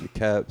 man, the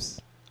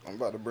caps. I'm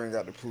about to bring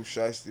out the Pooh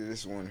Shiesty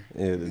this winter.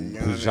 Yeah, The the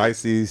young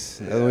Pisces.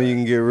 That's when you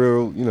can get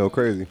real,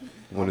 crazy.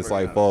 When it's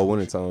like fall,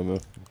 winter time, man.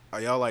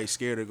 are y'all like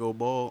scared to go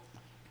bald,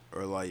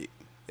 or like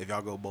if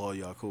y'all go bald,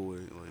 y'all cool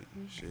with it?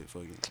 Like shit,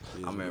 fuck it.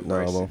 I'm Nah,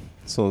 embracing. man.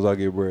 As soon as I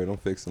get bread, I'm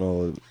fixing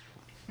all of it.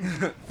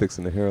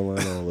 Fixing the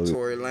hairline, all of it.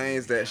 Tory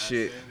Lanez, that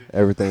shit.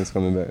 Everything's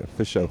coming back,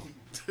 for sure.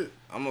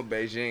 I'm a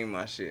Beijing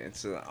my shit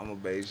until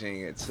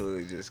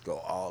it just go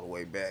all the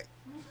way back.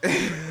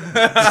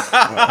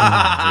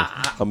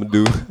 I'm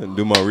gonna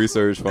do my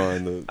research,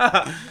 find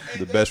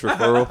the best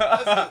referral.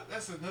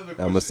 That's another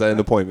question. I'm gonna set an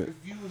appointment.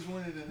 If you was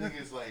one of the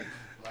niggas like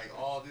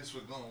all this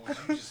was going, would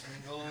you just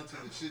hang on to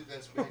the shit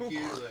that's back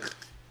here?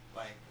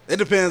 Like It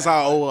depends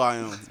how old I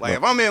am. Like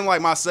if I'm in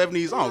like my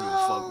 70s, I don't give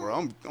a fuck, bro.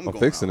 I'm I'm going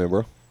fixing out. it,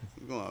 bro.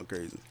 I'm going out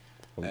crazy.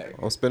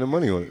 I'm spending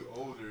money on it. you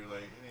older,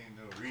 like it ain't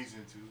no reason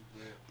to.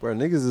 Bro,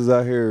 niggas is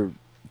out here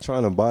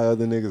trying to buy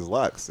other niggas'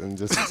 locks and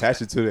just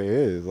attach it to their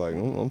heads. Like,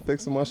 I'm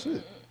fixing my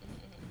shit.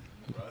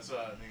 Bro, I saw a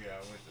nigga I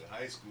went to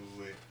high school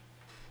with,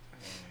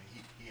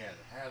 and he had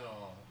a hat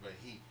on, but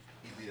he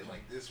did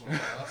like this one.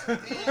 I was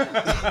like,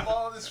 damn, he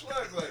bald as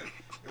fuck. Like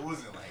it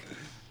wasn't like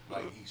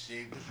he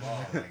shaved his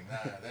ball. Like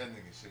nah, that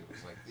nigga shit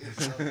was like this.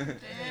 I was like,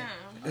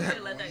 Damn, I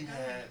should let that he go.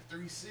 had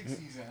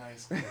 360s in high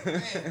school. Damn,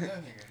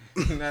 that nigga.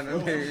 Now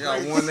that nigga got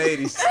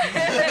 180s.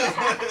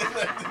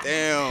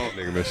 Damn.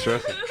 Nigga been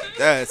stressing.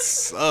 That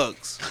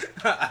sucks.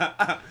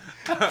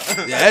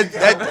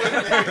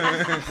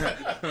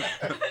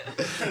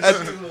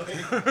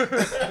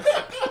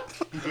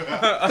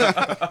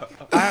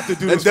 I have to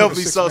do That this for the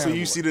definitely six sucks man when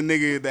you award. see the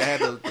nigga that had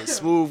the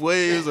smooth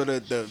waves or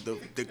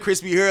the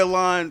crispy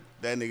hairline.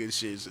 That nigga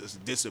shit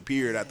just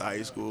disappeared after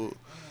high school.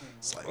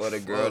 It's like, Or the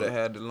girl fuck. that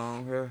had the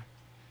long hair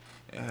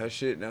and her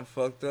shit done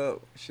fucked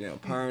up. She done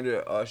permed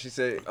it. Or she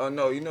said, oh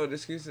no, you know the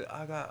excuse is,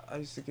 I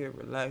used to get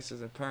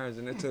relaxers and perms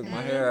and it took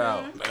my hair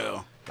out.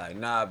 Yeah. Like,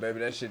 nah, baby,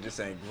 that shit just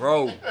ain't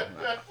grow.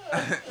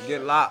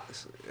 Get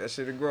locks. That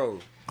shit'll grow.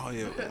 Oh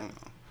yeah.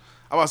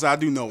 I was say I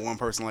do know one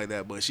person like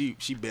that, but she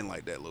been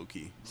like that low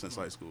key since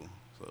high school.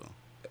 So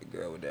That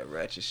girl with that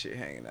ratchet shit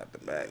hanging out the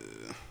back.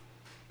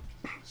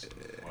 Wow, he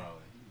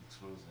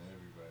exposing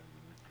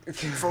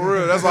everybody. for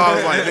real, that's why I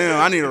was like, damn,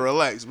 I need to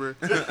relax, bro.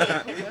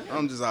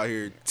 I'm just out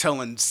here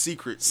telling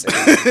secrets. They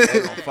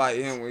gonna fight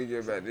him when he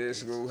get back to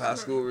school, high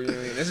school reunion.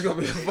 It's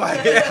gonna be a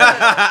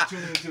fight.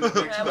 Tune into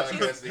the next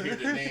podcast to hear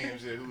the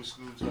names and who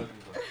school talking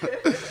about.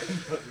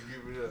 About to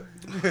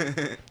give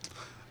it up.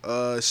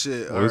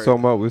 Shit. What we was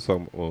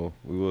talking about?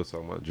 We was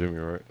talking about Jimmy,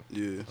 right?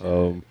 Yeah.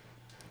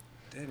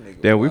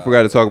 Damn, we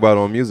forgot to talk about it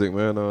on music,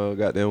 man.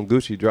 Goddamn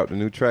Gucci dropped a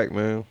new track,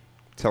 man.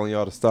 Telling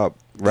y'all to stop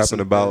rapping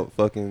about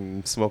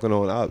fucking smoking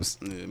on ops.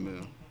 Yeah,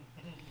 man.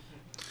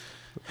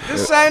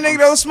 This same nigga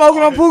that was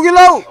smoking on Pookie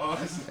Low.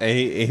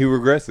 And he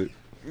regrets it.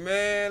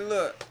 Man,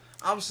 look.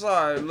 I'm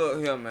sorry. Look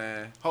here,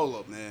 man. Hold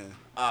up, man.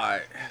 All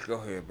right. Go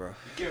ahead, bro.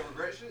 You can't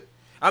regret shit?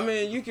 I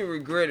mean, you can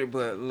regret it,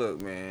 but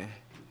look, man.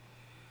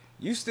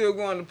 You still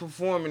going to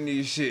perform in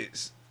these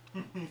shits.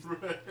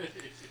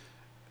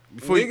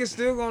 Niggas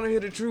still going to hear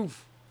the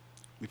truth.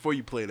 Before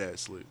you play that,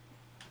 Slick,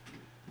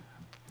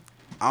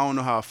 I don't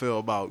know how I feel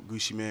about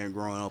Gucci Mane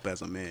growing up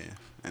as a man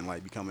and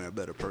like becoming a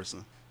better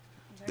person.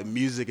 The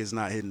music is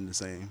not hitting the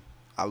same.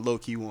 I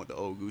low-key want the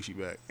old Gucci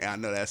back. And I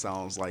know that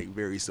sounds like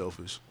very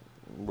selfish.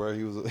 Bro,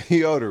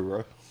 he older,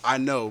 bro. I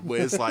know,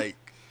 but it's like,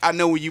 I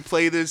know when you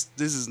play this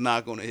is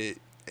not going to hit.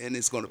 And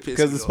it's going to piss me off.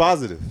 Because it's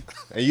positive.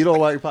 And you don't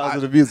like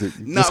positive music.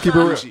 Not Just keep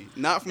from it real. Gucci.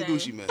 Not from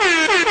Gucci, man.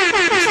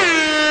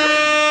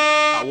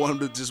 I want him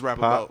to just rap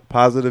about.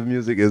 Positive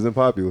music isn't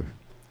popular.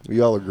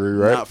 We all agree,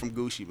 right? Not from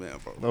Gucci, man,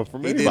 bro. No,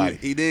 from anybody.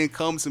 He didn't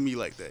come to me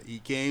like that. He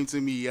came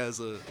to me as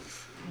a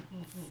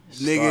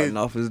Starting nigga.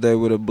 off his day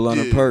with a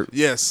blunt of perk.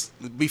 Yes.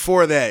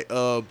 Before that,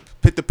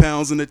 put the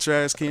pounds in the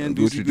trash can.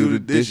 Gucci do the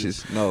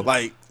dishes. No.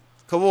 Like,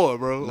 come on,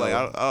 bro. Like,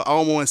 I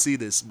don't want to see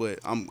this, but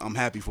I'm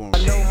happy for him.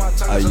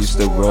 I used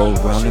to roll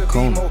around the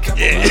corner.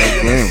 Yeah.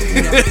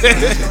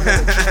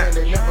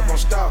 They never gon'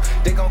 stop.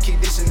 They gon' keep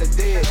this in the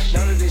dead.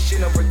 None of this shit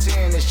no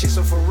pretend. This shit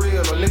so for real.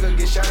 A nigga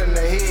get shot in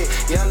the head.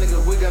 Young nigga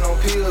wiggin' on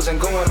pills and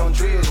going on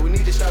drills. We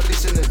need to stop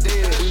this in the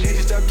dead. We need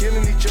to stop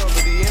killing each other.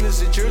 The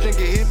innocent children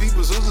get hit,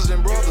 people's sisters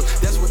and brothers.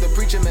 That's what the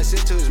preacher man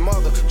said to his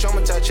mother.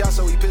 Traumatized child,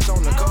 so he pissed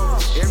on the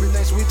covers.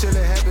 Everything sweet till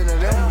it happened to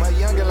them. My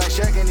youngin' like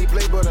Shaq and he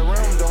play but the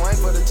rim. Don't aim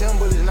for the Tim,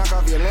 bullets knock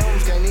off your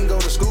limbs. Can't even go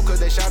to school cause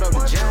they shot up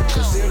the gym.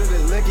 Considered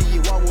it lucky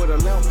you walk with a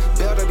limp.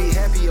 Better be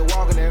happy you're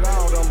walking it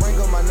all. Don't bring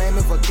up my name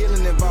if a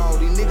killing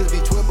involved. These niggas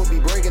be 12 but be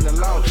breaking the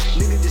law.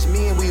 Nigga just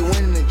me and we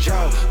winning the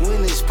job.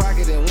 Winning his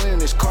pocket and winning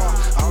his car.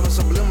 All the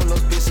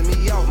subliminals pissing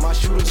me off. My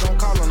shooters on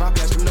call and I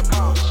pass them the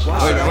ball. Wait,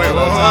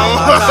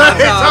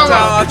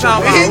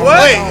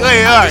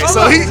 alright.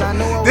 So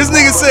this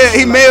nigga said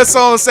he made a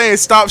song saying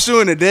stop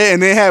shooting the dead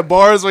and then had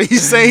bars where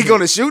he's saying he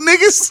gonna shoot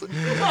niggas?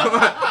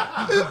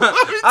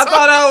 I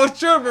thought I was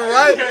tripping,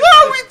 right? What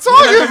are we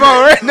talking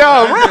about right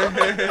now,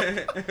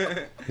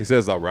 bro? He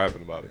says stop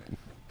rapping about it.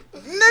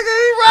 Nigga,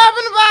 he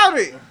rapping about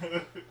it.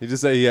 He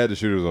just said he had the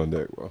shooters on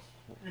deck, bro.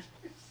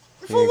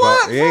 For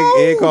what? He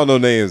ain't called no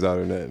names out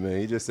in that, man.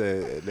 He just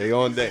said they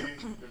on deck.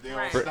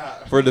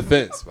 For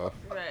defense, bro.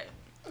 Right.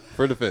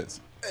 For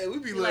defense. Hey, we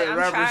be Like, letting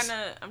rappers.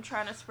 I'm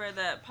trying to spread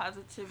that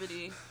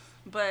positivity,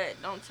 but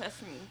don't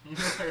test me.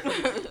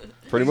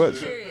 Pretty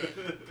much.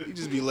 You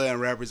just be letting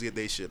rappers get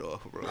their shit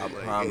off, bro.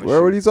 Like, What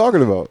are you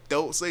talking about?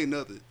 don't say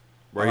nothing.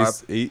 Bro,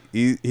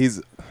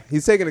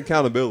 he's taking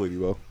accountability,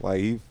 bro.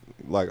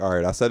 Like all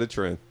right, I set a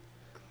trend.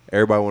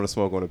 Everybody want to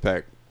smoke on the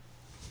pack.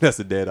 That's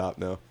a dead op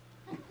now.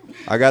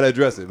 I gotta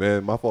address it,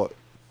 man. My fault.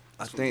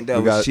 I think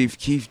that was Chief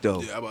Keef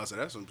though. Yeah, I about to say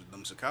that's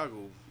them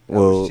Chicago. That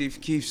was Chief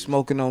Keef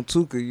smoking on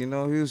Tuka. You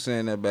know, he was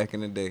saying that back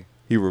in the day.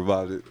 He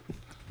revived it.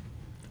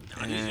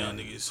 These young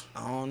niggas.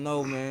 I don't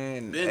know,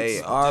 man. Vince, Hey,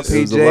 it was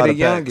RP a J lot the of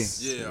Youngin.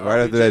 packs. Yeah, right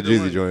after that RP J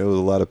the Jeezy joint, it was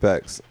a lot of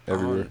packs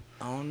everywhere.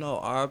 I don't know.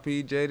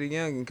 RP J the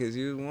Youngin, because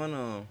he was one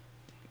of them.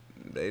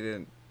 They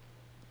didn't.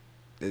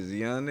 As the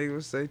young nigga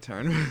would say,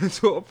 turn him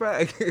into a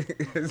pack.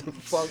 It's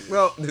fucked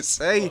up to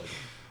say.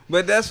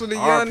 But that's what the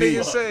young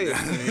niggas say.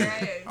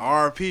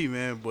 RP,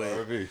 man,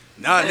 but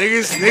nah,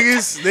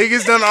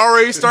 niggas done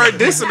already start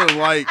dissing him.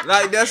 Like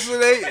that's what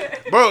they.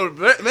 Bro,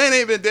 man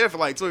ain't been there for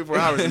like 24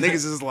 hours. And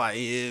niggas is like,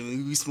 yeah,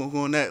 we smoke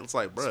on that. It's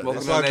like, bro,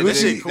 That's why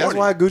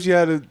Gucci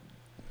had to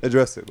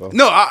address it, bro.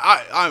 No,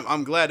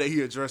 I'm glad that he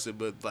addressed it,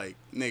 but like,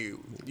 nigga,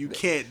 you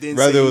can't then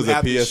Rather say it you was a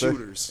have the PSA?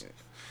 shooters.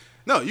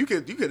 No, you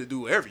could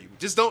do whatever you.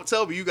 Just don't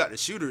tell me you got the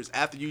shooters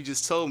after you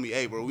just told me,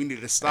 hey, bro, we need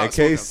to stop. In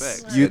case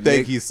smoking back. you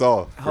think he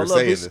saw for Hold up,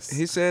 saying this.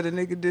 he said a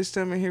nigga dissed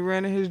him and he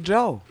ran in his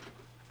jaw.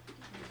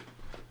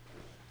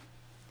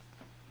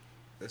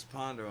 Let's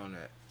ponder on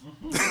that.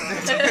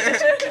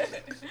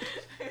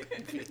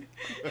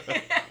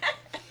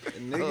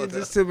 Nigga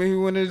just told me he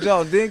went in his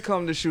jaw. Then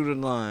come the shooter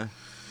line.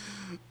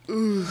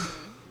 You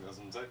got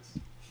some text?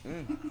 I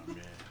mean,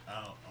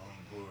 I don't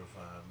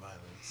glorify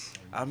violence.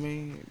 I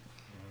mean, you know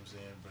what I'm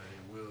saying, but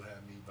it will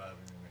have me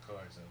vibing in the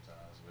car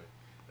sometimes. But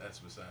that's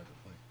beside the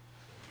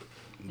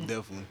point.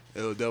 Definitely,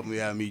 it'll definitely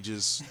have me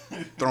just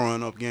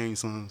throwing up gang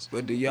signs.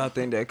 But do y'all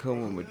think that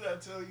coming What with? did I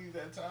tell you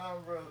that time,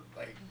 bro?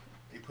 Like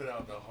they put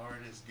out the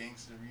hardest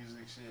gangster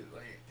music shit.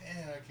 Like,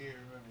 damn, I can't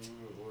remember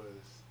who it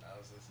was. I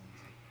was listening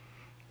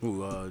to.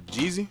 Who,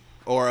 Jeezy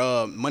or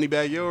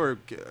Moneybag Yo or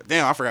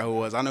damn, I forgot who it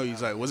was. I know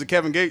he's like, was it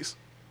Kevin Gates?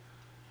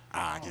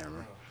 I can't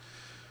remember.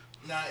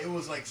 Nah, it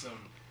was like some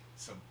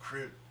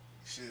Crip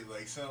shit,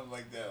 like something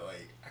like that.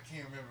 Like I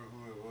can't remember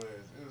who it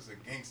was. It was a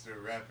gangster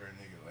rapper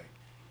nigga. Like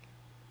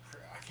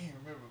I can't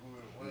remember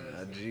who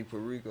it was. G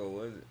Perico,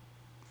 was it?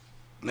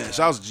 Man,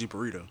 shout out to G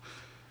Burrito.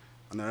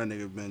 I know that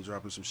nigga been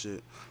dropping some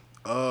shit.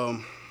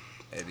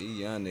 Hey, these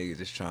young niggas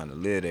just trying to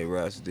live their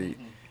raps deep.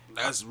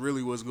 That's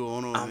really what's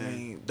going on, I man.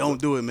 mean, Don't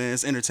do it, man.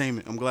 It's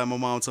entertainment. I'm glad my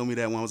mom told me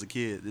that when I was a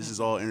kid. This is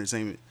all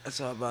entertainment. That's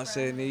all about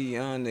saying these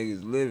young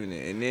niggas living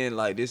it. And then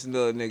like this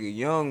little nigga,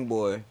 young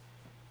boy.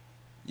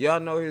 Y'all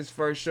know his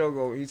first show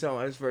he talking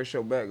about his first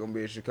show back gonna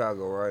be in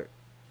Chicago, right?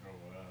 Oh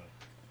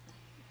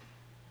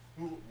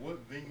wow. What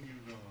venue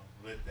gonna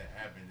let that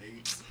happen? They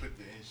put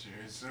the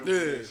insurance up.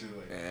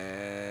 Yeah.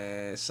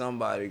 And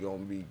somebody gonna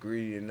be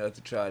greedy enough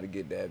to try to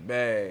get that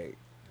bag.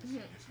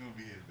 It's gonna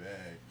be his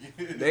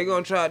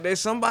bag.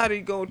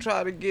 Somebody gonna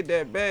try to get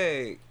that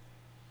bag.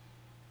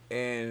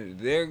 And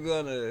they're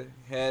gonna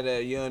have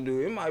that young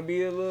dude. It might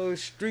be a little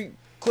street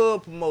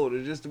club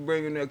promoter just to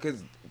bring him there.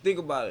 Cause think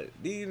about it.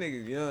 These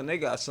niggas young, they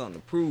got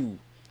something to prove.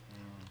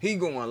 He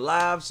going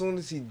live soon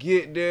as he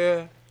get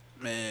there.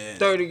 Man.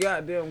 30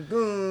 goddamn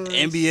guns.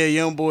 NBA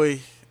YoungBoy,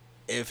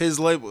 if his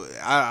label,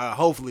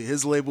 hopefully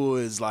his label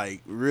is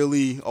like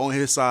really on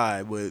his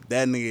side, but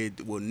that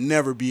nigga will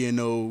never be in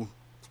no.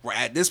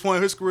 At this point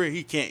in his career,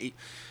 he can't.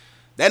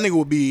 That nigga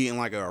will be in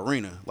like an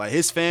arena. Like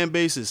his fan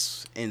base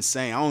is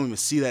insane. I don't even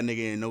see that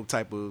nigga in no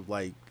type of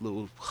like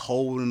little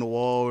hole in the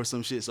wall or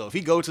some shit. So if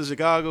he go to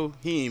Chicago,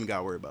 he ain't even got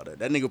to worry about that.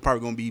 That nigga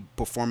probably gonna be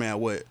performing at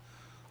what?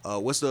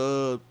 What's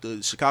the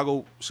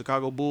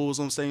Chicago Bulls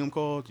on stadium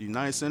called?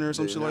 United Center or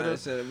some shit like that?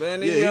 Center. Man,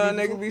 these young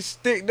niggas be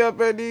sticked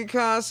up at these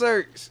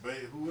concerts. But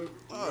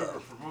whoever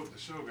promote the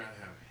show gotta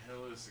have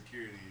hella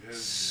security.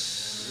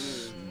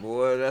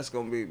 Boy, that's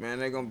gonna be, man,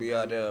 they gonna be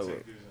out there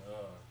with.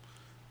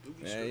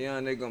 Man,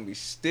 young nigga gonna be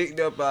sticked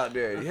up out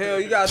there. Hell,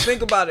 you gotta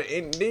think about it.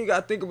 And then you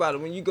gotta think about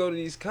it when you go to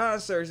these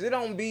concerts. It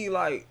don't be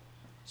like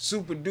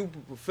super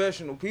duper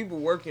professional people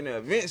working the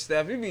event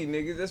staff. It be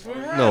niggas that's from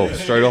No,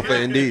 straight off of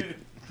Indeed.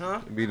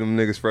 Huh? It be them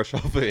niggas fresh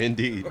off of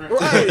Indeed.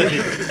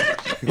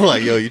 Right.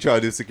 Like, yo, you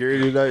trying to do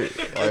security tonight?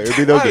 Like, it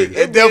be no good.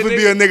 It definitely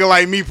be a nigga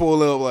like me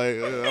pull up like,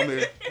 I'm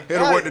here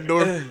to work the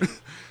door.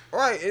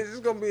 Right, it's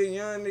just gonna be a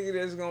young nigga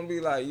that's gonna be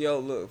like, yo,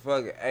 look,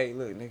 fuck it. Hey,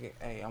 look, nigga,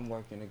 hey, I'm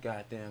working the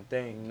goddamn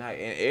thing tonight.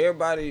 And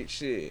everybody,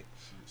 shit,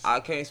 I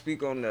can't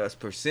speak on the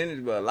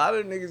percentage, but a lot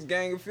of niggas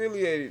gang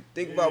affiliated.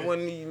 Think about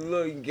when these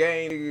little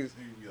gang niggas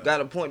got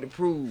a point to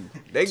prove.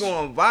 They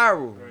going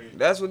viral.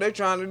 That's what they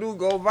trying to do,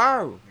 go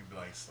viral. You be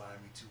like, slide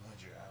me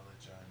 200, I'll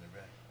let y'all in the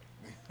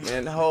back.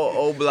 Man, the whole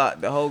O block,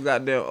 the whole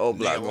goddamn O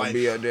block Nigga gonna life.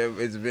 be up there.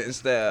 It's event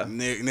staff.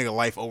 Nigga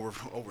life over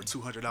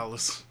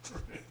 $200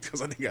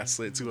 because I think I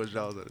slid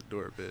 $200 at the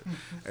door, man.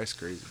 That's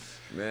crazy.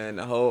 Man,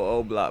 the whole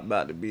O block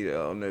about to be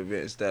there on the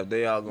event staff.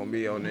 They all gonna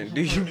be on that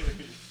deep.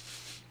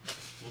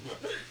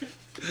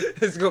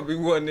 It's gonna be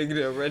one nigga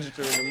that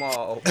register in the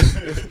mall.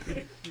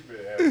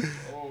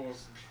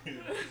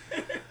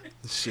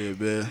 Shit,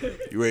 man.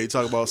 You ready to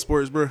talk about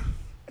sports, bro?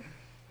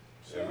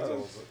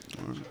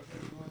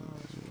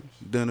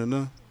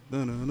 Dun-dun-dun.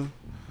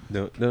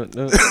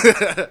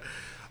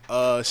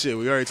 Shit,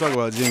 we already talked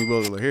about Jimmy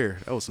Butler here.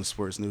 That was some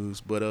sports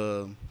news.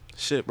 But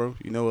shit, bro.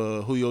 You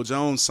know, Julio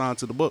Jones signed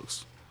to the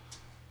Bucks.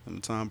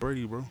 And Tom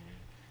Brady, bro.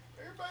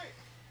 Everybody.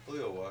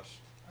 Julio wash.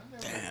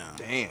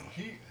 Damn.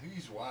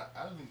 He's wise.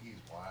 I don't think he's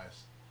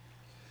wise.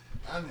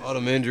 All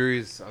them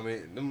injuries. I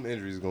mean, them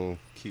injuries gonna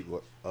keep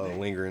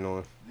lingering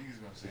on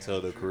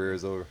until the career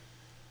is over.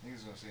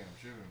 Niggas gonna say I'm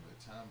tripping, but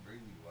Tom Brady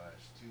wise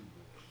too.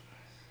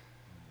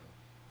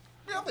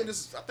 But, Yeah, I think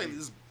this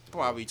is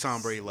probably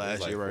Tom Brady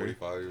last like year, right?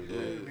 45 years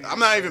old. Yeah. I'm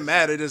not even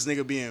mad at this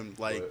nigga being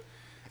like,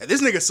 if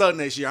this nigga sucked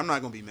next year, I'm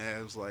not gonna be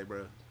mad. It's like,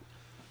 bro,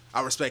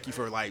 I respect you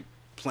for like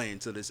playing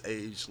to this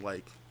age.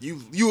 Like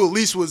you at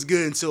least was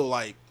good until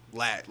like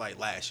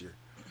last year.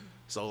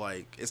 So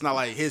like it's not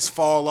like his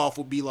fall off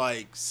would be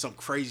like some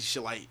crazy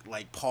shit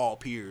like Paul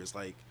Pierce.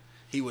 Like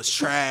he was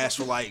trash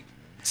for like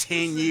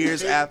 10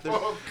 years after. I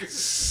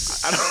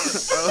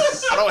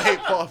don't hate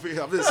Paul Pierce.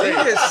 I'm just saying.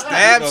 He get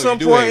stabbed some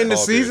point in the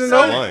season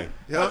though.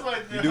 Yeah.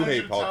 You do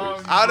hate Paul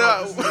Pierce. I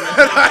know.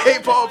 I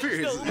hate Paul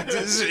Pierce.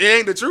 It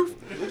ain't the truth.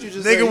 What you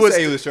just Nigga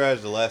say he was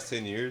trash the last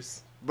 10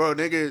 years? Bro,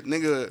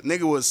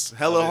 nigga was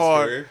hella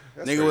hard.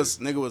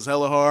 Nigga was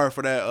hella hard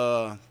for that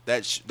Paul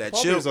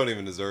chill. Pierce don't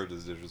even deserve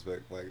this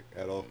disrespect like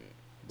at all.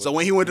 But So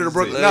when he went to the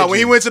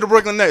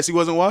Brooklyn Nets, he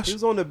wasn't washed. He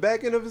was on the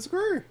back end of his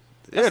career.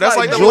 Yeah, that's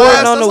like the Jordan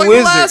last, on that's the like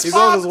Wizards. the last He's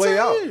 5 on his to way 10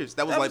 out. years.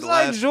 That was like the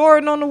like last.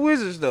 Jordan on the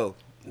Wizards though.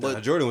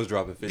 But Jordan was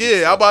dropping 50.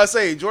 Yeah, I'm about to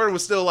say Jordan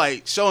was still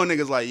like showing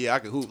niggas like, yeah, I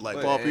can hoop like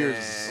Paul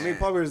Pierce. I mean,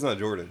 Paul Pierce is not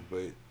Jordan,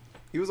 but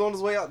he was on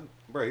his way out.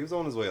 Bro, he was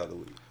on his way out the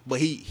league. But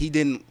he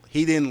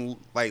didn't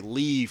like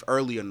leave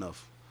early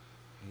enough.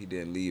 He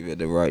didn't leave at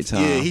the right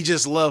time. Yeah, he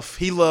just left.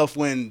 He left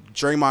when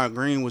Draymond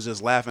Green was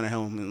just laughing at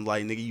him and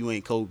like, nigga, you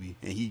ain't Kobe,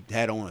 and he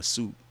had on a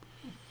suit.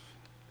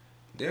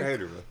 You're a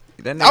hater, bro.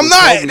 I'm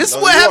not. This is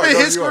what happened in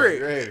his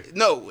career.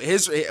 No,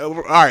 his. All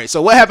right.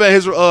 So what happened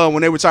his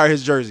when they retired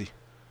his jersey?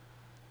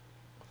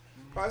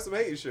 Probably some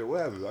hating shit. What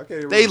happened? I can't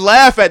remember. They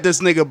laugh at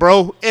this nigga,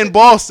 bro, in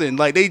Boston.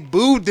 Like they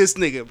booed this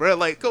nigga, bro.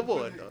 Like, come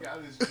on.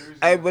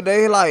 Hey, but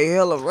they like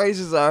hella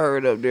racist. I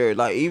heard up there.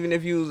 Like even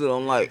if you was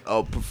on like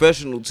a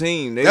professional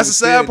team, they That's the was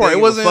sad still- part. they It give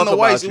a wasn't in fuck the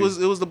whites. about It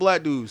you. was the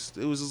black dudes.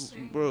 It was just,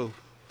 bro.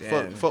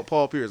 Damn. Fuck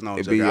Paul Pierce. No, I'm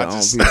It be joking. your I own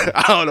just people.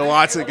 I don't know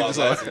why I took it this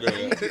About off.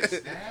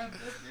 that,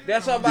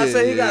 That's what I'm about to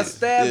say. He got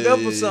stabbed up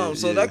or yeah, something.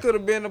 So yeah. that could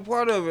have been a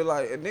part of it.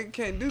 Like, a nigga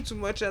can't do too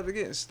much after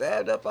getting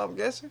stabbed up, I'm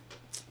guessing.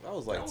 That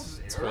was like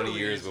 20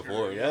 years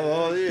before. Yeah,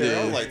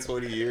 that was like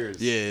 20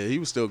 years. Yeah, he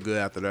was still good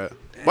after that.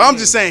 But I'm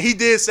just saying, he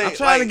did say. I'm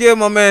trying to give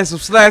my man some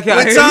slack out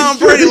With here. Tom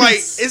Brady, like,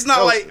 it's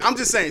not like, I'm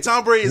just saying,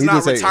 Tom Brady is He not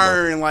just hating,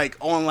 retiring like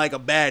on like a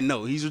bad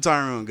note. He's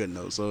retiring on a good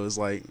note. So it's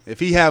like, if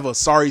he have a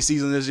sorry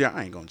season this year,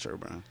 I ain't gonna chirp,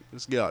 bro.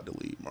 Just get out the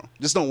league, bro.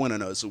 Just don't win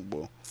another Super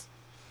Bowl.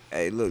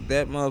 Hey, look,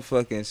 that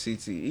motherfucking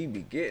CTE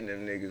be getting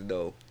them niggas,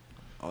 though,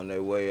 on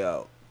their way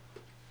out.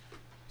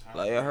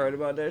 Like, I heard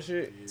about that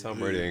shit? Tom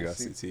Brady ain't got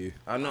CTE.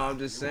 I know, I'm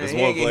just saying, There's he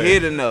one ain't get player.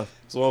 hit enough.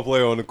 There's one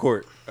player on the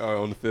court, or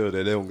on the field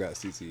that they don't got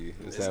CTE.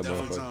 It's that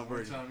definitely motherfucker. Tom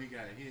Brady. One time he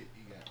got hit,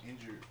 he got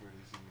injured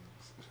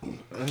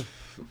for the season.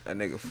 That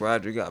nigga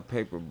Frederick got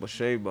paper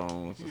mache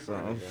bones or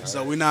something.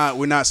 So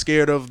we're not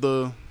scared of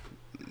the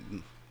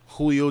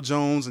Julio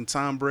Jones and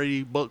Tom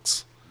Brady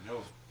Bucks.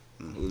 No.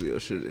 Julio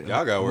should.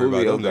 Y'all gotta worry about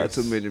Julio them got niggas.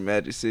 too many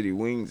Magic City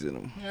wings in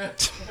him.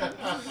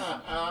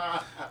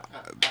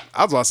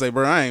 I was about to say,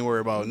 bro, I ain't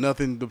worried about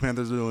nothing the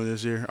Panthers are doing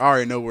this year. I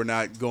already know we're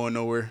not going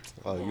nowhere.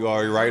 Oh, you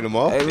already writing them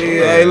off?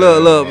 Hey,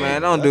 look,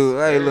 man, don't do.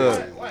 Hey,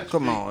 look,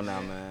 come on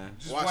now, man.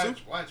 Just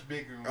watch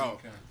Baker when he Oh,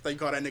 comes. I thought you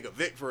called that nigga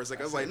Vic for a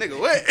second. I was like, nigga,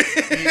 what?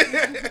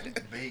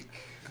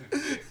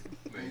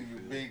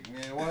 Bake,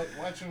 man.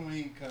 Watch him when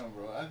he come,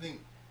 bro. I think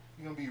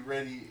he's gonna be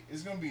ready.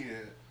 It's gonna be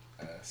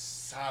a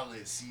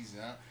solid season.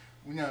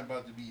 We're not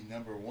about to be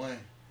number one.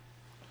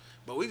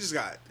 But we just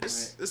got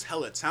this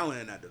hella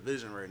talent in that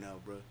division right now,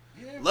 bro.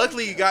 Yeah,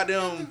 Luckily, you got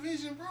them.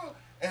 Division, bro.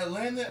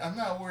 Atlanta, I'm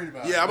not worried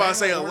about. Yeah, I'm about to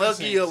say, Atlanta or the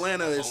lucky Saints.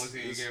 Atlanta That's the is. only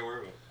thing you can't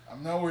worry about.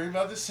 I'm not worried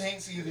about the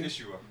Saints either.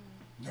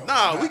 No,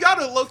 Nah, we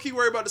gotta low key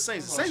worry about the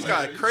Saints. The Saints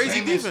got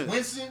crazy Jameis defense,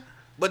 Winston,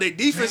 but their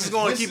defense is Jameis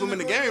going to keep Winston them in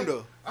the the game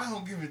quarterback? though. I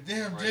don't give a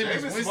damn. Right, Jameis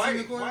Jameis Winston, might-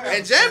 the quarterback.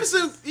 And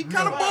Jameson, he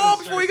kind of balled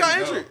before he got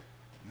injured.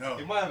 No,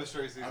 He might have a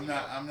straight season.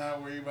 I'm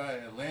not worried about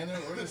Atlanta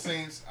or the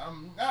Saints.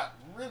 I'm not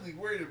really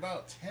worried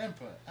about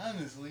Tampa,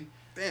 honestly.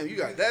 Damn, you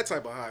got that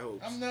type of high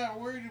hopes. I'm not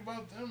worried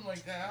about them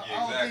like that. Yeah, I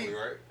don't exactly, think,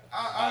 right?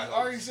 I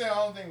already said I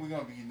don't think we're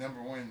gonna be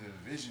number one in the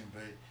division,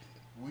 but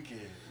we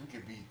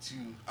could be two.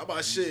 How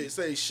about shit?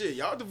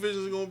 Y'all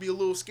division is gonna be a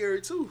little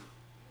scary too.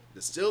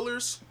 The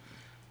Steelers,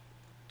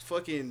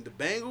 fucking the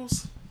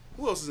Bengals.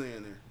 Who else is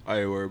in there?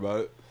 I ain't worried about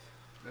it.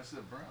 That's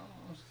the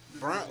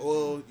Browns.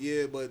 Well,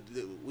 yeah, but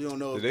we don't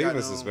know. Did if they even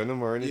goddamn- suspend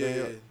him or anything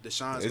Yeah, yet?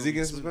 Deshaun's Is he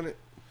getting suspended?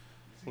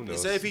 Who They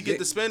knows? say if he get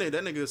suspended,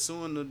 that nigga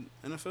suing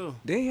the NFL.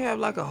 Didn't he have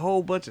like a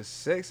whole bunch of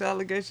sex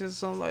allegations or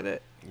something like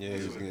that? Yeah,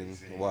 he was getting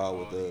wild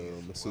with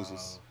the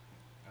masseuses.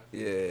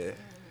 Yeah,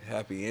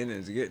 happy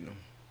endings getting them.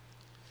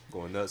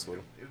 Going nuts with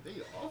him. If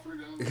they offered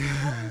him,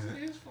 how is it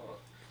his fault?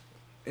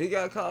 He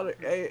got caught.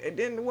 Hey,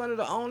 didn't one of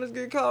the owners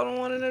get caught on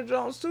one of them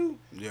Jones too?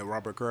 Yeah,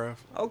 Robert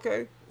Kraft.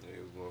 Okay. Yeah, he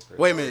was going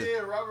crazy. Wait a minute. Yeah,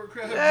 Robert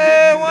Kraft.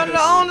 Yeah, one of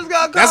the owners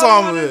got caught That's on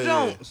all one I'm of them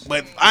yeah. Jones.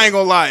 But I ain't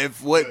gonna lie.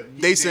 If what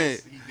He they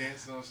said, He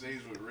danced on stage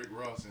with Rick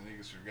Ross and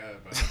niggas forgot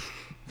about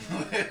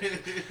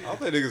it. I don't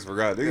think niggas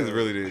forgot. Niggas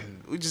really did.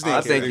 we just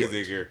I didn't think care. Niggas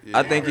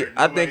didn't care.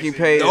 I think he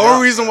paid. The it only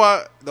out. reason why I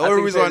think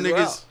pays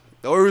you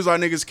the only reason why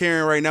niggas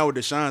caring right now with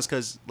Deshaun's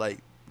because like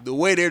the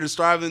way they're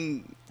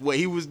describing what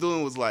he was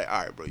doing was like,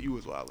 all right, bro, you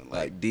was wilding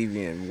like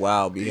deviant,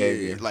 wild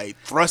behavior. yeah, like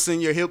thrusting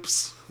your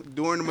hips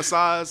during the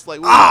massage, like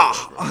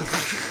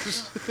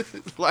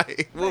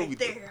like what Right we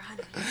there,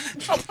 honey.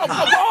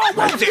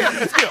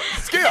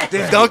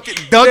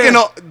 dunking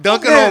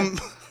on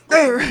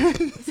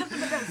Something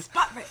about that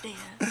spot right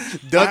there.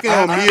 dunking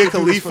on Mia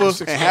Khalifa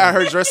and had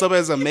her dress up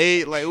as a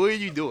maid. Like, what are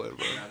you doing,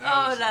 bro?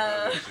 Oh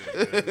no.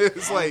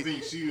 It's I like don't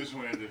think she was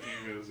one of the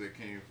females that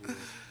came for.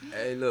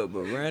 Hey, look,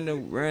 but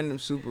random,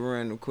 super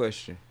random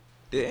question.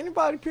 Did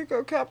anybody pick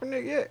up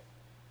Kaepernick yet?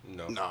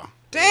 No. nah.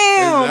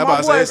 Damn, I'm my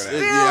about boy to still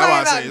say, I'm about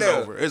ain't to say out it's there.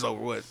 over. It's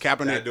over. What?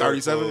 Kaepernick That door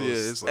 37? closed. Yeah,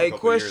 it's Hey, like,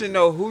 question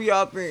though, who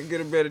y'all think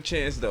get a better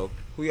chance though?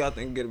 Who y'all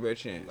think get a better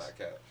chance? Not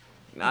Cap.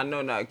 I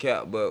know not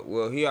Cap, but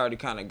well, he already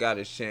kind of got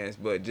his chance.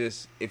 But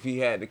just if he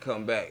had to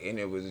come back and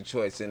it was a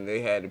choice and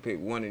they had to pick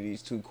one of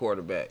these two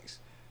quarterbacks,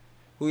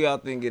 who y'all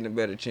think getting a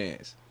better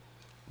chance?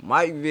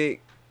 Mike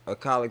Vick or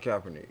Colin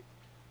Kaepernick?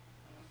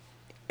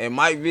 And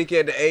Mike Vick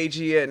at the age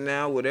he at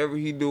now, whatever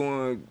he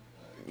doing,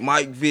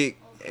 Mike Vick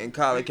and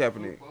Colin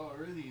Kaepernick. Football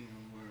really anymore.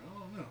 I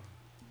don't know.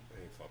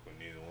 They ain't fuck with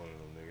neither one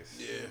of them niggas.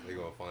 Yeah. They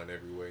gonna find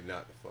every way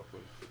not to fuck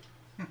with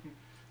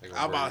him.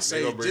 I'm about to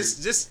say,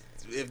 just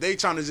if they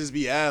trying to just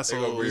be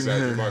assholes. They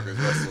gonna bring back Jamarcus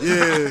Russell.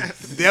 Yeah,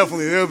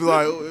 definitely. They'll be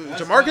like,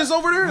 Jamarcus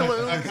over there?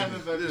 I kind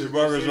of thought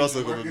Jamarcus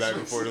Russell coming back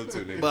before them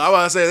two niggas. But I'm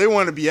about to say, they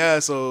want to be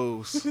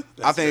assholes.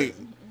 I think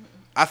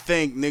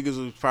niggas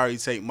would probably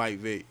take Mike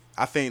Vick.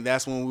 I think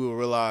that's when we will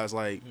realize,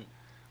 like,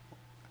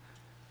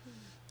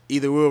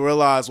 either we'll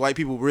realize white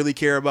people really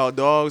care about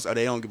dogs or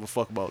they don't give a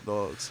fuck about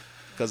dogs.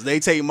 Because they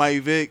take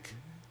Mike Vick,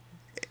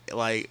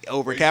 like,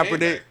 over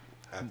Kaepernick.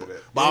 After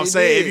that. But I'm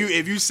saying,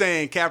 if you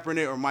saying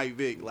Kaepernick or Mike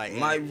Vick, like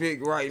Mike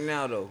Vick right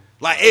now though.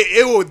 like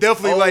it will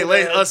definitely like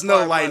let Old us know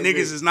ass like Mike niggas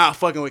Vick. is not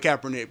fucking with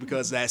Kaepernick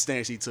because of that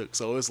stance he took.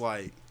 So it's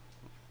like,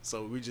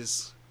 so we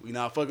just We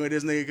not fucking with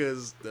this nigga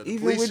because the Even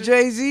police with shit?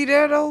 Jay-Z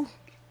there though,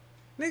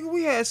 nigga,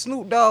 we had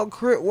Snoop Dogg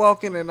crit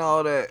walking and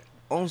all that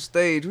on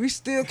stage. We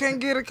still can't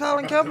get a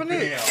Colin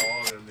Kaepernick. Yeah,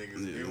 all them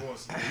niggas. They want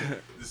some,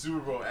 the Super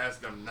Bowl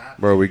asked them not.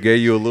 Bro, we gave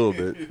you a little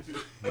bit.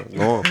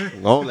 Go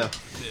on now.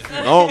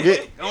 Go on,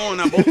 get. Go on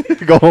now, boy.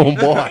 Go on,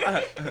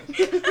 boy.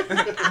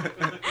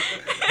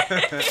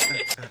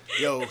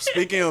 Yo,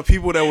 speaking of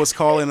people that was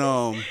calling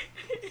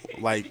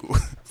like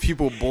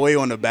people boy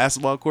on the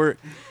basketball court,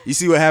 you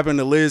see what happened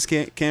to Liz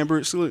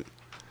Cambridge? I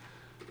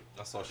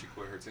saw she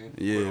quit her team.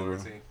 Yeah, Quit on bro.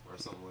 her team or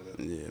something like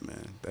that. Yeah,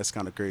 man, that's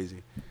kind of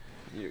crazy.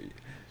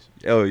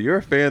 Yo, you're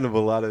a fan of a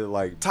lot of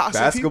like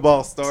Toxic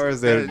basketball people.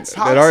 stars That that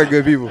toxic. aren't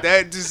good people.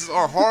 That just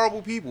are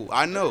horrible people.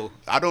 I know.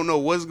 I don't know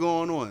what's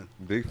going on.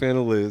 Big fan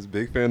of Liz.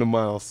 Big fan of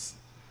Miles.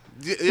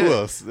 Yeah. Who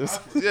else?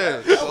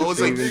 Yeah, I was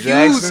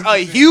Steven a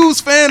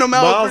huge fan of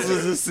Miles Miles.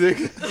 is a sick.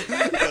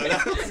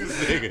 That was his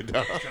nigga,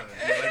 dog.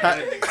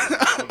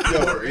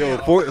 Yo,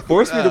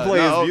 force me to play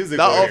his music.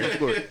 Not off later. the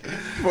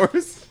court.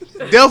 Force.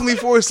 Definitely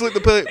force Slick to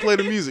play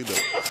the music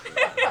though.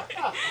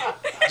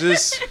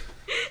 Just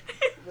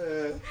I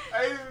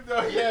didn't even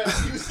know he had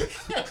music.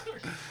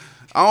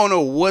 I don't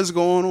know what's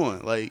going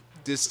on. Like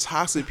just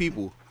toxic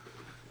people.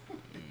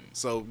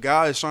 So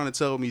God is trying to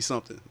tell me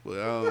something, but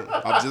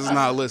I'm just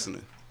not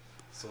listening.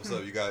 So what's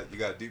up? You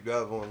got deep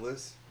dive on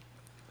Liz?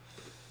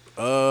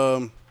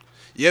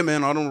 Yeah,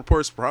 man, all them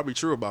reports probably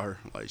true about her.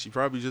 Like she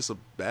probably just a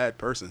bad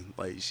person.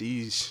 Like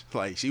she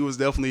was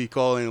definitely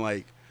calling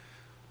like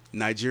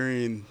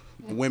Nigerian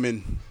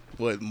women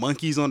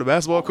monkeys on the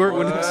basketball court.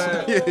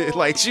 Yeah,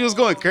 like she was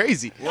going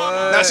crazy.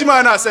 Now she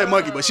might not say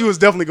monkey, but she was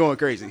definitely going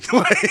crazy.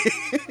 Like,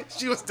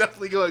 she was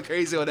definitely going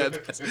crazy on that.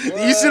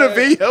 You see the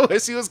video where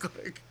she was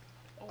going?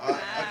 I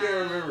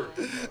can't remember,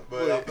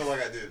 but I feel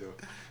like I did though.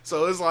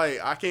 So it's like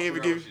I can't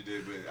even give. She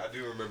did, but I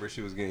do remember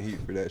she was getting heat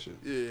for that shit.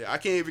 Yeah, I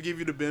can't even give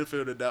you the benefit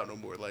of the doubt no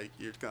more. Like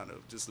you're kind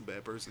of just a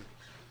bad person,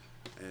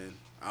 and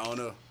I don't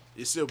know.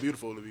 It's still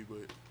beautiful to me,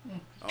 but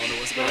I don't know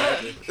what's gonna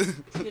happen.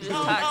 You're just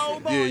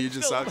toxic. Yeah, you're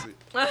just toxic.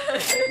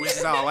 Which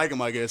is how I like him,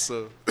 I guess.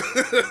 So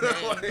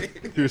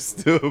like, You're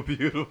still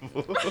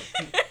beautiful.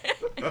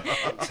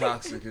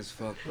 Toxic as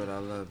fuck, but I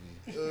love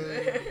you.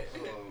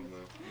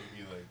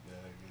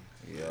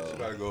 You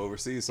gotta go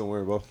overseas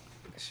somewhere, bro.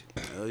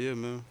 hell yeah,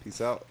 man. Peace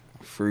out.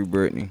 Free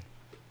Britney.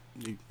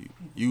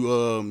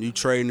 You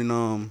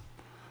trading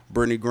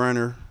Brittany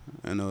Griner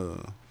and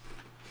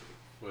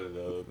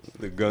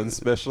the gun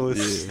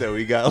specialist that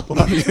we got.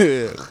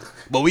 Yeah,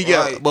 but we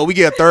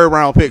get a third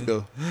round pick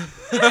though.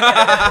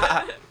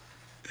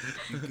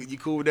 You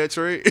cool with that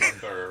trade?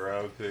 Third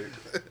round pick.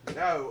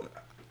 No,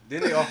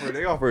 then they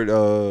offered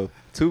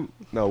two.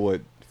 No,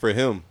 what for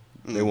him?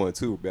 They want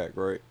two back,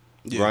 right?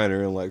 Yeah.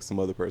 Griner and like some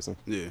other person.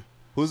 Yeah.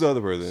 Who's the other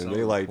person? Some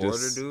They like reporter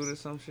just dude or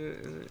some shit.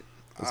 Is it?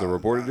 It's a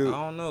reporter dude.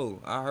 I don't know.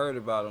 I heard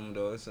about him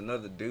though. It's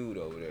another dude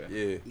over there.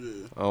 Yeah.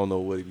 I don't know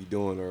what he be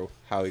doing or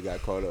how he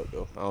got caught up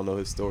though. I don't know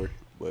his story,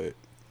 but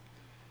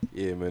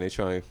yeah, man, they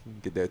trying to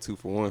get that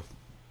 2-for-1.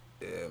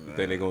 Yeah, man.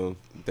 Think they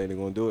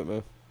gonna do it,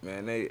 man.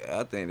 Man,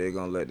 I think they're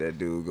gonna let that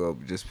dude go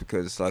just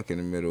because it's like in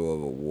the middle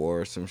of a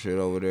war or some shit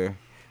over there.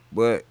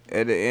 But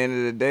at the end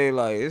of the day,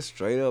 like it's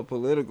straight up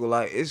political.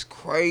 Like it's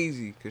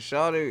crazy. Cause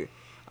Shawty,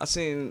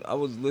 I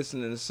was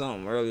listening to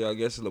something earlier. I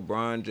guess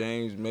LeBron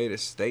James made a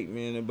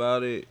statement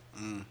about it,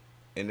 and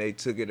they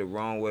took it the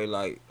wrong way.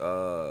 Like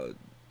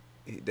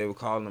they were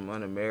calling him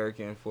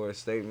un-American for a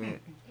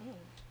statement.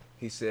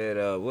 He said,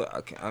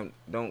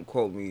 don't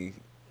quote me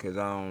because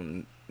I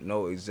don't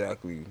know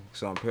exactly,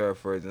 so I'm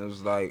paraphrasing. It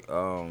was like,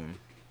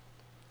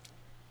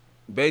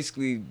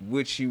 basically,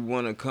 would you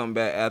want to come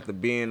back after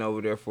being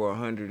over there for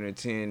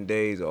 110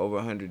 days or over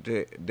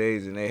 100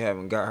 days and they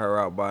haven't got her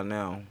out by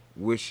now?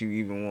 Would you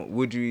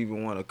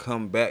even want to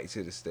come back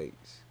to the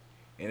States?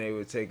 And they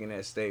were taking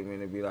that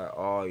statement and be like,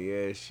 oh,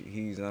 yeah,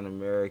 he's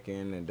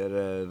un-American and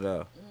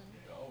da-da-da-da.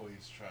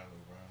 Always trying to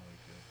run like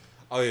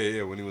that. Oh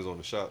yeah, when he was on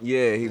the shop.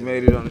 Yeah, he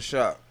made it on the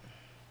shop.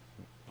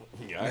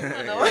 Yeah.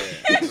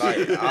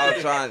 Like I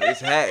was trying.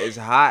 It's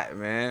hot,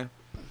 man.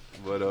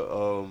 But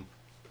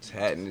it's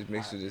hot and it's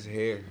mixed with his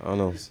hair. I don't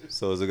know.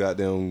 So is a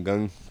goddamn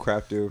gun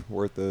crafter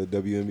worth a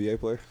WNBA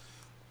player?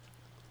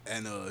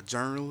 And a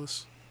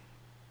journalist.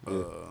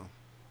 Yeah.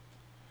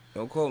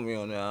 Don't quote me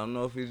on that. I don't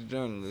know if he's a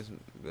journalist,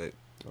 but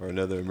Or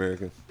another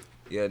American.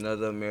 Yeah,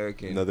 another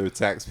American. Another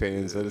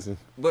tax-paying citizen.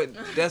 But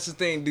that's the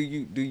thing. Do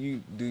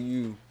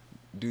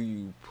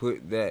you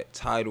put that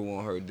title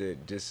on her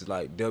that just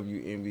like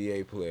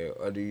WNBA player,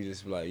 or do you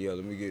just be like, yo,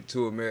 let me get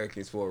 2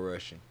 Americans for a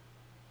Russian?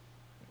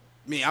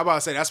 I mean, I'm about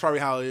to say that's probably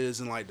how it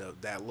is in like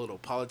that little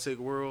politic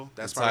world.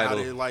 That's probably how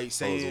they like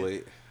saying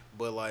it.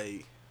 But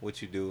like,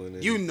 what you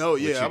doing? You know,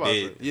 yeah,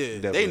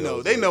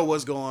 they know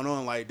what's going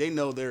on. Like they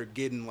know they're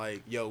getting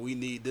like, yo, we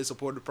need this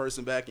important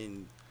person back,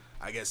 and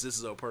I guess this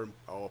is a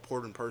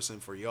important person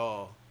for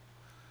y'all.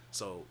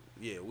 So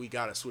yeah, we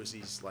gotta switch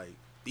these. Like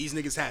these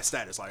niggas had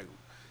status. Like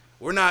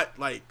we're not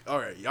like, all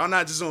right, y'all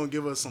not just gonna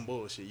give us some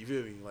bullshit. You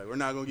feel me? Like we're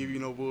not gonna give you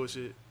no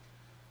bullshit.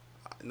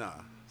 Nah.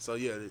 So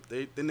yeah,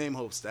 they name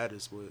hope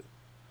status, but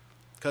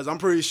Cause I'm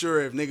pretty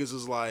sure if niggas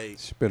was like,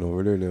 She been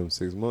over there them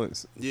 6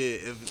 months. yeah,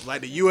 if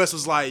like the U.S.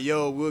 was like,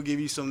 yo, we'll give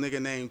you some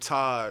nigga named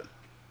Todd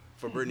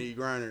for Brittany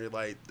Griner,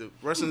 like the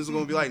wrestlers are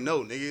gonna be like,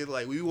 no, nigga,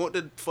 like we want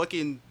the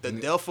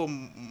death of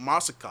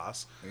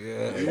Masakos.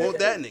 Yeah, we want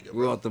that nigga.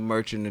 We want the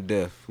merchant of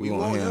death. We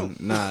want him.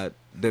 him. Nah,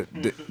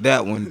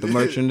 that one, the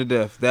merchant of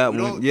death. That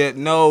one. Yeah,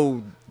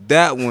 no,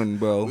 that one,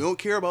 bro. We don't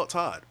care about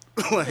Todd.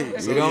 Like,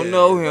 we don't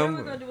know What are him.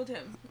 we gonna do with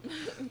him?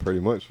 Pretty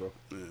much, bro.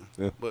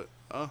 Yeah. But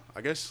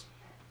I guess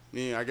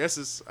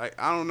it's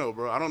I don't know,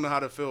 bro. I don't know how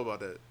to feel about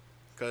that,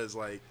 cause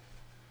like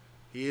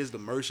he is the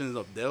merchant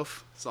of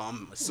death, so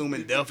I'm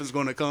assuming death is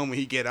gonna come when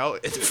he get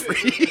out. It's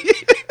free.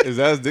 Is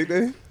that his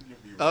nickname?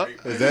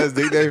 Is that his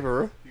nickname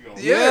for real?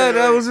 Yeah,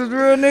 that was his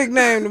real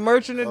nickname, the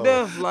merchant of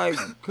death. Like,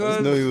 I cause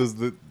just know he was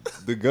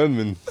the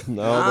gunman.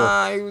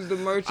 nah, he was the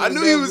merchant. I of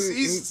knew death.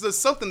 he's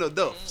something of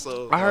death.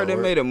 So I heard they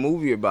made a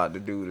movie about the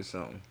dude or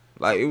something.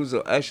 Like it was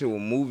an actual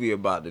movie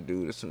about the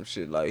dude or some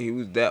shit. Like he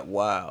was that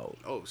wild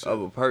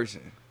of a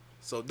person.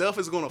 So death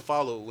is gonna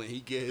follow when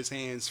he get his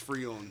hands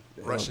free on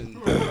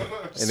Russian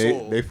And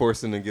soil. they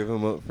forced him to give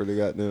him up for the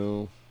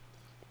goddamn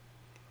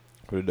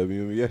for the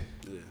WNBA.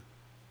 Yeah.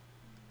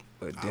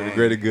 But For the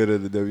greater good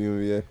of the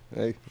WNBA.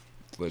 Hey,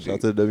 but shout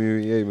out to the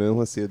WNBA, man.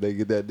 Let's see if they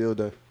get that deal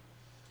done.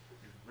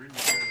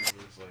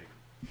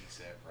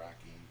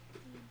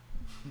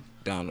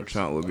 Donald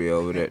Trump would be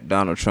over there.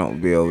 Donald Trump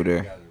would be over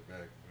there.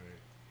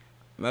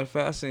 Matter of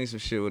fact, I seen some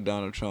shit where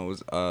Donald Trump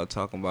was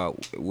talking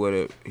about what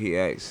if he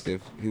asked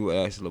if he would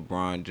ask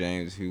LeBron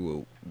James if he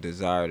would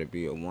desire to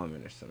be a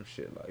woman or some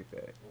shit like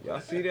that. Y'all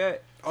see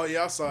that? Oh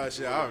yeah, I saw that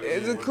shit.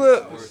 It's a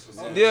clip.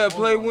 Yeah,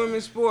 play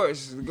women's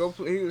sports. Go.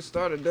 He would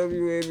start a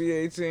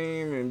WNBA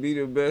team and be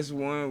the best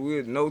one.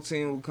 No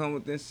team would come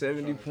within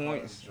 70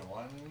 points.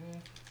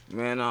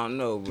 Man, I don't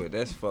know, but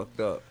that's fucked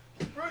up.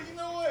 Bro, you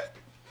know what?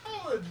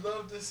 I would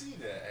love to see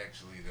that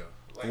actually though.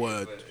 Like,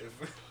 What?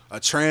 If A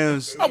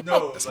trans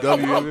no,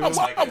 WNBA?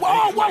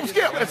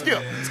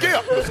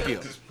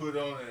 skip. Just put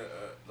on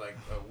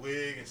a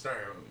wig and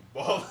start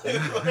balling.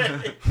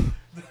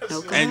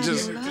 And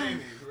just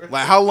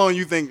like how long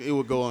you think it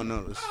would go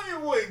unnoticed? I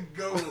mean, it wouldn't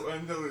go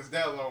unnoticed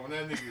that long when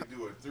that nigga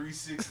do a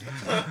 360.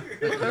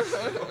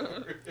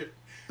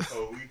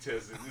 Oh, we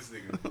testing this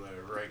nigga's blood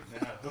right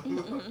now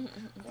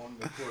on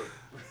the court.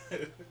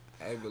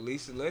 Hey, but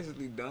Lisa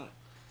Leslie dunked.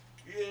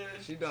 Yeah,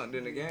 she dunked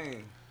in the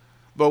game.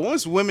 But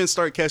once women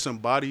start catching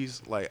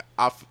bodies, like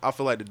I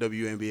feel like the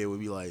WNBA would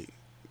be like,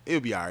 it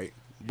would be all right.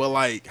 But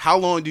like, how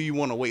long do you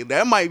want to wait?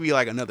 That might be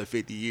like another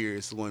 50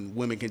 years when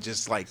women can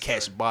just like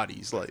catch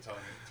bodies. Like,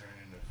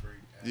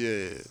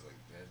 yeah.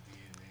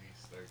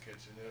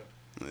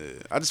 Yeah.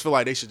 I just feel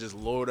like they should just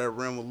lower that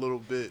rim a little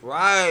bit.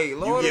 Right,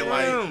 lower the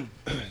rim.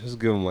 Just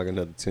give him like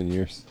another 10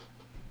 years.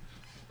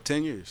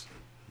 10 years.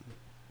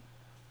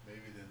 Maybe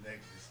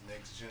this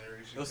next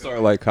generation. They'll start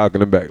like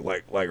cocking the back,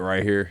 like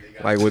right here.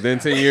 Like within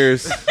 10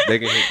 years, they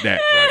can hit that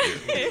right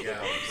here.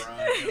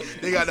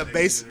 They got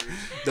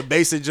the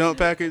basic jump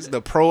package,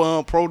 the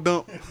pro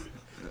dump.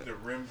 The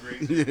rim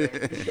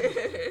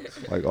grade.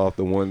 Like off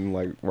the one,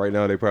 like right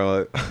now they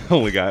probably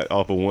only got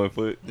off of 1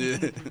 foot. Yeah.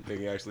 They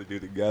can actually do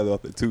together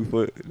off the 2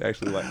 foot and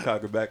actually like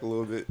cock it back a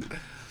little bit.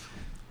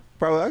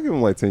 Probably I'll give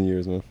them like 10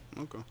 years, man.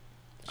 Okay.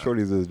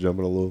 Shorty's is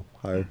jumping a little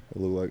higher, it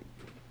look like.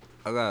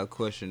 I got a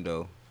question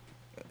though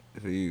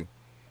for you.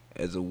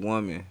 As a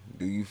woman,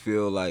 do you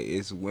feel like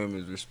it's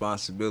women's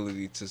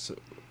responsibility to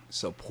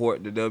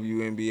support the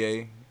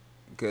WNBA?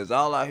 Because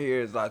all I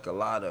hear is like a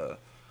lot of,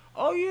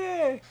 oh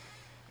yeah,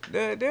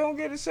 they don't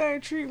get the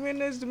same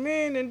treatment as the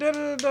men and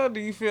da-da-da-da. Do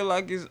you feel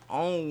like it's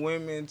on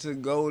women to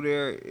go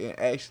there and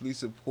actually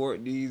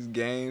support these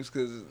games?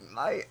 Because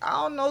like, I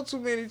don't know too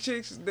many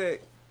chicks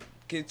that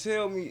can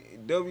tell me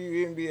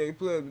WNBA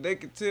players, but they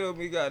can tell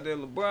me got that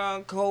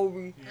LeBron,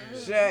 Kobe,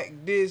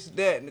 Shaq, this,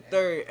 that, and the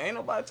third. Ain't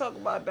nobody talking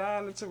about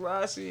Diana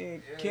Taurasi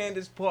and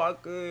Candace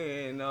Parker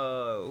and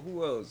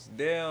who else?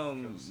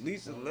 Damn,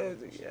 Lisa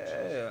Leslie.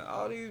 Yeah,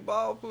 all these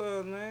ball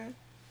players, man.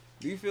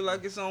 Do you feel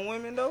like it's on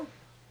women though?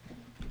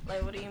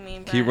 Like, what do you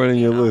mean by Keep running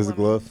your being on list,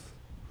 women? Glove.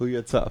 Who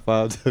your top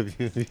 5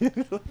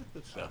 WNBA?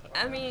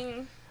 I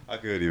mean, I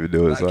couldn't even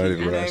do it, so I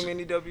didn't even ask. Name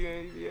any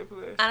WNBA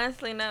players?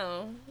 honestly,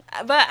 no.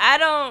 But I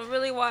don't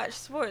really watch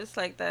sports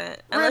like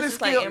that. Unless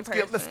it's like in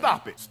person.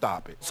 Stop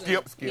it.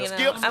 You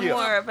know, I'm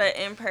more of an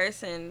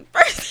in-person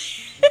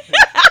person.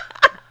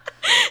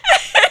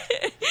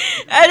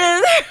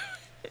 I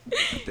I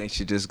think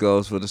she just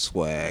goes for the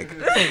swag.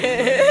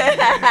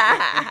 Hey,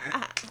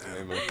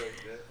 man.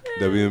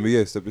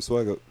 WNBA, step your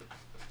swag up.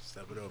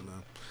 Step it up,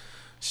 man.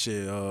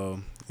 Shit.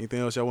 Anything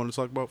else y'all want to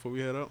talk about before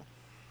we head out?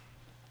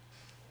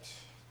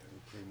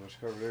 Pretty much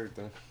covered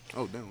everything.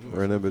 Oh damn.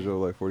 We're in that bitch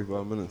over like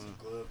 45 minutes.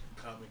 Glove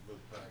comic book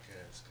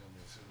podcast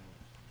coming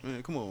soon.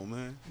 Man, come on,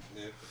 man.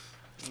 Yeah.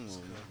 Come on,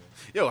 man.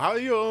 Yo, how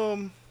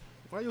you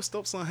why your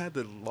stepson had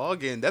to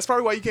log in? That's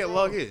probably why you can't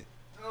log in.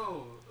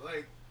 No,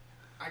 like,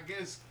 I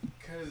guess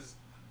because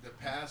the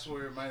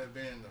password might have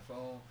been in the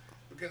phone.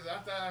 Because I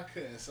thought I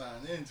couldn't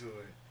sign into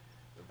it.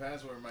 The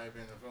password might have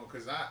been in the phone.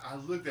 Because I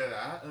looked at it.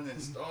 I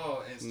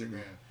uninstalled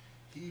Instagram.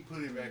 he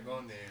put it back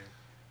on there,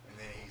 and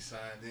then he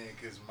signed in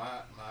because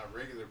my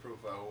regular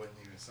profile wasn't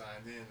even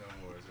signed in no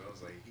more. So I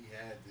was like, he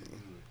had to do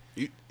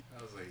it.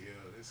 I was like, yo,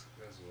 that's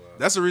wild.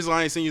 That's the reason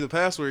I ain't sent you the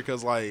password,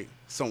 because like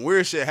some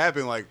weird shit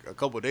happened like a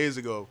couple of days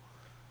ago.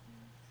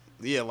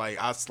 Yeah, like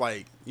I was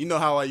like, you know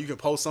how like you can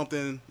post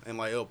something and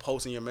like it'll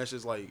post in your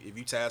message, like if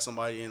you tag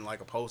somebody in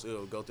like a post,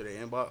 it'll go to their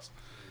inbox.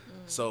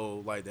 So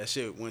like that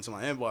shit went to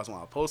my inbox when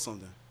I post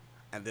something,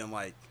 and then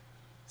like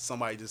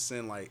somebody just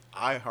sent like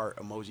I heart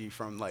emoji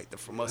from like the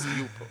From Us to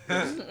You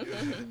post.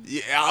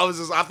 Yeah,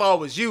 I thought it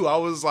was you. I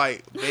was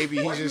like, maybe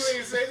he just. You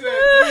ain't say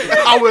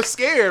that? I was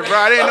scared, bro.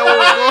 I didn't know what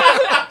was going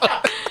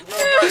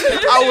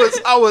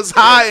on. I was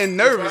high and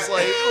nervous.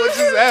 Like, what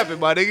just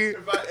happened, my nigga?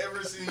 If I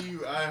ever see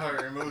you I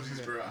heart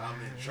emojis, bro, I'm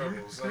in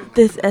trouble. So.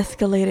 This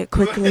escalated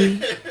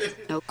quickly.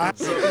 So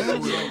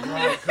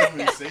come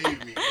and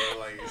save me, bro.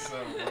 Like it's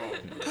something wrong.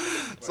 Bro.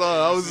 So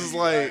I was just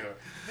like.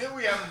 Then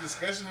we have a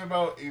discussion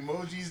about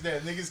emojis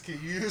that niggas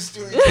can use to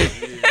each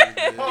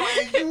other. Oh,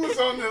 and you was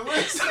on the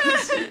list.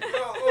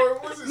 Or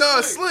was it No,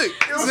 Slick?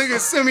 Slick. This nigga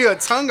sent me a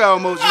tongue out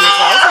emoji. I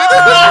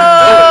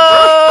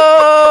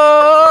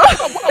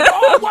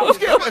was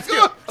like, let's go.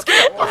 No,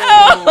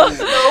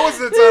 it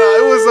wasn't a tongue out.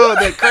 It was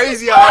the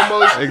crazy eye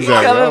emoji.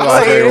 Exactly.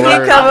 He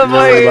coming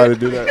for you. About to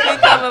do that. He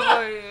coming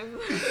for you.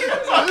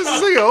 This is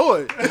nigga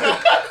on.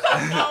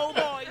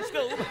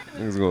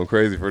 Niggas going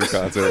crazy for the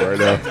content right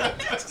now.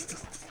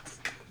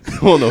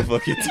 Oh no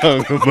fucking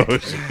tongue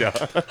emoji, y'all.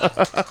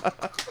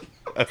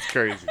 That's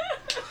crazy.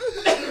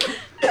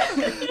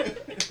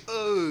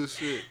 Oh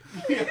shit.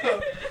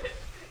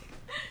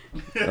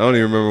 I don't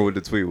even remember what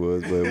the tweet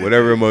was, but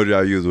whatever emoji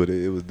I used with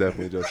it, it was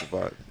definitely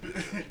justified.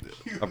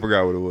 I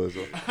forgot what it was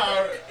though.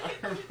 I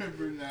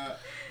remember now.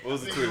 What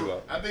was the tweet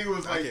about? I think it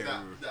was like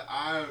the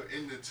eye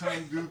in the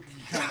tongue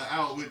dookie kind of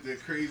out with the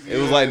crazy.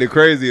 It was like the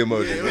crazy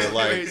emoji, Yeah, it was but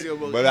like, crazy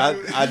emoji. but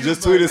I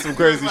just tweeted some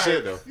crazy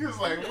shit though. He was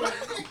like, what?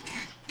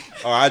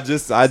 Or I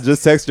just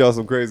texted y'all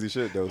some crazy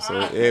shit though, so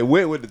it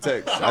went with the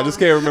text. I just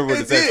can't remember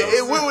what the text was.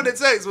 It went with the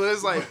text, but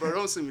it's like, bro,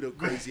 don't send me the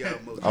crazy eye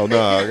emoji. Oh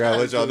no, I gotta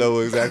let y'all know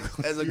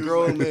exactly. As a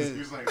grown man. He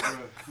was like, bro,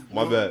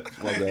 My bad.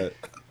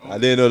 I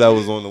didn't know that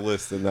was on the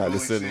list and not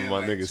just sending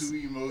my niggas.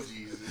 two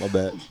emojis. My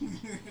bad.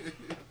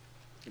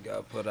 You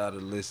gotta put out a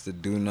list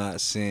of do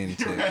not send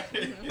to.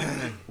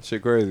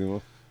 Shit crazy,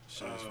 man.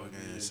 Shit was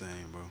fucking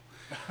insane, bro.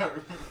 I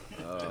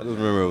just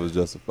remember it was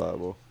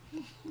justifiable.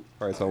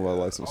 Probably talking about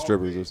like some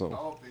strippers or something.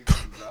 All things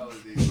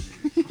validated.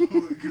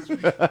 Because we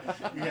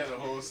had a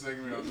whole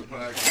segment on the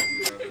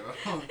podcast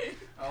about it.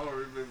 I don't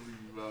remember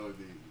you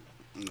validated.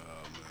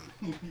 Nah,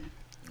 man.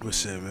 What's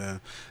shit,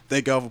 man?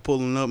 Thank y'all for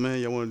pulling up, man.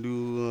 Y'all want to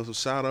do some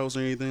shout outs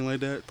or anything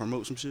like that?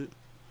 Promote some shit?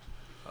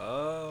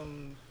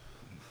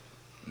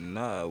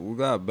 Nah, we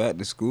got back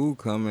to school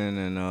coming,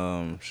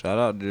 and shout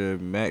out to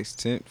Max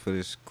Tent for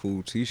this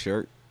cool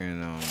T-shirt,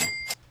 and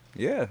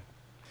yeah,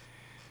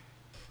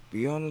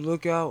 be on the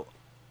lookout.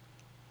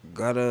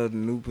 Got a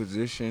new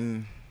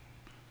position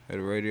at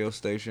a radio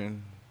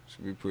station.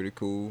 Should be pretty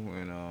cool,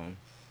 and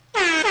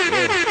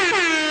yeah,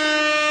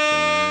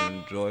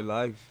 enjoy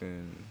life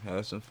and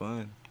have some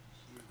fun.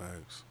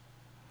 Thanks.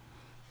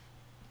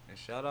 And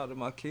shout out to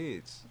my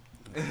kids.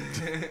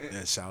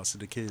 Yeah, shout out to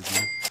the kids,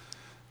 man.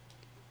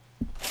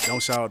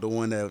 Don't shout out the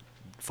one that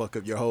fuck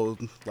up your whole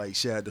like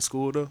shit at the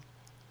school though.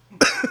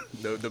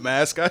 the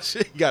mascot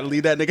shit. You gotta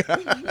leave that nigga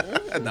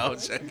out. No, I'm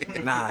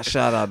checking. Nah,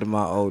 shout out to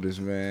my oldest,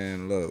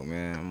 man. Look,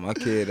 man, my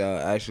kid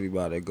actually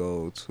about to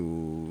go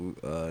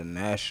to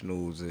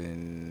nationals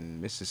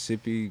in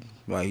Mississippi.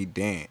 Like he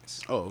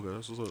dance. Oh, okay,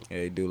 that's what's up.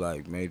 Yeah, he do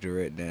like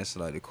majorette dance,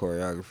 like the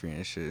choreography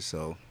and shit.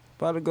 So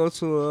about to go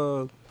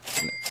to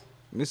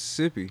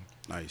Mississippi.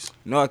 Nice.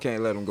 No, I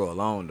can't let him go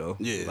alone though.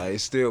 Yeah. Like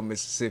it's still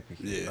Mississippi.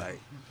 Yeah. Like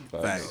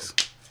Thanks.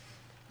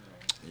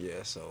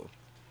 yeah. So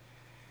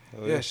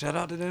Oh, yeah, shout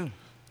out to them.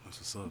 That's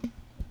what's up.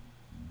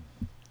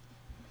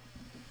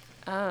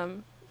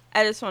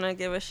 I just want to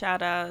give a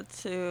shout out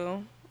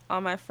to all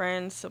my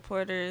friends,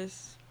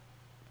 supporters,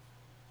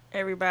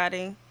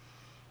 everybody.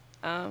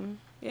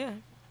 Yeah.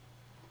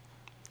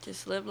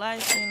 Just live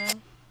life, you know.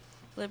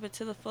 Live it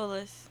to the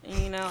fullest. And,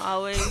 you know,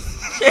 always.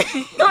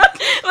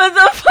 What's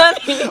so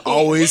funny?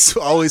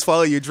 Always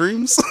follow your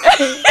dreams.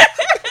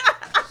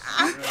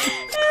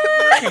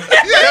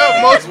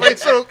 Yeah,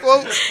 motivational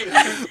quotes.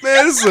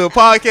 Man, this is a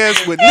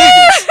podcast with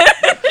niggas.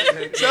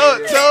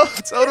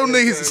 Tell them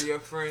niggas. Your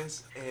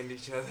friends and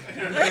each other.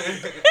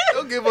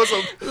 Don't give us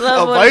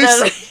Love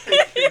advice.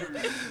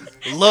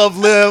 Love,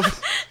 live,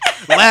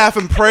 laugh,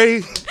 and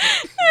pray.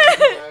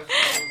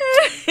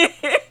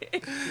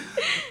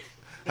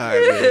 All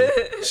right, man.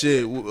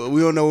 Shit, we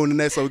don't know when the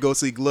next time we go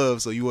see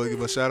Gloves, so you want to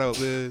give a shout out,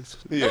 man?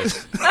 Yeah.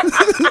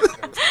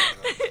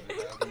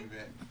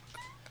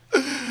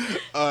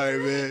 All right,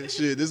 man.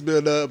 Shit, this has been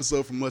another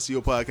episode from Must See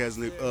Your Podcast.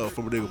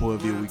 From a nigga point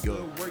of view, we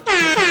go.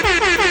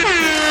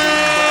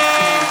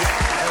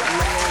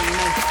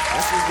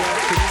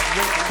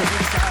 working, cause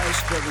I'm tired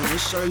struggling. Ain't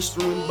sure he's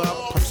screwing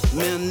about person.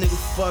 Man,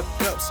 nigga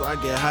fucked up, so I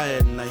get high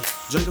at night.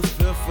 Drink a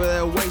feel for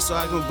that way, so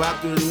I can vibe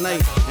through the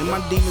night. And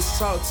my demons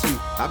talk to me.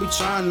 I be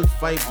trying to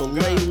fight, but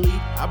lately,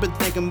 I've been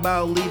thinking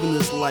about leaving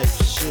this life.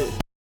 Shit.